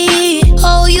this be?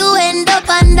 Oh, you end up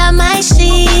under my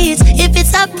sheets. If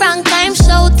it's a prank, I'm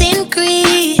shouting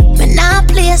Cree. Me not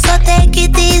play, so take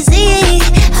it easy.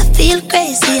 I feel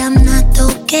crazy, I'm not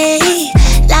okay.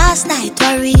 Last night,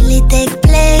 what really take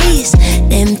place?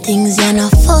 Them things you're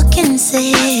not fucking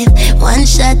safe. One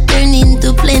shot turn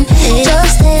into plenty.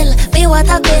 Just tell me what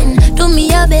happened. Do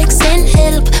me a beg, send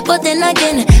help. But then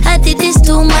again, I did this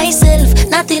to myself.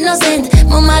 Not innocent.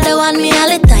 My mother want me all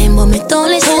the time, but me don't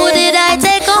listen. Who did I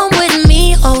take home with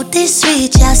me? Oh, this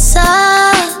sweet yassa.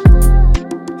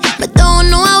 But don't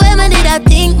know how women did I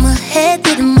think my head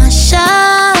did my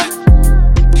shot.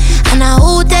 And I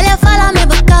who tell you follow me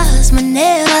because me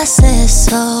never said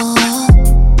so.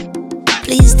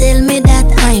 Please tell me that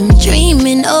I'm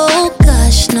dreaming, oh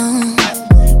gosh, no.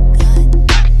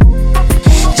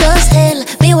 Just tell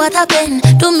me what happened.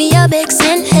 Do me a beg,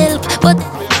 send help. But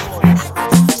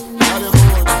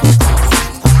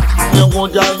you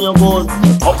good, girl, you good.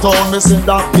 Uptown missing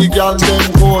that big girl,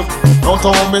 them good.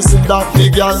 Downtown missing that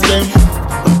big girl, them.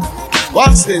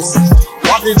 What's this?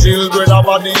 What the children a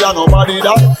body and nobody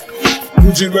that?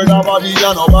 The children a body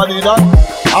and nobody that?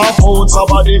 Half ounce a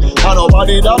body and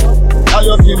nobody that? Are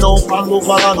you thin out and look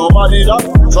for nobody that?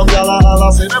 Some gyal a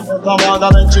holla say them put a wagga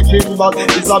like chicken back.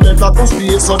 It's a better to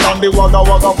stay so than the wagga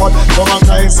pot. Some a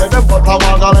guys say them put a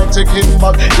wagga like chicken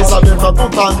back. It's a better to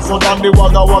dance so than the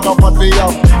wagga pot. They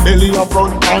have belly a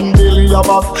front and belly a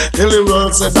back. Tell the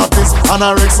world say that is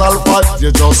anorexal fat.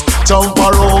 You just jump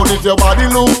around if your body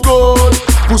look good.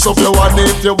 Push up your one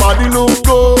if your body look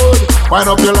good. Wind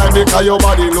up your line because your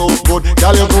body look good.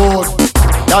 Girl you good.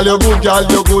 Girl you good, girl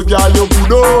you good, girl you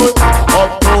good old.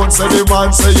 Uptown say the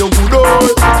man say you good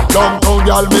old. Downtown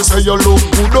girl me say you look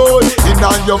good old. In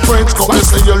and your friends come me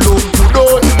say you look good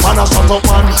old. Man a shut up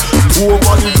man, who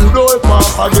over the good old.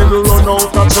 Pass again to run out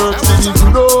of church see the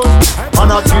good old.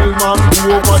 Man a kill man,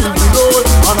 who over the good old.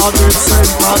 Man a get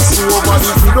sent pass who over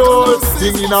the good old.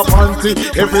 Thing in a panty,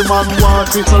 every man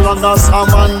want it. So long as a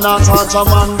man not touch a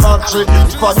man battery.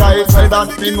 If a guy say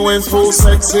that thing went so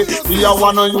sexy, he a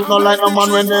wanna you no like a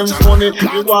man when them funny.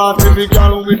 You want every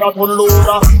girl with a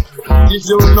loader. If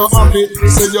you're not happy,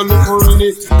 say you look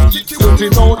really. If you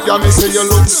think out, yeah, me say you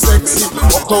look sexy.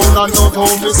 Uptown and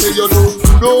downtown, me say you look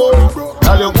good.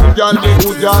 Girl, you good, girl, you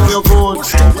good, girl, you good.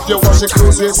 If you wash your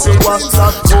clothes, yes, you wash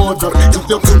that good. If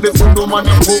you put the food on,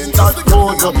 you cook that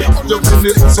good. If you put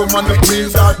the food on, you bring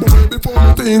that good.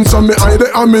 Things on me, I the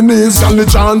amenities. Girl, the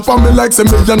chant for me like say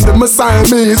me and them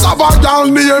Siamese. Have a girl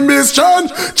name is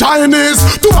Chinese.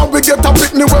 To have we get a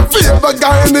picnic with favor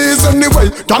Guyanese.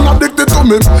 Anyway, girl addicted to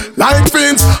me like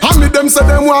fiends. And me them say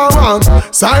them want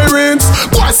sirens.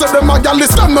 Boy say them a gal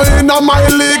is them no in a my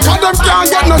league. Cause them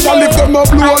can't get no gal if them a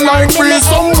blow like free.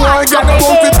 Some boy get a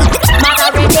bump it.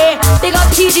 Margarita, big up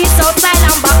TG Southside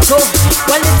and back to.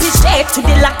 Well it is shake to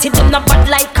the lock to them not bad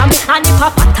like me. And if a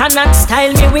pattern and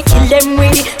style me we kill them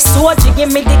with it. So you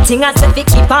give me the thing as if it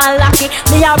keep on lucky.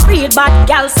 Me a real bad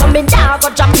gal so me now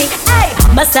go drop it. Hey,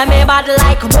 me say me bad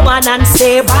like woman and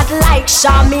say bad like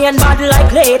Shami and bad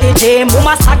like Lady J.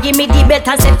 Mama say give me the bet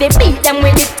and say fi beat them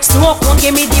with it. Smoke won't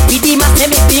give me the PD, ma say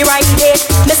me be right there.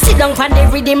 Me sit down for the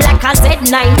rhythm like a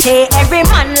Z90. Every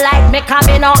man like me come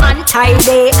in no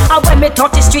untidy. And when me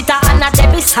touch the street and not they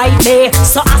beside me.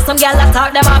 So ask some girl that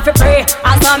talk them off fi pray.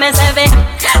 As some me say me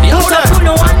put up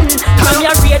on one. From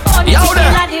your rate on the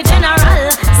like the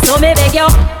general. So me beg you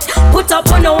put up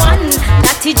on one.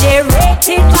 That TJ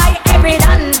rated by every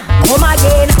dan. Come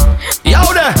again. Yo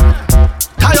there.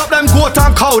 Tie up them goat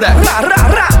and cow there. Ra ra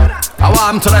ra. I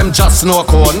want to them just no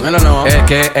cone. I don't know.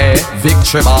 AKA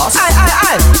Victory Boss.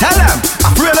 Aye. Tell them.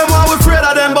 Afraid them while we afraid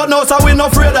of them, but no, so we no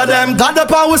afraid of them. Got the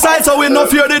power side, so we no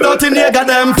fear the dirty nigga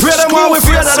them. Afraid them while we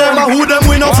afraid of them, and who them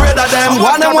we no afraid of them.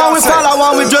 One them while we follow,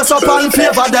 one we dress up and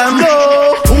favor them.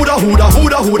 Who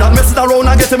that messes around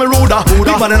and getting me ruder.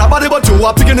 Big man in a body, but you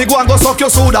a picking the go and go suck your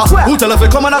soda. Who tell if we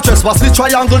come and a trespass the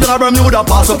triangle in a Bermuda?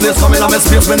 Pass the place, come in a mess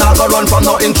space, me not go run from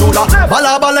no intruder.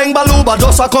 Bala baleng baluba,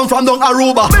 just a come from down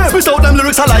Aruba. Without them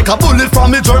lyrics are like a bullet from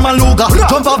the German Luger.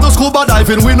 Jump off the scuba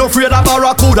diving, we no afraid of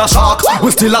barracuda shark. We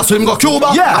still a swim go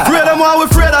Cuba. Yeah. Pray them while we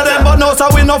afraid of them, but no,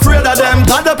 so we no afraid of them.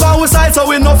 God up on we side, so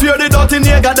we no fear the dirty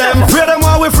nigga them. Pray them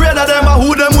while we afraid of them, but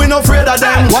who them we no afraid of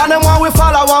them. Want them while we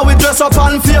follow, while we dress up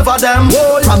and favor them.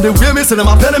 From the way me see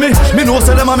them a penny me know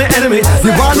say them a me enemy.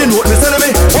 The one they know me say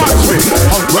me. Watch me.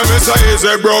 When me say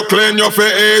easy Brooklyn, you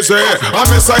feel easy. And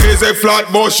me say easy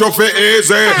Flatbush, you feel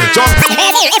easy.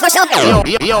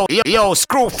 Yo,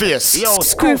 Screwface. Yo,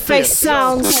 Screwface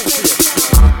sounds.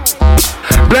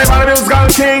 Play by the musical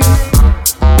king.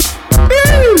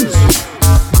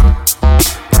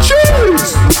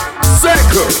 Cheese.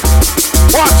 Circle.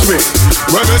 Watch me.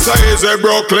 When me say easy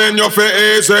Brooklyn, you feel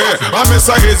easy. And me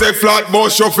say easy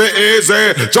Flatbush, you feel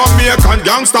easy. Jamaican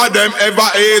gangster them ever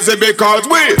easy because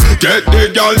we get the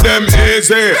girl them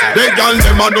easy. The girl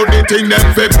them a do the thing them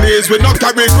fi please. We no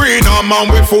carry green on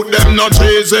man, we foot them not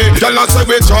cheesy. Tell us say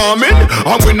we charming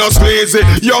and we no sleazy.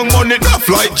 Young money the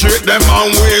flight treat them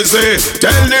and wheezy.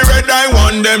 Tell the red eye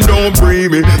one them don't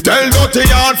breathe me. Tell dirty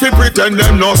yard fi pretend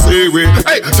them no see we.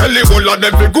 Hey, tell the whole of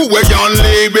them fi go away and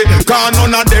leave it. Cause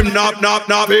none of them nap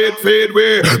fade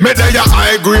way. Me they a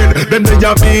high grade, them they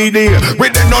a BD. We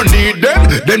they no need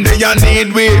them they a need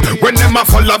we. When them a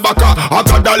follow back, I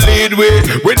gotta lead way.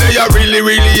 We they a really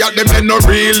at them they no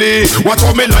really. Watch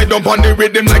how me lie down on the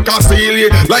rhythm like a steely.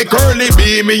 Like Curly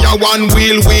B, me a one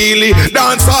wheel wheelie.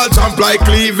 Dance all jump like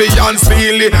Clevie and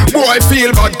Steely. Boy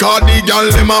feel bad cause the girl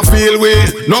them a feel way.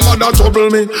 No matter trouble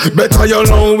me, better you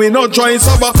know we. No try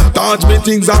suffer, touch me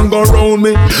things and go round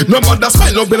me. No matter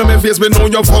smile up in my face, me know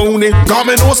you phony. Come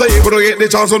me know say if you get the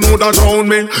chance to know that round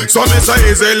me. So me say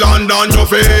easy London you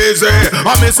face it.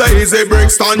 And me say easy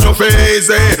Brixton you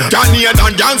face it. Canadian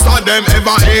gangster them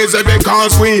ever easy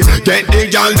because we get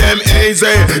the girl them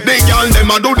easy. The girl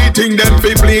them a do the thing them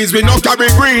fi please. We no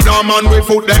carry green on man, we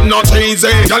foot them not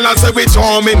easy. Girl I say we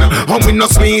charming and we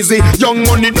no sleazy. Young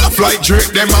money the flight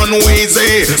trick them and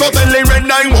wheezy. So tell the red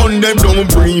I want them don't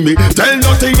bring me. Tell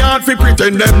nothing hard fi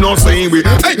pretend them no see we.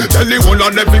 Hey, tell the whole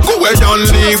of them fi go away and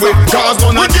leave we. Cause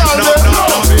none of them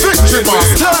no victory boss.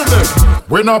 Tell them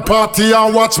we no party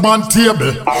and watch man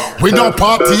table. We no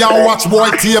party and watch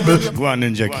boy table. Go on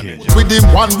Ninja Kid. With him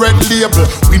one red label.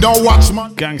 We don't watch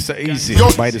man. Gangsta Easy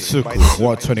by the Circle.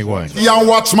 War 21. And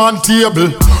watch man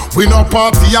table. We no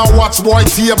party and watch boy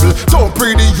table. Don't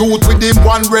pray the youth with him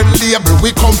one red label.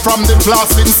 We come from the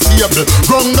class in stable.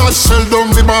 Run that shell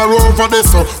down the bar over there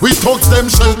so. We touch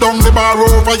them shell down the bar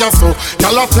over ya so.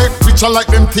 Y'all take picture like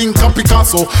them think of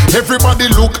Picasso. Everybody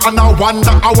look and I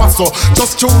wonder how I so.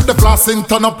 Just chew the glass and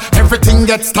turn up. Everything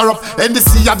gets stir up. And the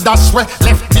see a dash way.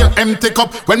 Left here empty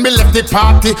cup. When we left the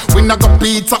party, we not go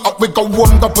pizza up. We go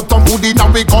home, go put on food in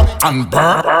and we go and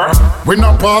burn. We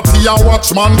no party and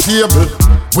watch man table.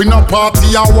 We no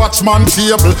party and watch man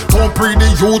table. Don't pre the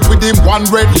youth with him one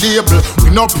red label.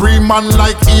 We no pre-man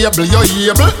like Abel,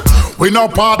 you able? We no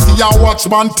party and watch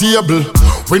man table.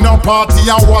 We no party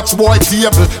and watch boy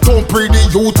table. Don't pre the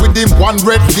youth with him one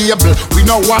red label. We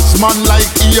no watch man like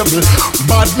Abel.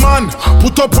 Bad man,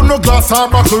 put up on no glass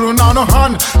or buckle on no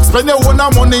hand. Spend your own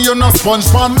money, you no sponge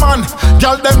pan man.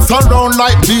 Girl them surround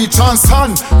like beach and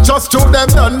sun. Just show them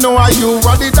don't know how you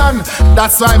already done.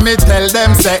 That's why me tell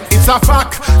them say it's a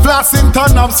fact. Blasting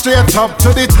turn up straight up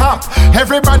to the top.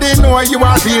 Everybody know you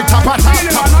are real top of top.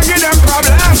 I give them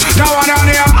problems. Now I don't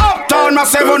hear uptown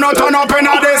massive no turn up in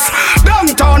this.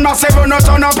 Downtown massive no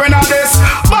turn up in this.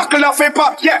 Buckle off a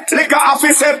pop, yeah, liquor off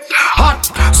a sip. Hot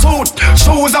suit,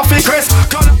 shoes off a crisp.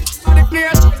 Color the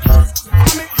place.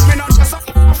 Me not just up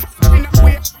in the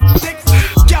way.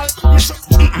 Girl,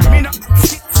 me not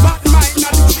bad mind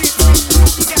not do this.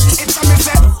 It's a me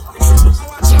set.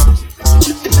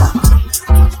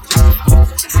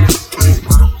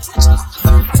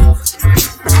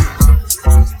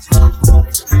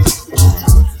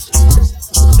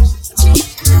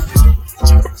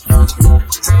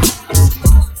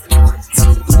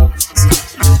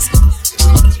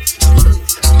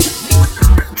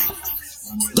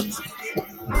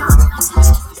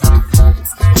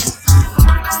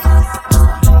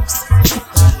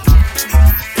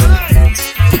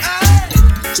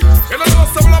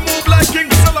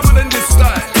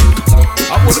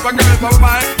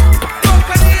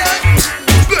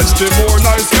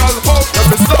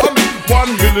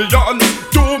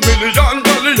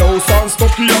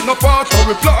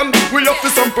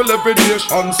 Every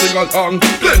nation sing along.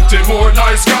 Plenty more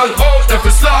nice girl out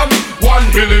every slam.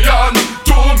 1 million,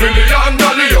 2 million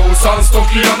dollar house and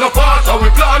Stucky and a part of we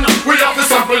plan. We have to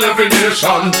sample every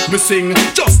nation. Me sing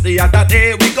just the other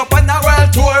day we go on a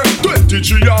world tour.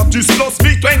 23 artists plus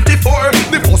me 24.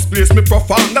 The first place me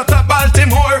perform that a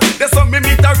Baltimore. There's some me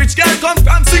meet a rich girl come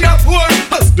from Singapore.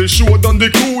 As they showed on the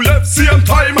crew left same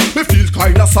time. Me feel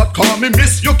kinda sad calm me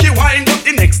miss Yuki wine, but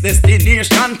the next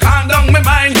destination calm down my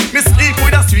mind. Me sleep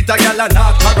with a sweeter gal and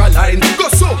North Caroline. Go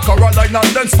South Carolina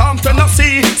and then South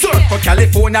Tennessee. Surf for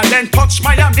California, then touch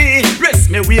Miami. Rest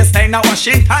me waistline at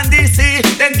Washington DC.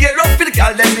 Then get up for the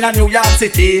gal them in a New York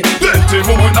City. Plenty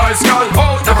more nice gal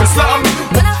out every slum. 2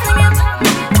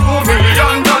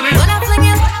 million dollars.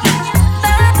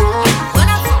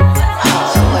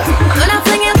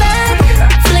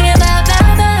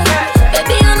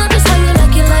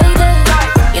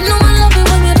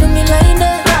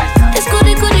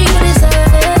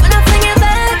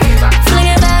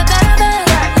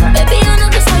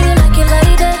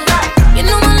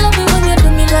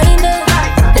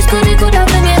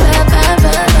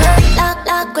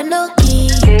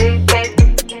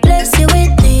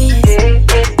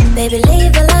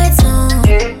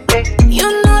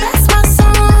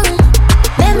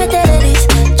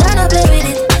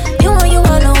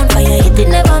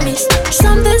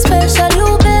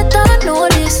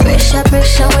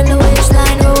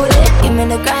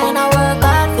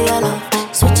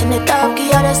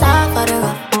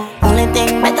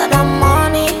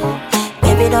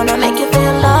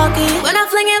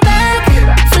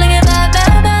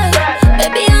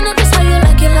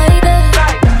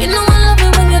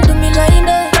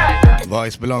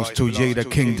 Belongs to Jada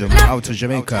Kingdom out of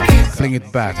Jamaica. Fling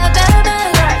it back.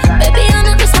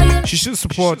 She should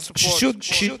support.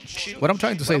 What I'm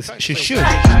trying to say is she should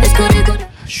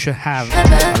have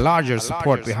a larger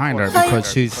support behind her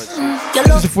because she's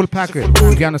a full package.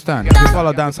 You understand? You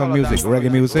follow dancehall music, reggae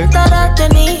music.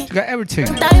 You got everything.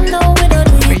 I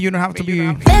mean, you don't have to be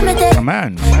a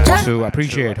man to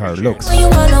appreciate her looks.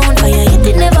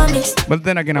 But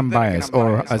then again, I'm biased,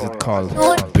 or as it's called,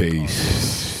 bass.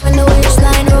 When the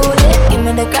waistline roll it, give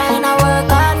me the grind, I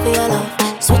work hard for your love.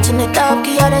 Switching it up,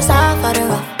 give you the soft for the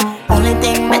rough. Only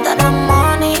thing better than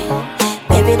money.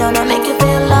 Baby, don't I make you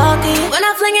feel lucky. When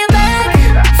I fling it back,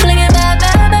 baby.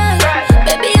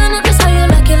 Baby, I know just how you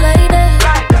like it like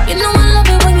that. You know I love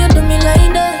it when you do me like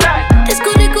that. It's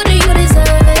goody, you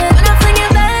deserve it. When I fling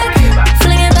it back,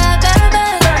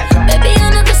 baby, I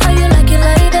know just how you like it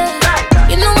like that.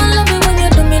 You know I love it when you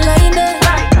do me like that.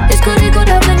 It's goody, I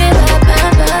fling it back.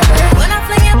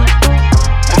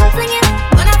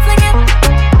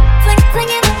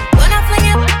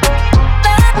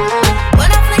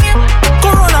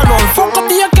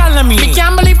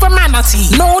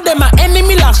 No, them are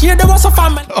enemy. Last year there was a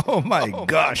family. Oh my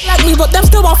gosh. Like me, but them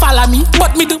still won't follow me.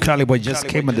 But me do. Charlie Boy just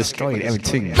came and destroyed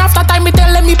everything. After time, me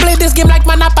tell them me play this game like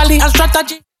Monopoly and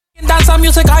strategy. In dance and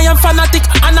music, I am fanatic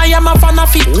and I am a fan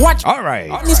of it. Watch.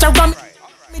 Alright. On Instagram.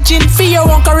 For your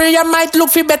one career, you might look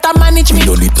for better manage me. We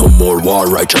don't need no more war,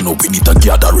 right? You know we need a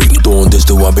gathering. Don't this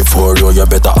the one before you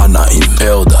better honor him.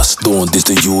 Elders, don't this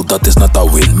the you that is not a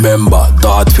win. Remember,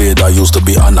 Darth Vader used to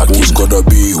be Anakin. Who's gonna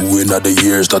be who in the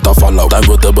years that I follow? Time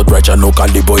go tell, but right, you know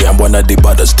Cali Boy, I'm one of the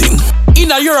baddest thing.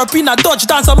 In a Europe, in a Dutch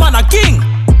dance, a man a king.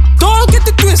 Don't get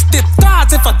it twisted,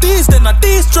 thoughts if I tease, then a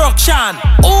destruction.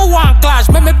 Oh, one clash,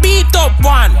 make me beat up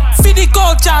one. For the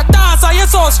culture, dance, are you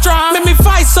so strong? Make me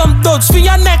fight some dudes for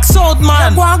your next old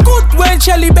man. One good when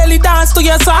Shelly Belly dance to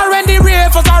your song. And the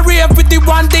rave as I rave with the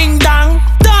one ding dong.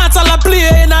 Dance all I play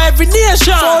in every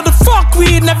nation. So the fuck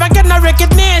we never get no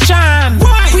recognition.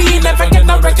 Why? We never get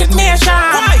no recognition.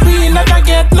 Why? We never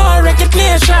get no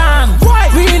recognition. Why?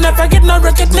 We never get no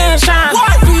recognition.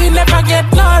 Why? We never get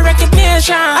no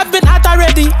recognition. I've been at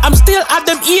already, I'm still at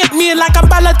them eat me like a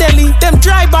Balotelli. Them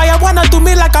drive by, I wanna do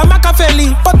me like a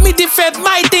Machiavelli. But me defend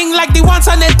my thing like the one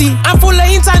sanity. I'm full of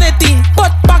insanity,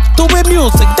 but back to the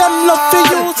music, them love to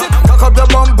use it. Cock up the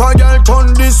bumper, girl,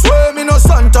 turn this way. Me no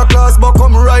Santa Claus, but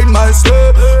come ride my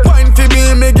sleigh. Wine for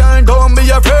me girl, don't be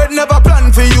afraid. Never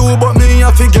plan for you, but me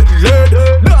have to get laid.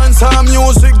 Dance and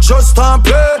music, just and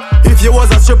play. If you was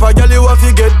a stripper, girl, you have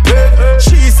to get paid.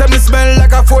 She said me smell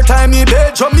like a 4-time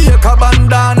bed. Jamaica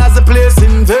bandana as a place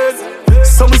invade.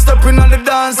 So we stepping on the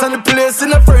dance and the place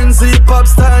in a frenzy. Pop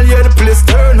style, yeah, the place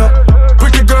turn up.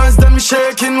 Pretty girls, them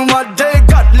shaking what they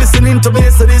got. Listening to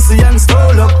bass, so this young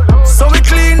stole up. So we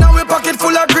clean now, we pocket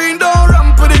full of green. Don't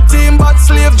ramp with the team, but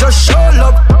slave just show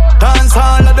up. Dance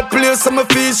hall at the place, so my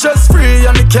fees just free.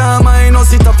 And the car, mine, no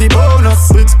sit off the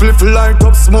bonus. Big spliff light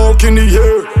up, smoke in the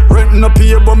air. Renting up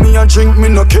here, but me and drink, me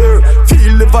no care.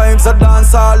 Feel the vibes, I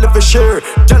dance all of a share.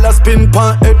 Jealous pin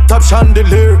pan, head top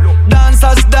chandelier.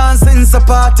 Dancers dancing, so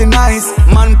party nice.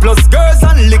 Man plus girls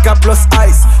and liquor plus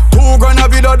ice. 2 grand a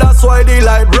video, that's why they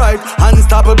light bright.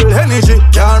 Unstoppable energy,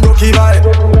 can't rocky vibe.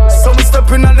 So we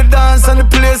stepping on the dance and the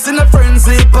place in a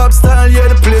frenzy. Pop style, yeah,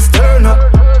 the place turn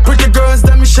up. Pretty girls,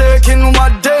 them shaking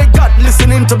what they got.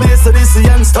 Listening to bass, so this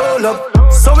young stole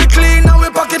up. So we clean now, we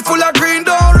pocket full of green.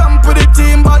 Don't ramp with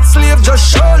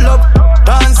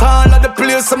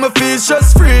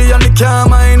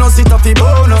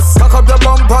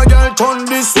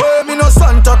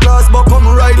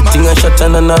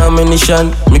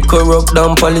ammunition. Me corrupt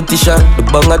down politician. The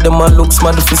bang of them a look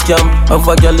smart if scam. Have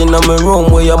a girl in a me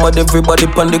room where I'm mad everybody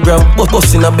on the ground.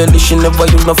 Bust in a belly, she never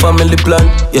use no family plan.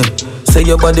 Yeah. Say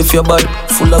your body feel bad.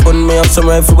 Full of gun, me have some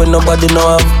rifle when nobody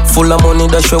know have. Full of money,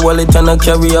 dash your wallet and I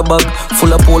carry a bag.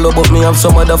 Full of polo, but me have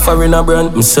some other foreigner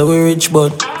brand. Me say we rich,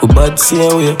 but we bad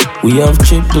same way. We have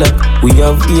cheap black, we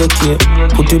have AK.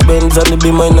 Put the Benz on the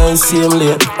beam and I same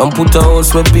lane. And put a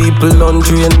house where people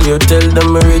laundry and there. Tell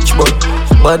them me rich, but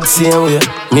bad same way.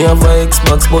 Me have a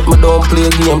Xbox, but me don't play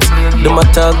games. Them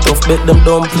attack tough, bet them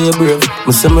don't play brave.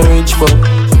 Me say me rich, but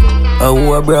I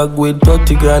who a brag with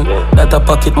 30 grand. That a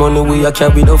pocket money we a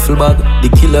carry duffel bag.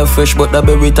 The killer fresh but the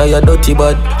berry tired dirty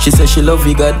bad. She say she love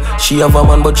you God. She have a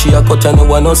man but she a cut and no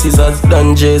one no scissors.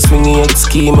 Dan J swinging X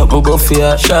scheme make me go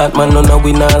fear. Short man none of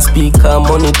we nah speak and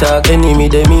money talk. Enemy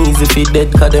them easy fi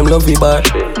dead cause them love you bad.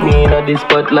 Me inna the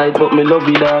spotlight but me love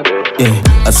you dog. Yeah,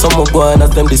 as some go on as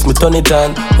them this me turn it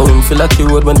on. How him feel like he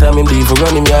road when time him leave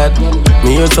run him yard.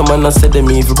 Me hear some man a say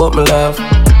them evil but me laugh.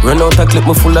 Run out a clip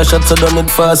me full of shots so done it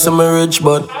fast so me rich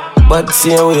but bad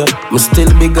same way. Me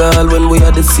still big all when we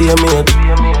are the same age.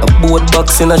 A boat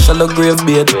box in a shallow grave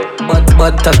bait.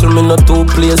 Bad tackle me no two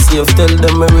play safe. Tell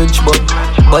them me rich but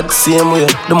bad same way.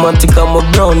 The man think I'm a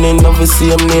brown in of the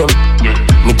same name.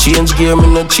 Me change gear me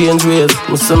no change ways.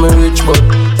 Me say me rich but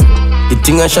the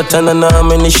thing a shot and an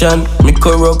ammunition. Me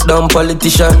corrupt down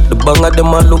politician. The bang of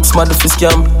them a look smart if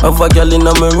scam. Have a girl in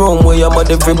a me room where I'm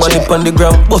mad everybody on the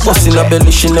ground. Bust in a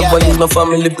belly, she never use no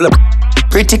family plan.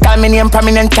 Critical, me name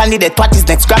prominent candidate. What is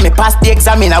next? Grammy pass the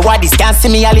examiner. What is can't see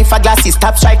me all if a glasses.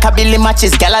 Top strike a Billy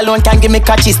matches. Girl alone can give me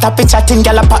catches. Stop it chatting,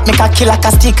 girl a pop me a kill like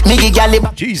a stick. Me give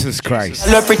girl Jesus Christ.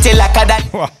 Look pretty like a daddy.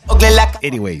 Ugly like a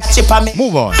anyways. chip on me.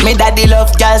 Move on. Me daddy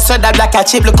love girl so that black a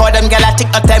chip. Look how them girl a tick.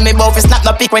 No tell me about it. Snap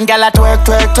no pick when girl a twerk.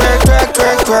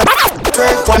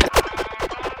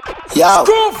 Yo.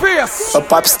 Screwface. A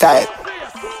pop style.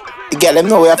 The girl them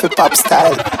know we have a pop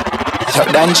style. Yo,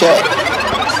 Dan J.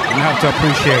 You have to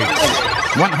appreciate.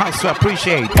 One has to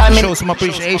appreciate. Show some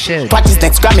appreciation. What is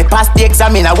next? Grammy pass the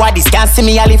examiner. What is can't see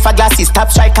me all if a glasses.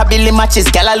 Top strike a Billy matches.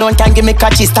 Girl alone can give me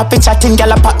catches. Stop it chatting,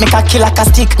 girl a pop me a kill like a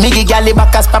stick. Me give girl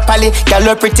back as properly. Girl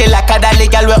we pretty like a dolly.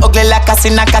 Girl we ugly like a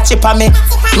sin like a chip on me.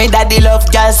 Me daddy love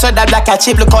girl so that black a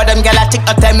chip. Look how them girl a tick.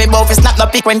 No tell me about it. Snap no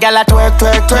pick when girl a twerk.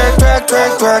 Girl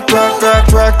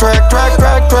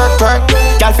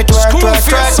fit twerk.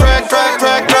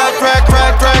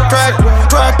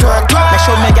 Make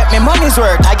sure me get me money's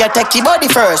worth. I get take your body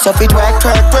first. If it work.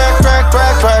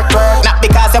 Not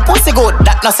because your pussy good,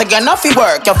 that not say you no fi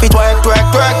work. If it work.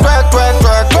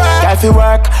 Girl fi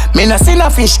work. Me no see no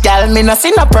fish, girl. Me no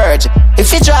see no purge.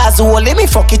 If it draws holy, me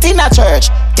fuck it in a church.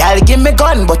 Girl give me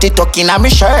gun, but it tuck in a me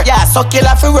shirt. Yeah, so kill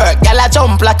her fi work. Girl a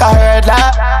jump like a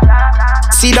hurdler.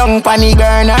 See down pon the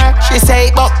burner. She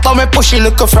say, but me push it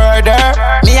look further.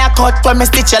 Me a cut when me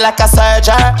stitch it like a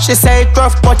surgeon. She say it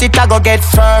rough, but it a go get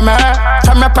firmer.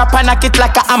 From me proper knock it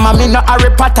like a hammer. Me no Harry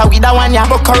Potter with a one ya.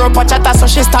 Book her up a chatter so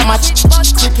she stammer.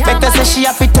 Better say she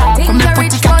a fit up. From me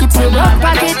put it cocky pull up.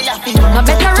 No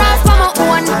better rap for my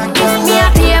own. If me a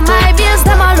pay my bills,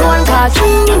 them alone. Cause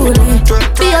truly,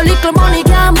 be a little money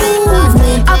can move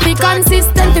me. I be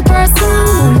consistent to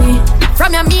pursue me.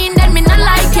 From your mean, then me not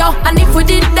like you. And if we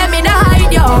did, then me not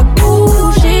hide you.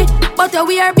 Bullshit, but you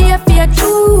wear be a fake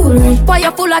jewelry. Boy,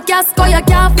 you full of cash, cause you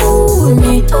can't fool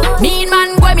me. Mean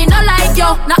man, boy, me not like you.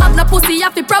 Now have no pussy, you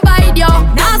have to provide you.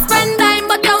 Now spend time,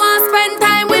 but you want spend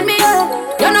time with me.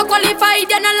 You're not qualified,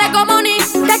 you're not like money.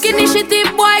 Take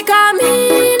initiative, boy, come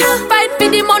in. Fight for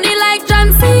the money like John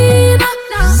Cena.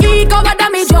 Ego, what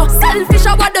damage you? Selfish,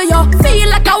 or what do you? Feel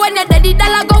like when you're dead,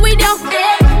 I'll go with you.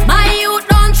 My youth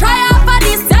don't try out for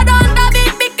this. You don't have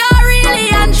it because really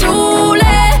and truly.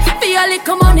 Feel like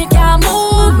money can't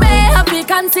move me. Have be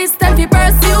consistent, we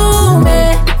pursue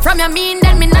me. From your mean,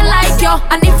 then me not like you.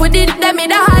 And if we did, then me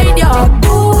not hide you.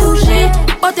 Bullshit,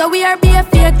 but you wear be a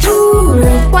fake jewelry.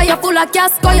 Why you full of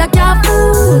cash, cause you can't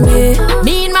fool me.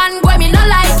 Mean man, boy, me not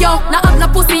like you. Now have no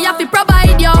pussy, you have to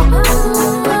provide you.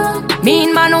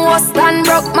 Mean man worse than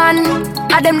broke man.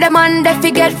 A them man they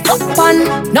forget fuck fun.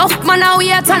 Nuff man a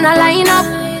wait on a line up.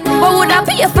 But would I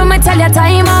pay for me tell your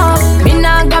time up? Me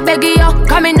nah go beg you,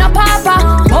 come in no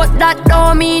papa. But that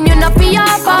don't mean you no pay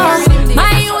offer.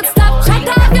 My youth stop shut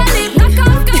off your lip. Knock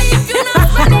off if you not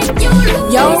panic, you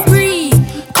lose. Yo, Bree,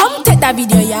 come take that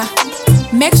video, yeah.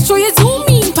 Make sure you zoom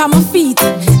in for my feet.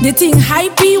 The thing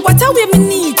hypey, what a way me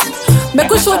need. Make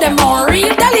we show them more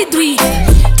real, dolly do it.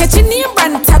 Catch your name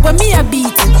brand tag when me a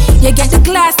beat. You get the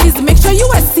glasses, make sure you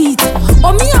a seat.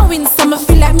 Oh me a win, some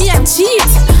feel like me a cheat.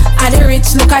 I the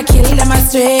rich, look I kill them a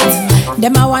straight.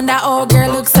 Them I wonder how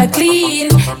girl looks so clean.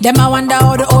 Them I wonder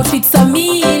how the outfits so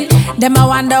mean. Them I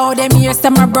wonder how them ears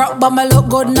them are broke, but me look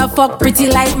good enough fuck pretty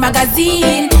like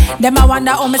magazine. Them I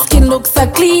wonder how my skin looks so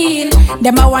clean.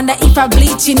 Them I wonder if I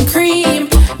bleaching cream.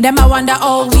 Them I wonder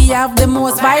how we have the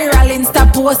most viral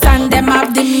Insta posts and them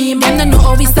have the meme. Them don't know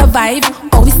how we survive,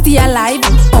 how we stay alive,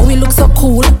 how we look so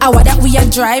cool, how that we a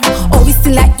drive, how we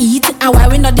still a eat, and why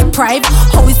we not deprived,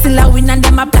 how we still a win and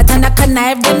them a plot and a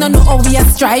connive. Them don't know how we a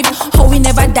strive, how we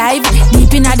never dive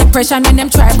deep in a depression when them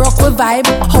try broke we vibe.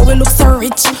 How we look so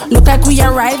rich, look like we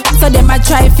arrived, so them a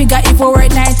try figure if we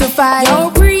work 9 to 5. Yo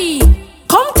Bree,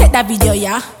 come take that video,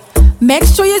 yeah. Make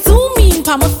sure you zoom in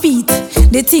for my feet.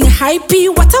 The thing hypey,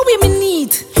 what a women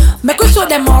need. Make us show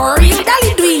them how real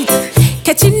dolly do it.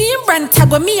 Catch your name brand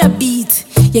tag with me a beat.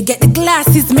 You get the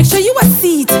glasses, make sure you a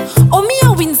seat. Oh me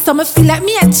a win, some feel like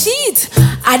me a cheat.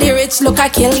 I the rich look I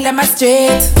kill them a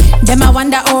straight. Them I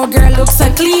wonder how girl looks so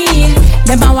clean.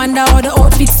 Them I wonder how the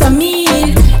outfits so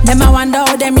mean. Them I wonder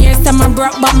how them ears them a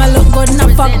broke, but me look good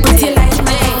enough fuck pretty like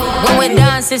me. When we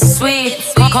dance it's sweet,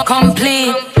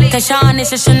 complete. Kashan is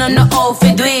just on the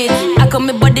outfit do it. I come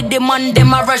me body demand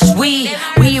them a rush we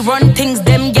run things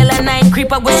them gyal and I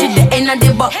creep up with shit the end of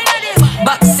the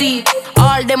back seat.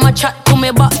 All them a chat to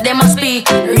me but them a speak.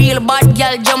 Real bad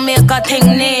gyal Jamaica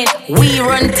thing need. We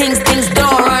run things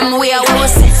don't run. We are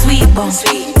always say sweet bong,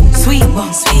 sweet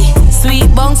bong,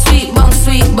 sweet bong, sweet bong,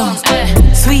 sweet bong,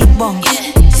 sweet bong,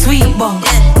 sweet bong,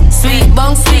 sweet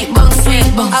bong, sweet bong,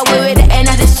 sweet bong. I will with the end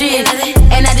of the street,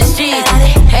 end of the street,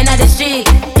 end of the street,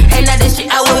 end of the street.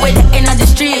 I will with the end of the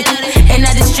street, end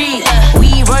of the street.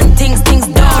 We run things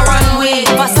don't run. We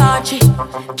Versace,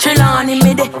 Trelawney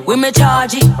me de, we me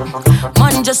charge it.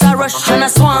 Man just a rush and a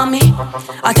swam me.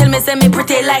 I tell me say me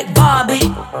pretty like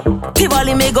Barbie.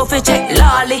 Tivoli me go fi check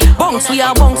Lolly. Bounce we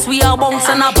a bounce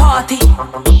and a party.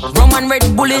 Rum and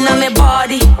Red Bull in a me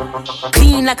body.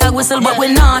 Clean like a whistle but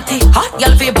we naughty. Hot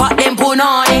y'all fi pot them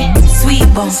punani.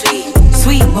 Sweet bong, sweet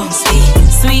bong,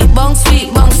 sweet bong,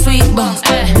 sweet bong, sweet bong,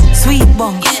 sweet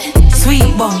bong,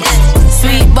 sweet bong,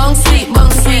 sweet bong, sweet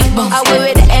bong, sweet bong. I will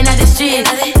with the end of the street,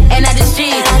 end of the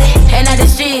street, end of the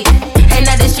street, end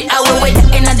of the street. I will with the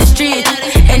end of the street,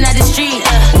 end of the street.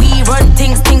 We run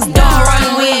things don't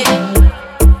run with.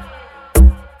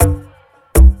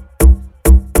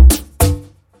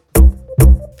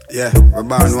 Yeah, we're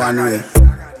born one way.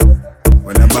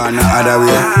 We're not born no other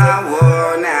way.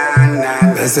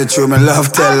 They say true, me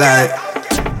love tell lie.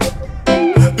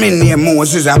 Me name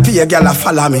Moses, a pay girl a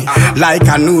follow me. Like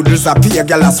a noodles, a pay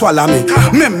girl a swallow me.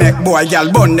 Me make boy girl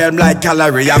burn them like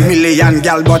calorie. A million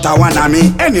girl but I wanna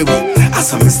me. Anyway, I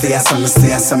saw me stay, I saw me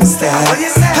stay, I saw me stay.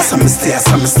 I saw me stay, I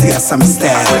saw me stay, I saw me stay.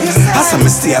 I saw me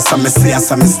stay, I saw me stay, I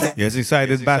saw me stay. Yes, inside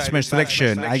this Bassmash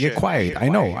selection, I get quiet. I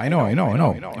know.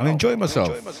 I'm enjoying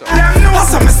myself. I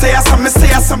saw me stay, I saw me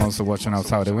stay, I saw me. I'm also watching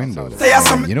outside the window.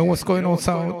 You know what's going on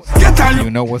outside?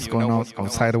 You know what's going on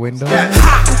outside the window?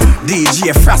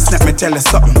 DJ Frost, let me tell you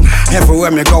something.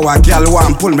 Everywhere me go, a gal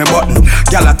want pull me button.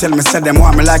 Gal a tell me say them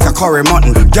want me like a curry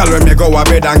mutton. Gal when me go a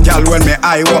bed and gal when me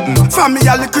eye open. For me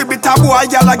a little bit of boy,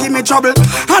 gal a give me trouble.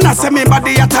 And I say me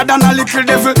body hotter than a little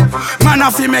devil. Man a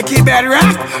fi make it bed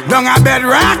rock, down a bed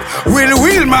rock.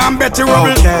 Wheel man better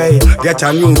rubble. Okay, get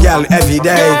a new gal every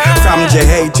day. From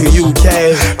JA to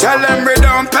UK. Tell them we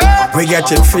don't pay. We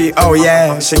get it free, oh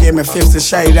yeah. She give me 50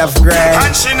 shades of grey.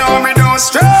 And she know me don't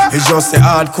stray. It's just the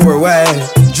hardcore way.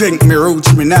 Drink me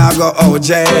roots, me now go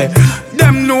OJ.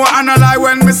 Them know I no lie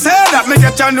when me say that me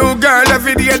get a new girl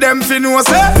every day. Them fi know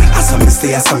say I saw me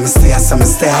stay, I saw me stay, I saw me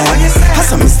stay. I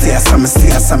saw me stay, I saw me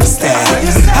stay, I saw me stay.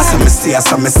 I saw me stay, I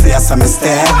saw me stay, I saw me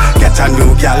stay. Get a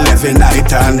new girl every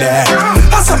night and day.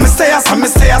 I saw me stay, I saw me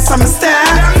stay, I saw me stay.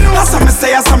 I saw me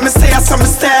stay, I saw me stay, I saw me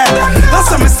stay. I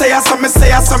saw me stay, I saw me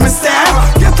stay, I saw me stay.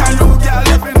 Get a new girl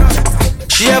every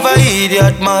night. She have a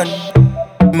idiot man,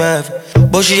 Mav.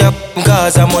 But she have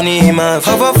cause her money him have.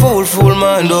 Have a fool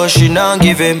man though she not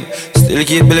give him. Still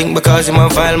keep blink because him a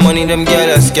file money. Them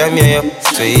gyal a scam you up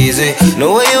so easy.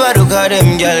 No way you a do cause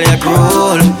them gyal you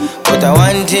cruel. But I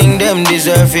one thing them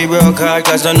deserve fi broke heart.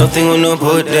 Cause no nothing will no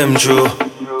put them through.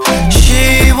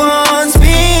 She wants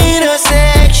me in a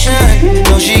section.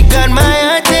 Now she got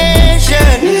my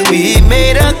attention. We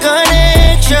made a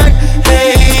connection.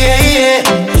 Hey, hey,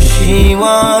 hey. She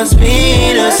wants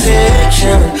me in a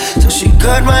section. So she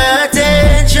got my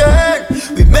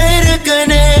attention. We made a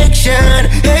connection.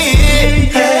 Hey,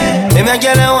 hey. Them a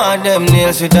girl I want them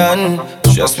nails we done.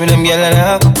 Trust me, them girl I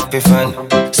have happy fun.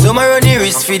 Some are on the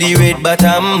wrist for the red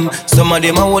bottom. Some of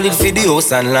them are hold it for the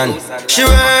house and land. She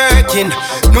working,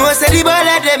 no I say the ball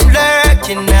of them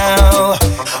lurking now.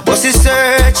 But she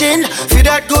searching for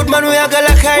that good man we a go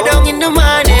like her down in the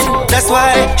morning. That's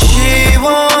why she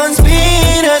wants me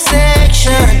in a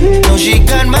section. Now she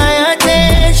got my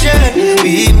attention.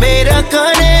 We made a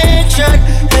connection.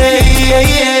 Hey, yeah,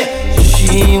 yeah.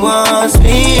 She wants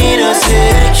me in a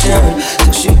section.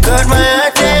 So she got my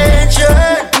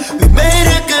attention. We made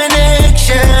a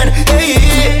connection. Hey,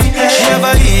 yeah. She have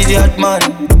a idiot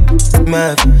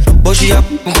man, but she have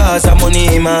cause of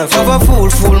money, man. Have a fool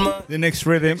man. The next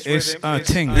rhythm is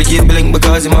Ting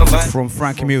from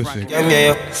Frankie Music.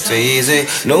 So easy.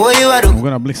 Know what you are doing.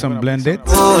 We're gonna blend it.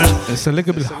 It's a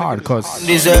little bit hard because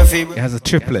it has a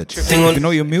triplet. If you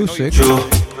know your music,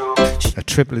 a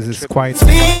triplet is quite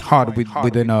hard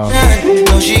within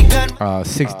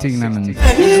 16 and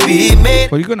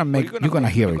but you're gonna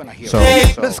hear it. So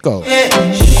let's go.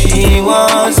 She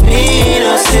wants me in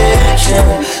a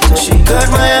section, so she got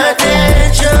my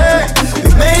attention. We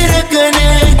made a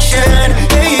connection.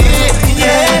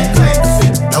 Yeah.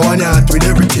 Now I'm out with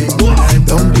everything.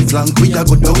 Down the flank, we a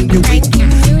go down the wing.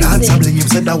 Dance and bling him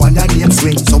said that one that game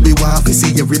swing. So we want to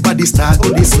see everybody start to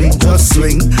the swing. Just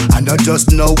swing, and not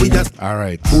just know we just.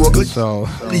 Alright, so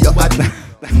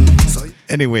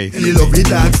anyway,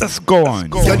 let's go on.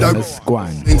 Let's go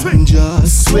on.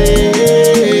 Just swing.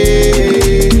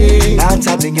 Dance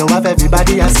and bling you have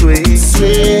everybody a swing.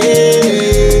 Swing.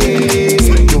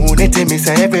 Don't let me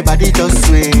say everybody just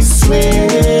swing. Swing.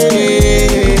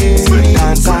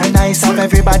 Dance all nice have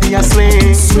everybody a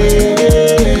swing.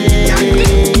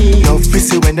 Love to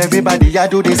see when everybody a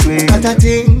do this way. What a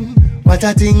thing.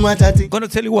 Gonna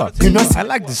tell you what, I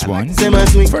like this one.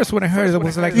 First when I heard it, I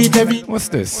was like, what's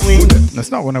this? That's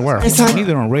not when I work.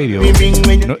 Neither on radio,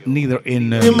 neither in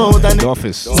the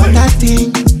office. What a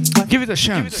thing. Give it a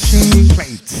chance.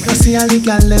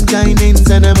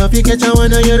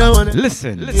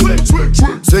 Listen.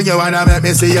 Swing you wanna make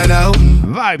me see you now.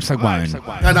 Vibes are going.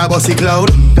 And I bossy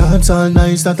cloud. Dance all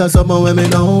nice, that is something when me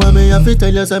know. When me have to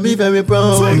tell you, so me very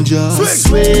proud. Just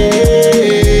swing.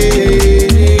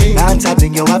 Dance a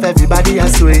bling, you have everybody a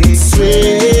swing.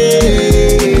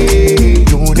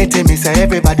 Don't let me say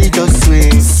everybody just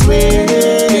swing.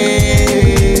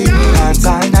 Dance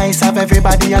all nice, have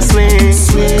everybody a swing.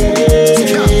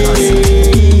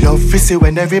 Love to see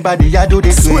when everybody a do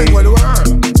this swing.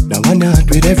 Now one out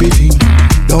with everything.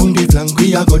 Down the flank,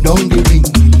 we a go down the wing.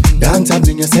 Dance and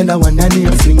bling, you send a one and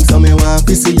you swing. So me want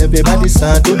to see everybody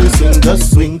start to the swing.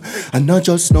 Just swing, and not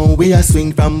just know we a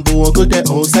swing. From Bogle to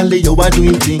house, and you are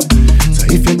doing things. So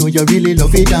if you know you really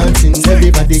love it dancing,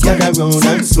 everybody gather round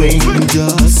and swing.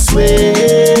 Just swing.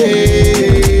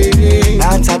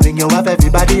 Dance and bling, you have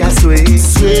everybody a swing.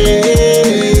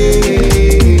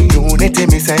 Don't let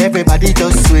me say everybody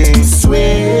just swing.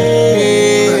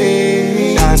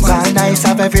 Dance all nice,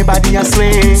 have everybody a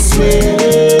swing.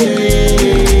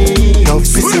 Love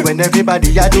to see when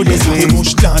everybody a do this way.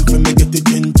 Much dance when me get it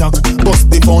intact. Bust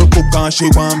the phone cook and she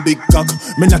want big cock.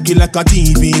 Me knock it like a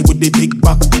TV with the big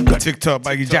back. TikTok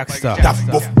by Jackstar.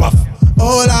 Buff.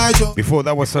 All I do. Before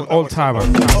that was an old timer,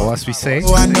 or as we say,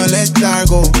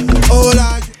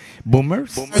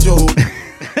 boomers. I'm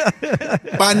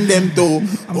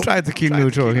trying to keep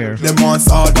neutral here.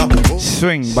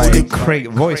 Swing by Craig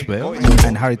Voicewell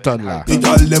and Harry Toddler.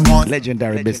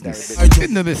 Legendary business.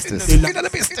 In the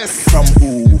business. From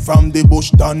who? From the bush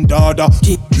down dada.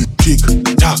 Tick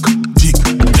tock.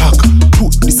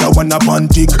 Put this a one up on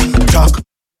tick tock.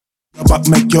 Your back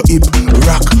make your hip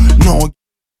rock. No.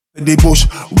 The bush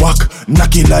whack,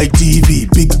 knock it like TV,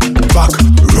 big back,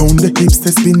 round the hips,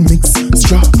 they spin mix,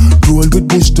 straw, roll with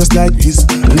bush just like his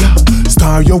la,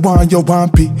 star you want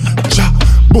picture,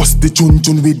 bust the chun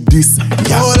with this,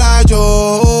 yeah. Hola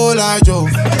Joe,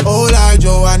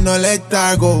 I no let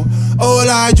her go.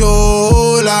 Hola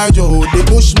Joe, the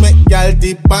bush make gal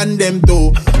dip on them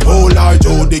too. Hola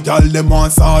Joe, the gal them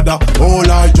on sada.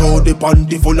 Hola Joe, the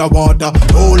panty full of water.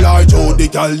 Hola Joe, the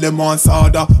gal them on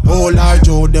sada. Hola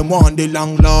Joe, them want the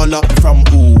long lala. From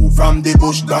who? From the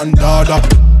bush down dada.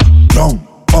 Down,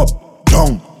 up,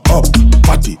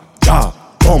 party, ja,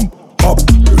 pump, up,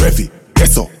 refi,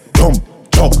 gesso, dump,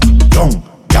 jog, down,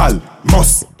 gal,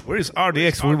 must. Where is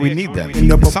RDX when we need them?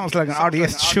 It sounds like an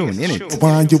RDS tune, innit?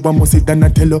 Why you want to sit down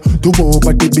and tell her to go,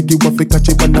 but the biggie want to catch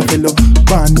it on a fellow.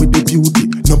 Born with the beauty,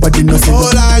 nobody knows it.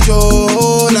 Hola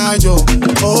Joe,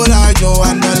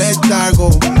 and no let her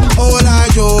go. Hola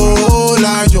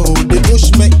Joe, the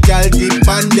bush make gal dip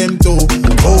on them too.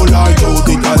 Hola Joe,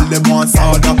 the gal them want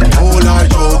soda. Hola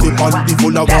Joe, the panty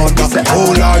full of water.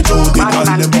 Hola Joe, the gal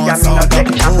them want soda.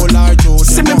 Hola Joe,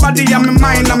 see me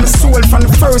control. From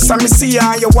the first time me see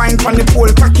her, you wine from the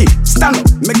pole cocky. Stand up,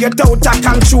 me get out of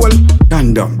control.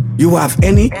 Condom, you have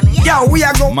any? Yeah, we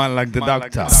are go. Man like the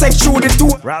doctor. Sex through the two.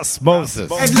 Rasmosis.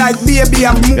 Head like baby,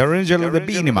 I'm the original of the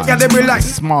Beanie Man. Yeah, they be like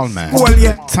small man. Cool,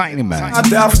 yeah. Tiny man. I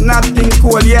have nothing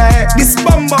cool, yeah. This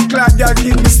bumbo clad girl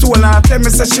keep me stolen. Tell me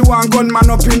say she want gunman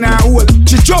up in her hole.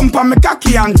 She jump on me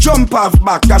cocky and jump off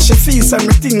back. Cause she feels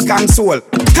everything console.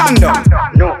 Condom.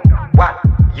 No, what?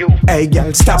 You. Hey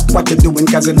girl, stop what you're doing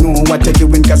cause you know what you're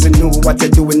doing. Cause you know what you're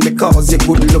doing because you're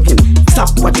good looking.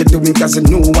 Stop what you're doing cause you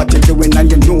know what you're doing. And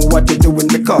you know what you're doing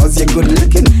because you're good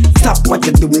looking. Stop what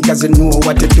you're doing cause you know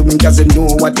what you're doing. Cause you know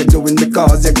what you're doing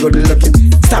because you're good looking.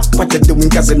 Stop what you're doing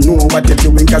cause you know what you're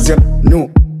doing. Cause you know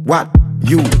what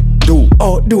you do.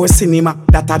 Outdoor cinema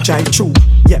that I drive through.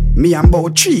 Yeah, me and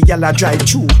about 3 gyal I drive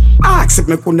through. Ask if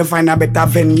me couldn't find a better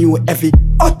venue. Every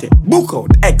hotel book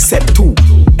out except 2.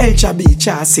 El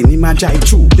Chabicha cinema drive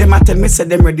through. Them a tell me say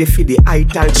them ready for the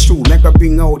ital true. Make a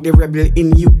bring out the rebel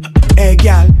in you. Hey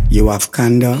girl, you have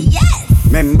condom? Yes.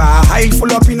 Remember, I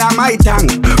full up in a my tongue.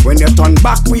 When you turn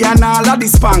back, we and all of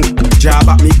this pang. Jab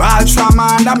at me balls from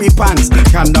under me pants.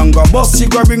 Condom go bust, she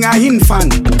go bring a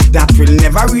infant. That will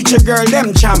never reach a girl,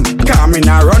 them champ. Come in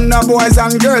a run, the boys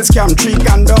and girls camp. 3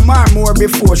 condom or more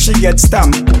before she gets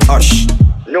stamped. Hush.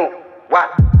 No,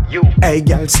 what? You. Hey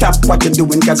girl, stop what you're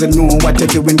doing cause you know what you're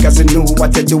doing. Cause you know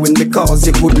what you're doing because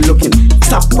you're good looking.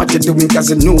 Stop what you're doing cause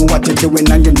you know what you're doing.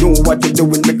 And you know what you're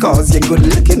doing because you're good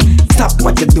looking. Stop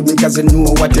what you're doing cause you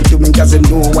know what you're doing. Cause you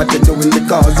know what you're doing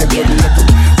because you're good looking.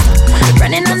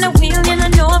 Running on the wheel, you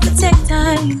know if it take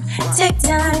time. Take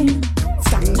time.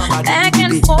 Back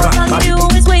and forth on you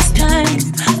is waste time.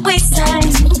 Waste time.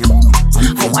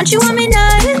 I want you on me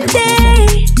night and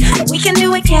day. We can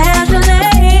do it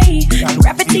casually.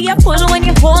 Wrap it to your pull when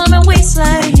you pull my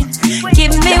waistline.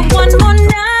 Give me one more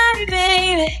night,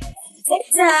 baby.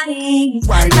 Take time.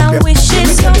 My wish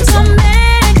is so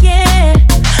command, yeah.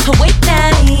 Wait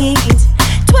night,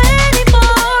 24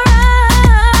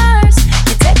 hours.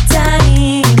 You take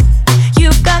time.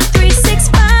 You've got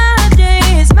 365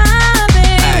 days, my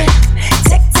baby.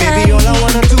 Take time. Baby, all I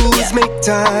wanna do is make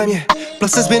time, yeah.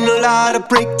 Plus there's been a lot of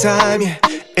break time, yeah.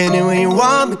 Anyway you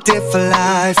want me there for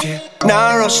life, yeah.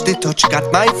 Now rush the touch,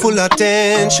 got my full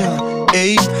attention,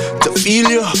 hey. To feel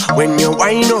you when you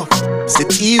wind up.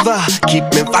 Sativa, keep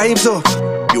me vibes up.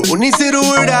 You only say the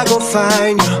word, I go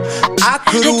find you. I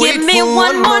could wait give me for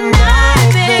one more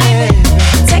night, baby.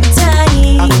 Take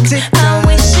time. My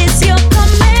wish is your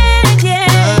command,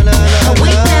 yeah.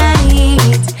 Wait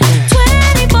night,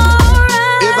 24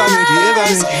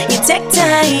 hours. You take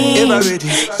time.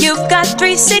 You've got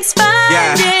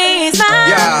 365 days, my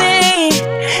baby.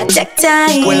 Take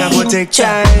time. Well, I go take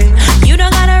time. You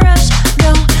don't gotta rush,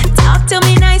 no. Talk to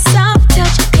me nice, soft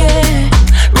touch, yeah.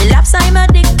 Relapse, I'm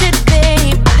addicted,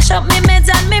 babe. Mash up me meds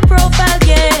and me profile,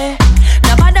 yeah.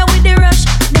 No bother with the rush,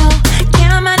 no.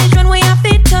 Can't manage when we have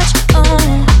to touch,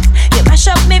 You mash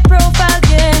up me profile,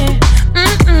 yeah.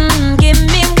 Give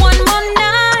me one more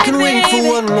night, I can wait for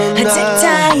one more night. Take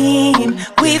time.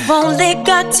 We've only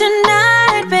got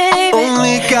tonight, baby.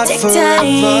 Only got take forever.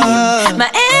 Time. My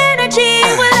energy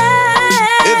will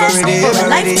last for a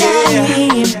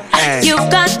lifetime. Yeah. You've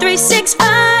got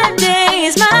 365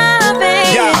 days, my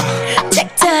baby. Yeah.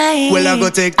 Take time. Well, I go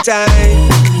take time.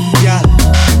 Yeah.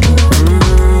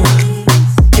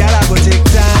 Girl, I go take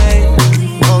time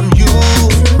on you.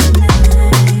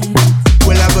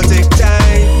 Well, I go take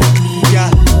time. Yeah.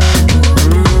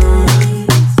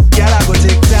 Girl, I go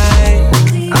take time.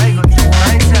 I go take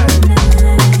my time.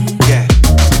 Yeah.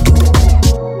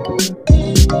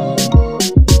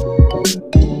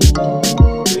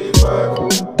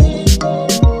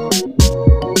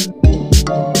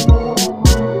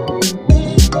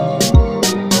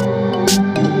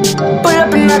 Pull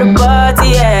up another party,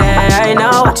 yeah. I ain't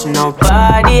not watching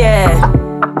nobody, yeah.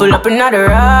 Pull up another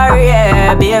Rari,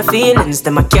 yeah. Bare feelings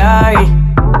that I carry.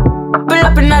 Pull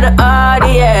up another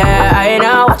Audi, yeah. I ain't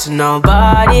not watching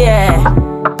nobody, yeah.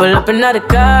 Pull up another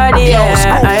card,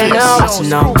 yeah. I ain't not watching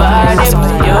nobody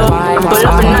but you. Pull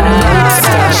up another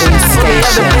Lada. Put me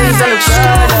up the Benz and the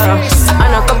Prada.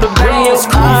 And a couple brand new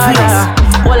cars.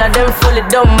 All of them fully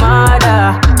don't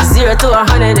matter. 0 to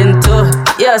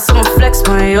 102. Yeah, so I'ma flex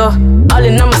on you. All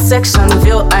in on my section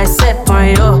view, I set on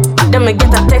you. Then me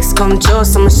get a text come true,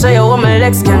 so I'ma show you what my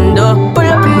legs can do. Pull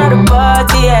up another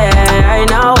party, yeah. I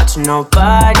ain't not watching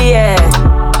nobody, yeah.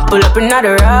 Pull up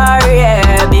another Rari,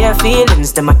 yeah. Bare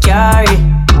feelings that I carry.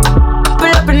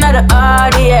 Pull up another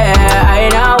Audi, yeah. I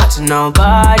ain't not watching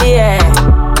nobody, yeah.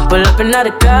 Pull up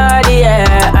another card,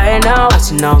 yeah. I ain't not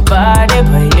watching nobody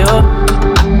but you.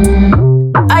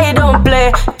 I don't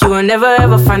play, You will never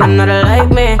ever find another like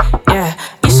me. Yeah,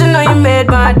 you should know you made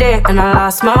my day. And I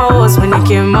lost my horse when you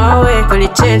came my way. But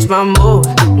it changed my mood.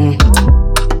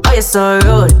 Oh, you're so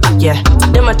rude. Yeah,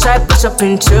 them I try push up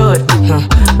intrude.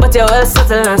 But you're well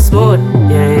settled and smooth.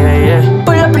 Yeah.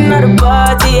 Pull up another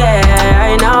party, yeah. I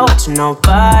ain't not watching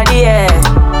nobody,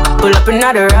 yeah. Pull up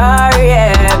another Rari,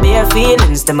 yeah. Bare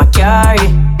feelings, them I carry.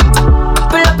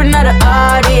 Pull up another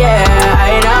Audi, yeah.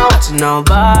 I ain't not watching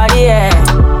nobody, yeah.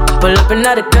 Pull up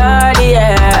another card,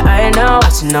 yeah. I ain't not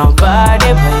watching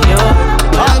nobody but you.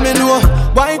 All me know,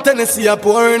 white Tennessee I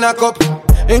pour in a cup.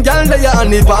 And girl they on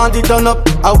the party turn up.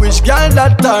 I wish girl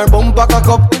that tar bumper cock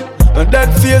up. And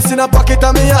that face in a pocket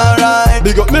of me alright.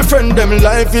 Big up me friend, them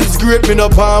life is great. Me no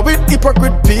par with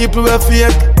hypocrite people who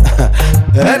fake.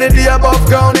 Any day above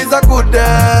ground is a good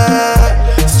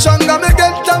day. Stronger me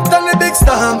get tapped than the big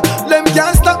storm. Them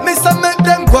can't stop me, so make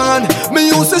them go on. Me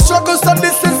used to struggle, so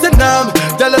this is the norm.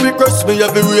 Tell them request me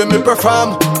everywhere me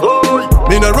perform.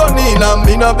 Me no running and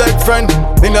me no beg friend.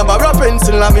 Me no borrow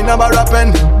pencil and me no borrow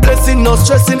pen. Blessing, no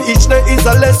stressing, each day is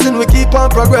a lesson. We keep on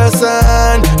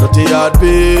progressing. Dirty hard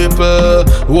people,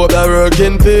 who are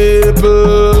working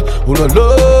people, who no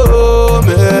love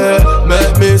me,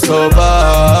 make me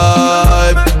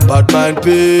survive. Bad mind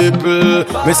people,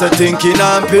 me say thinking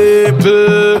on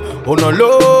people, who no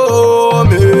love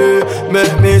me,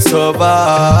 make me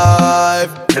survive.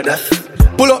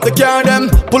 Pull up the car them,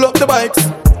 pull up the bikes.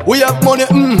 We have money,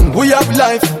 we have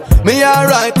life. Me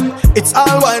alright, it's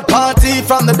all white party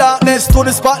from the darkness to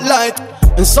the spotlight.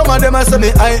 And some of them I say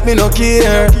me hype, me no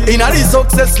care. In a the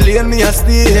success lane, me a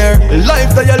stay here.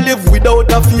 Life that you live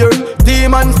without a fear.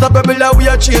 Demons stop a bill, we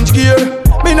a change gear.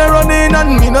 Me no running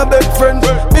and me no beg friend.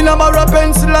 Me no borrow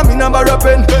pencil and me no borrow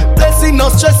pen. Blessing, no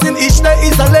stressing, each day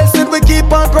is a lesson. We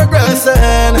keep on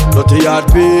progressing. Dirty hard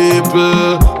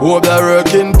people, who are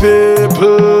working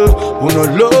people, who no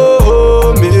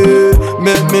love me,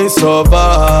 make me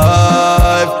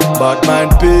survive. Bad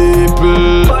mind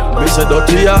people, me say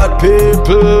dirty hard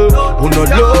people, who no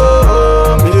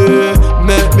love me,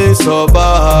 make me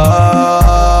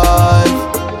survive.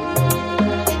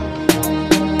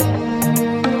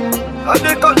 And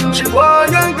the country boy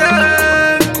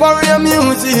again, warrior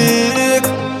music.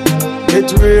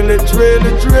 It's real, it's real,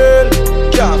 it's real.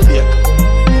 Can't fake.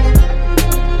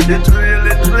 It's real,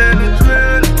 it's real, it's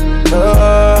real.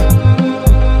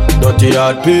 Dirty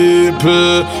hard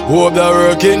people, who are the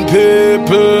working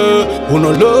people, who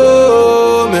no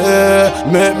love me,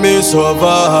 make me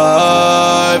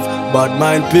survive. Bad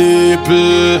mind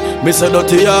people, me say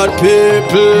dirty hard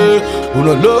people, who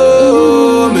no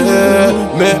love me,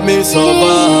 make me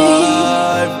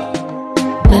survive.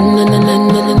 Na na na na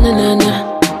na na na na.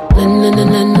 Na na na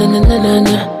na na na na na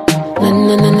na. Na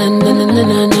na na na na na na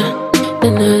na na. Na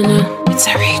na na. It's a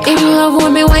record. Him love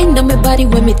when me wind on my body,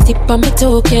 when me tip on my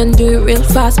toe. Can't do it real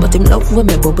fast, but him love when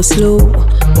me bubble slow,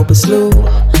 bubble slow,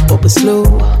 bubble slow,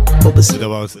 bubble slow. With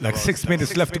about like 6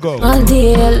 minutes left to go. All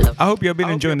day. I hope you have been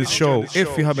enjoying this show.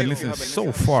 If you haven't listened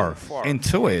so far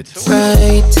into it,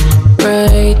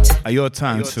 right. Your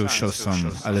time to show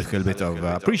a little bit of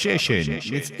appreciation.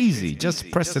 It's easy. Just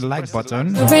press the like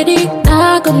button. Ready?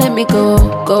 Now go let me go.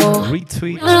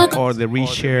 Retweet or the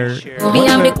reshare.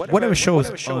 Whatever shows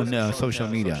on social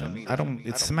media.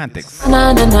 It's semantics.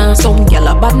 Na na na. Some gyal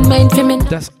a bad mind for me.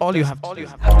 That's all you have to do.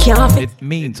 It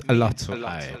means a lot to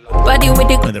I. Body with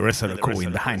the and the rest of the crew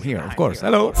in behind here, of course.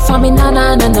 Hello. For me na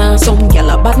na na na. Some gyal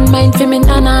a bad mind for me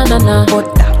na na na na.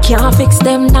 But that can't fix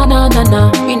them na na na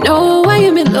na. We know why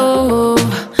you me love.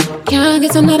 Can't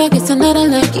get another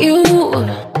like you.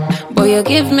 Boy, you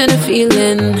give me the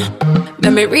feeling.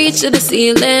 Let me reach to the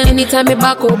ceiling. Anytime me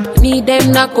back up, need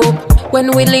them knock up.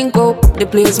 When we link up, the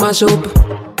place mash up.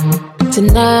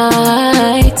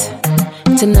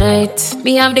 Tonight,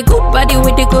 me have the good body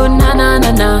with the good na na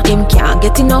na na. Him can't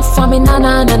get enough for me na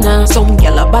na na na. Some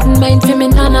gyal a bad mind for me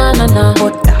na na na na.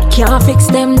 But that can't fix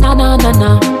them na na na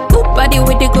na. Good body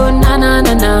with the good na na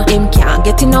na na. Him can't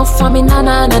get enough for me na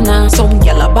na na na. Some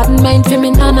gyal a bad mind for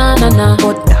me na na na na.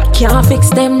 But that can't fix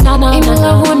them na na na. Him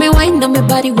love when me wind on my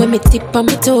body, when me tip on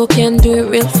my toe. Can't do it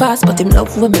real fast, but him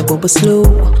love when me bubble slow,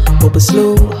 bubble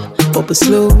slow, bubble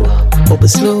slow, bubble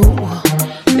slow.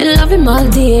 Me love him all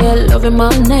day, love him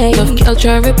all night. Love girl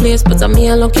try replace, but I'm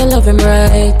here look, you love him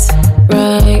right.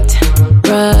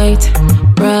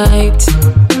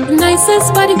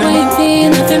 Nicest body when you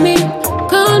feel for me.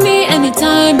 Call me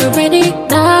anytime you're ready.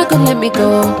 Now go let me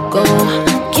go.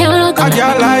 Can't go. A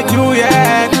girl like you,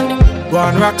 yeah.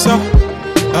 One rock so,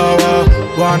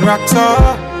 one rock so,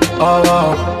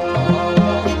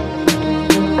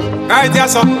 Right, yeah,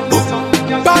 so.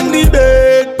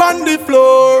 Pan on the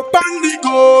floor, on the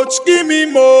couch, give me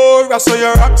more. I saw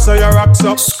your rocks up.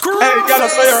 Hey, girl, I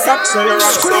saw your rocks up.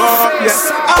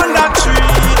 Yes, on that tree,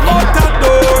 out that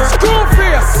door. Screw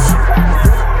face.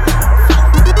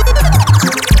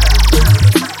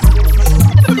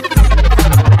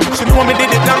 She know me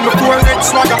did it long before Red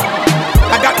Swagger.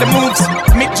 I got the moves,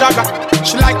 Mick Jagger.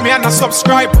 She like me and I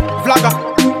subscribe, vlogger.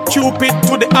 Cupid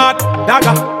to the heart,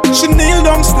 dagger. She kneel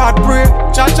down, start pray,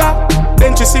 cha-cha.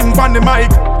 Then she sing on the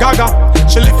mic, gaga.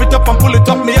 She lift it up and pull it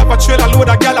up. Me have a trailer load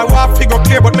of gal I want figure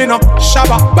clear, but me no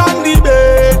shabba. Bandy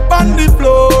bed, bandy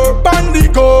floor, bandy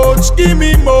couch, give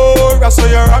me more. I saw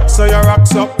your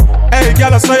rocks up. Hey,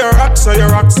 gal, I saw your rocks up.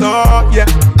 Yeah,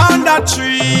 on that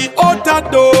tree, out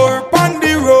that door,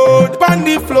 bandy road,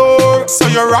 bandy floor. Saw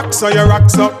your rocks up.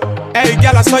 Hey,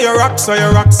 gal, I saw your rocks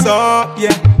up.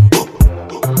 Yeah.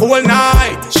 All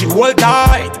night, she hold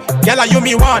tight. Girl, you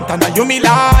me want and you me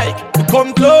like. You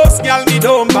come close, girl, me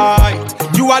don't bite.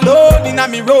 You alone in a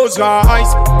me Rolls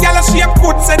Royce. Girl, she a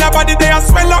good, say that body there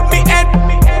swell up me head.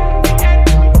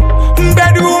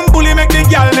 Bedroom bully make the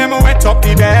girl them wet up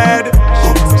the bed.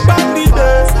 Bandy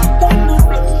bed.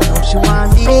 She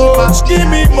want me deeper. Give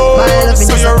me more.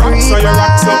 So you rock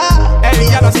up. Hey,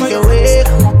 girl, so you wake.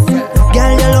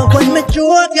 Girl, you love when me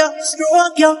stroke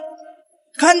you.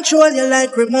 Control you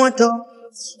like remote.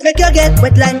 Make you get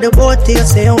wet like the boat. You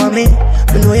say you want me,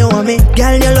 I know you want me.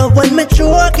 Girl, you love when me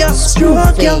stroke you.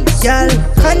 Girl,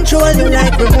 control you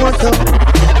like remote.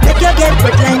 Make you get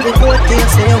wet like the boat. You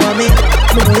say you want me,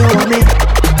 I know you want me.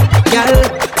 Girl,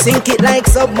 sink it like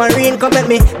submarine. Come at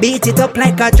me, beat it up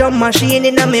like a drum machine.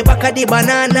 In a me back of the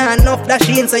banana, enough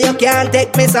dashing so you can't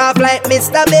take me soft like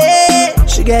Mr. B.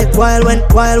 She get wild when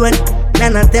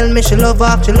Nana tell me she love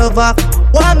off.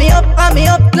 Warm me up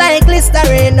like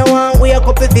Listerine. No one wake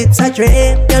up if it's a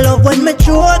drain. You love when me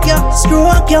stroke you.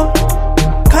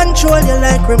 Control you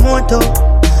like remote.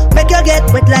 Make you get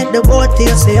wet like the boat.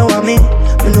 You say you want me,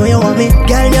 I know you want me.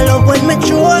 Girl, you love when me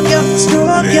stroke you.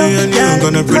 Girl,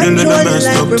 control you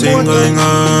like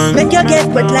remote. Make you get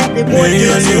wet like the boat.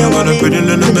 You say you want me, I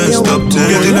know you want me.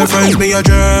 Tell your friends me a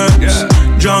drugs,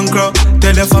 junk rock.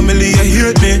 Tell your family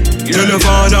you hate me. Tell your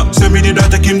father, say me did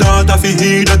that take him that if he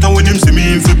hear that and when him see me,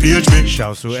 him fi page me.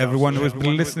 Shouts to everyone who has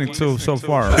been listening to so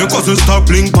far. Your cousin stop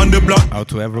link on the block. Out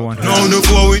to everyone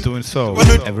who's doing so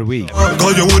every week.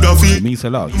 Cause you would have it means a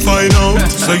lot. Find out,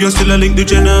 so you still a link to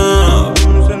Jenna.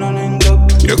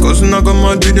 Your cousin I got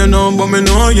mad with you now, but me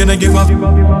know you don't give up.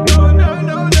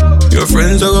 Your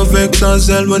friends are gonna vex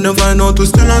themselves when they find out to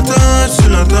still attach.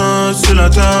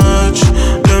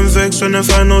 Them vex when they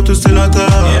find out to still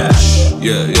attach.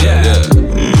 Yeah.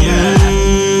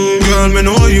 Girl, me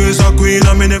know you is a queen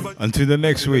and me never. Until the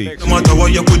next week. No matter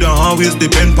what you could always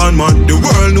depend on man. The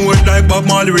world know it like Bob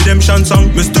Marley redemption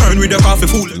song. Me stern with a coffee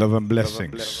full. Love and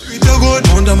blessings.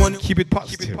 Keep it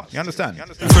positive. You understand?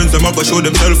 Friends them up and show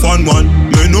themselves on one.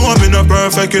 Me know I'm not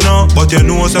perfect, you know, but you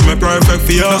know I'm perfect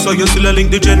for you. So you still a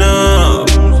link the Jenna.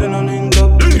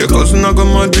 Your cousin I got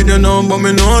mad with you now, but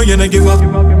me know you don't give up.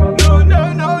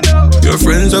 Your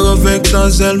friends are gonna vex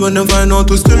themselves when they find out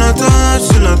to still attach.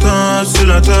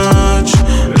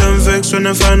 Them vex when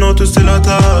they find out to still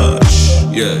attach.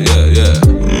 Yeah.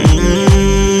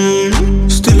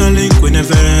 Still a link when they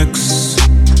vex.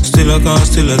 Still a call,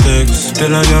 still a text.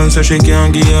 Tell a girl so she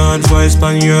can't give you advice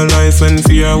on your life and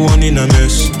fear one in a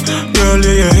mess. Girl,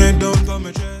 lay your head down for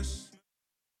me.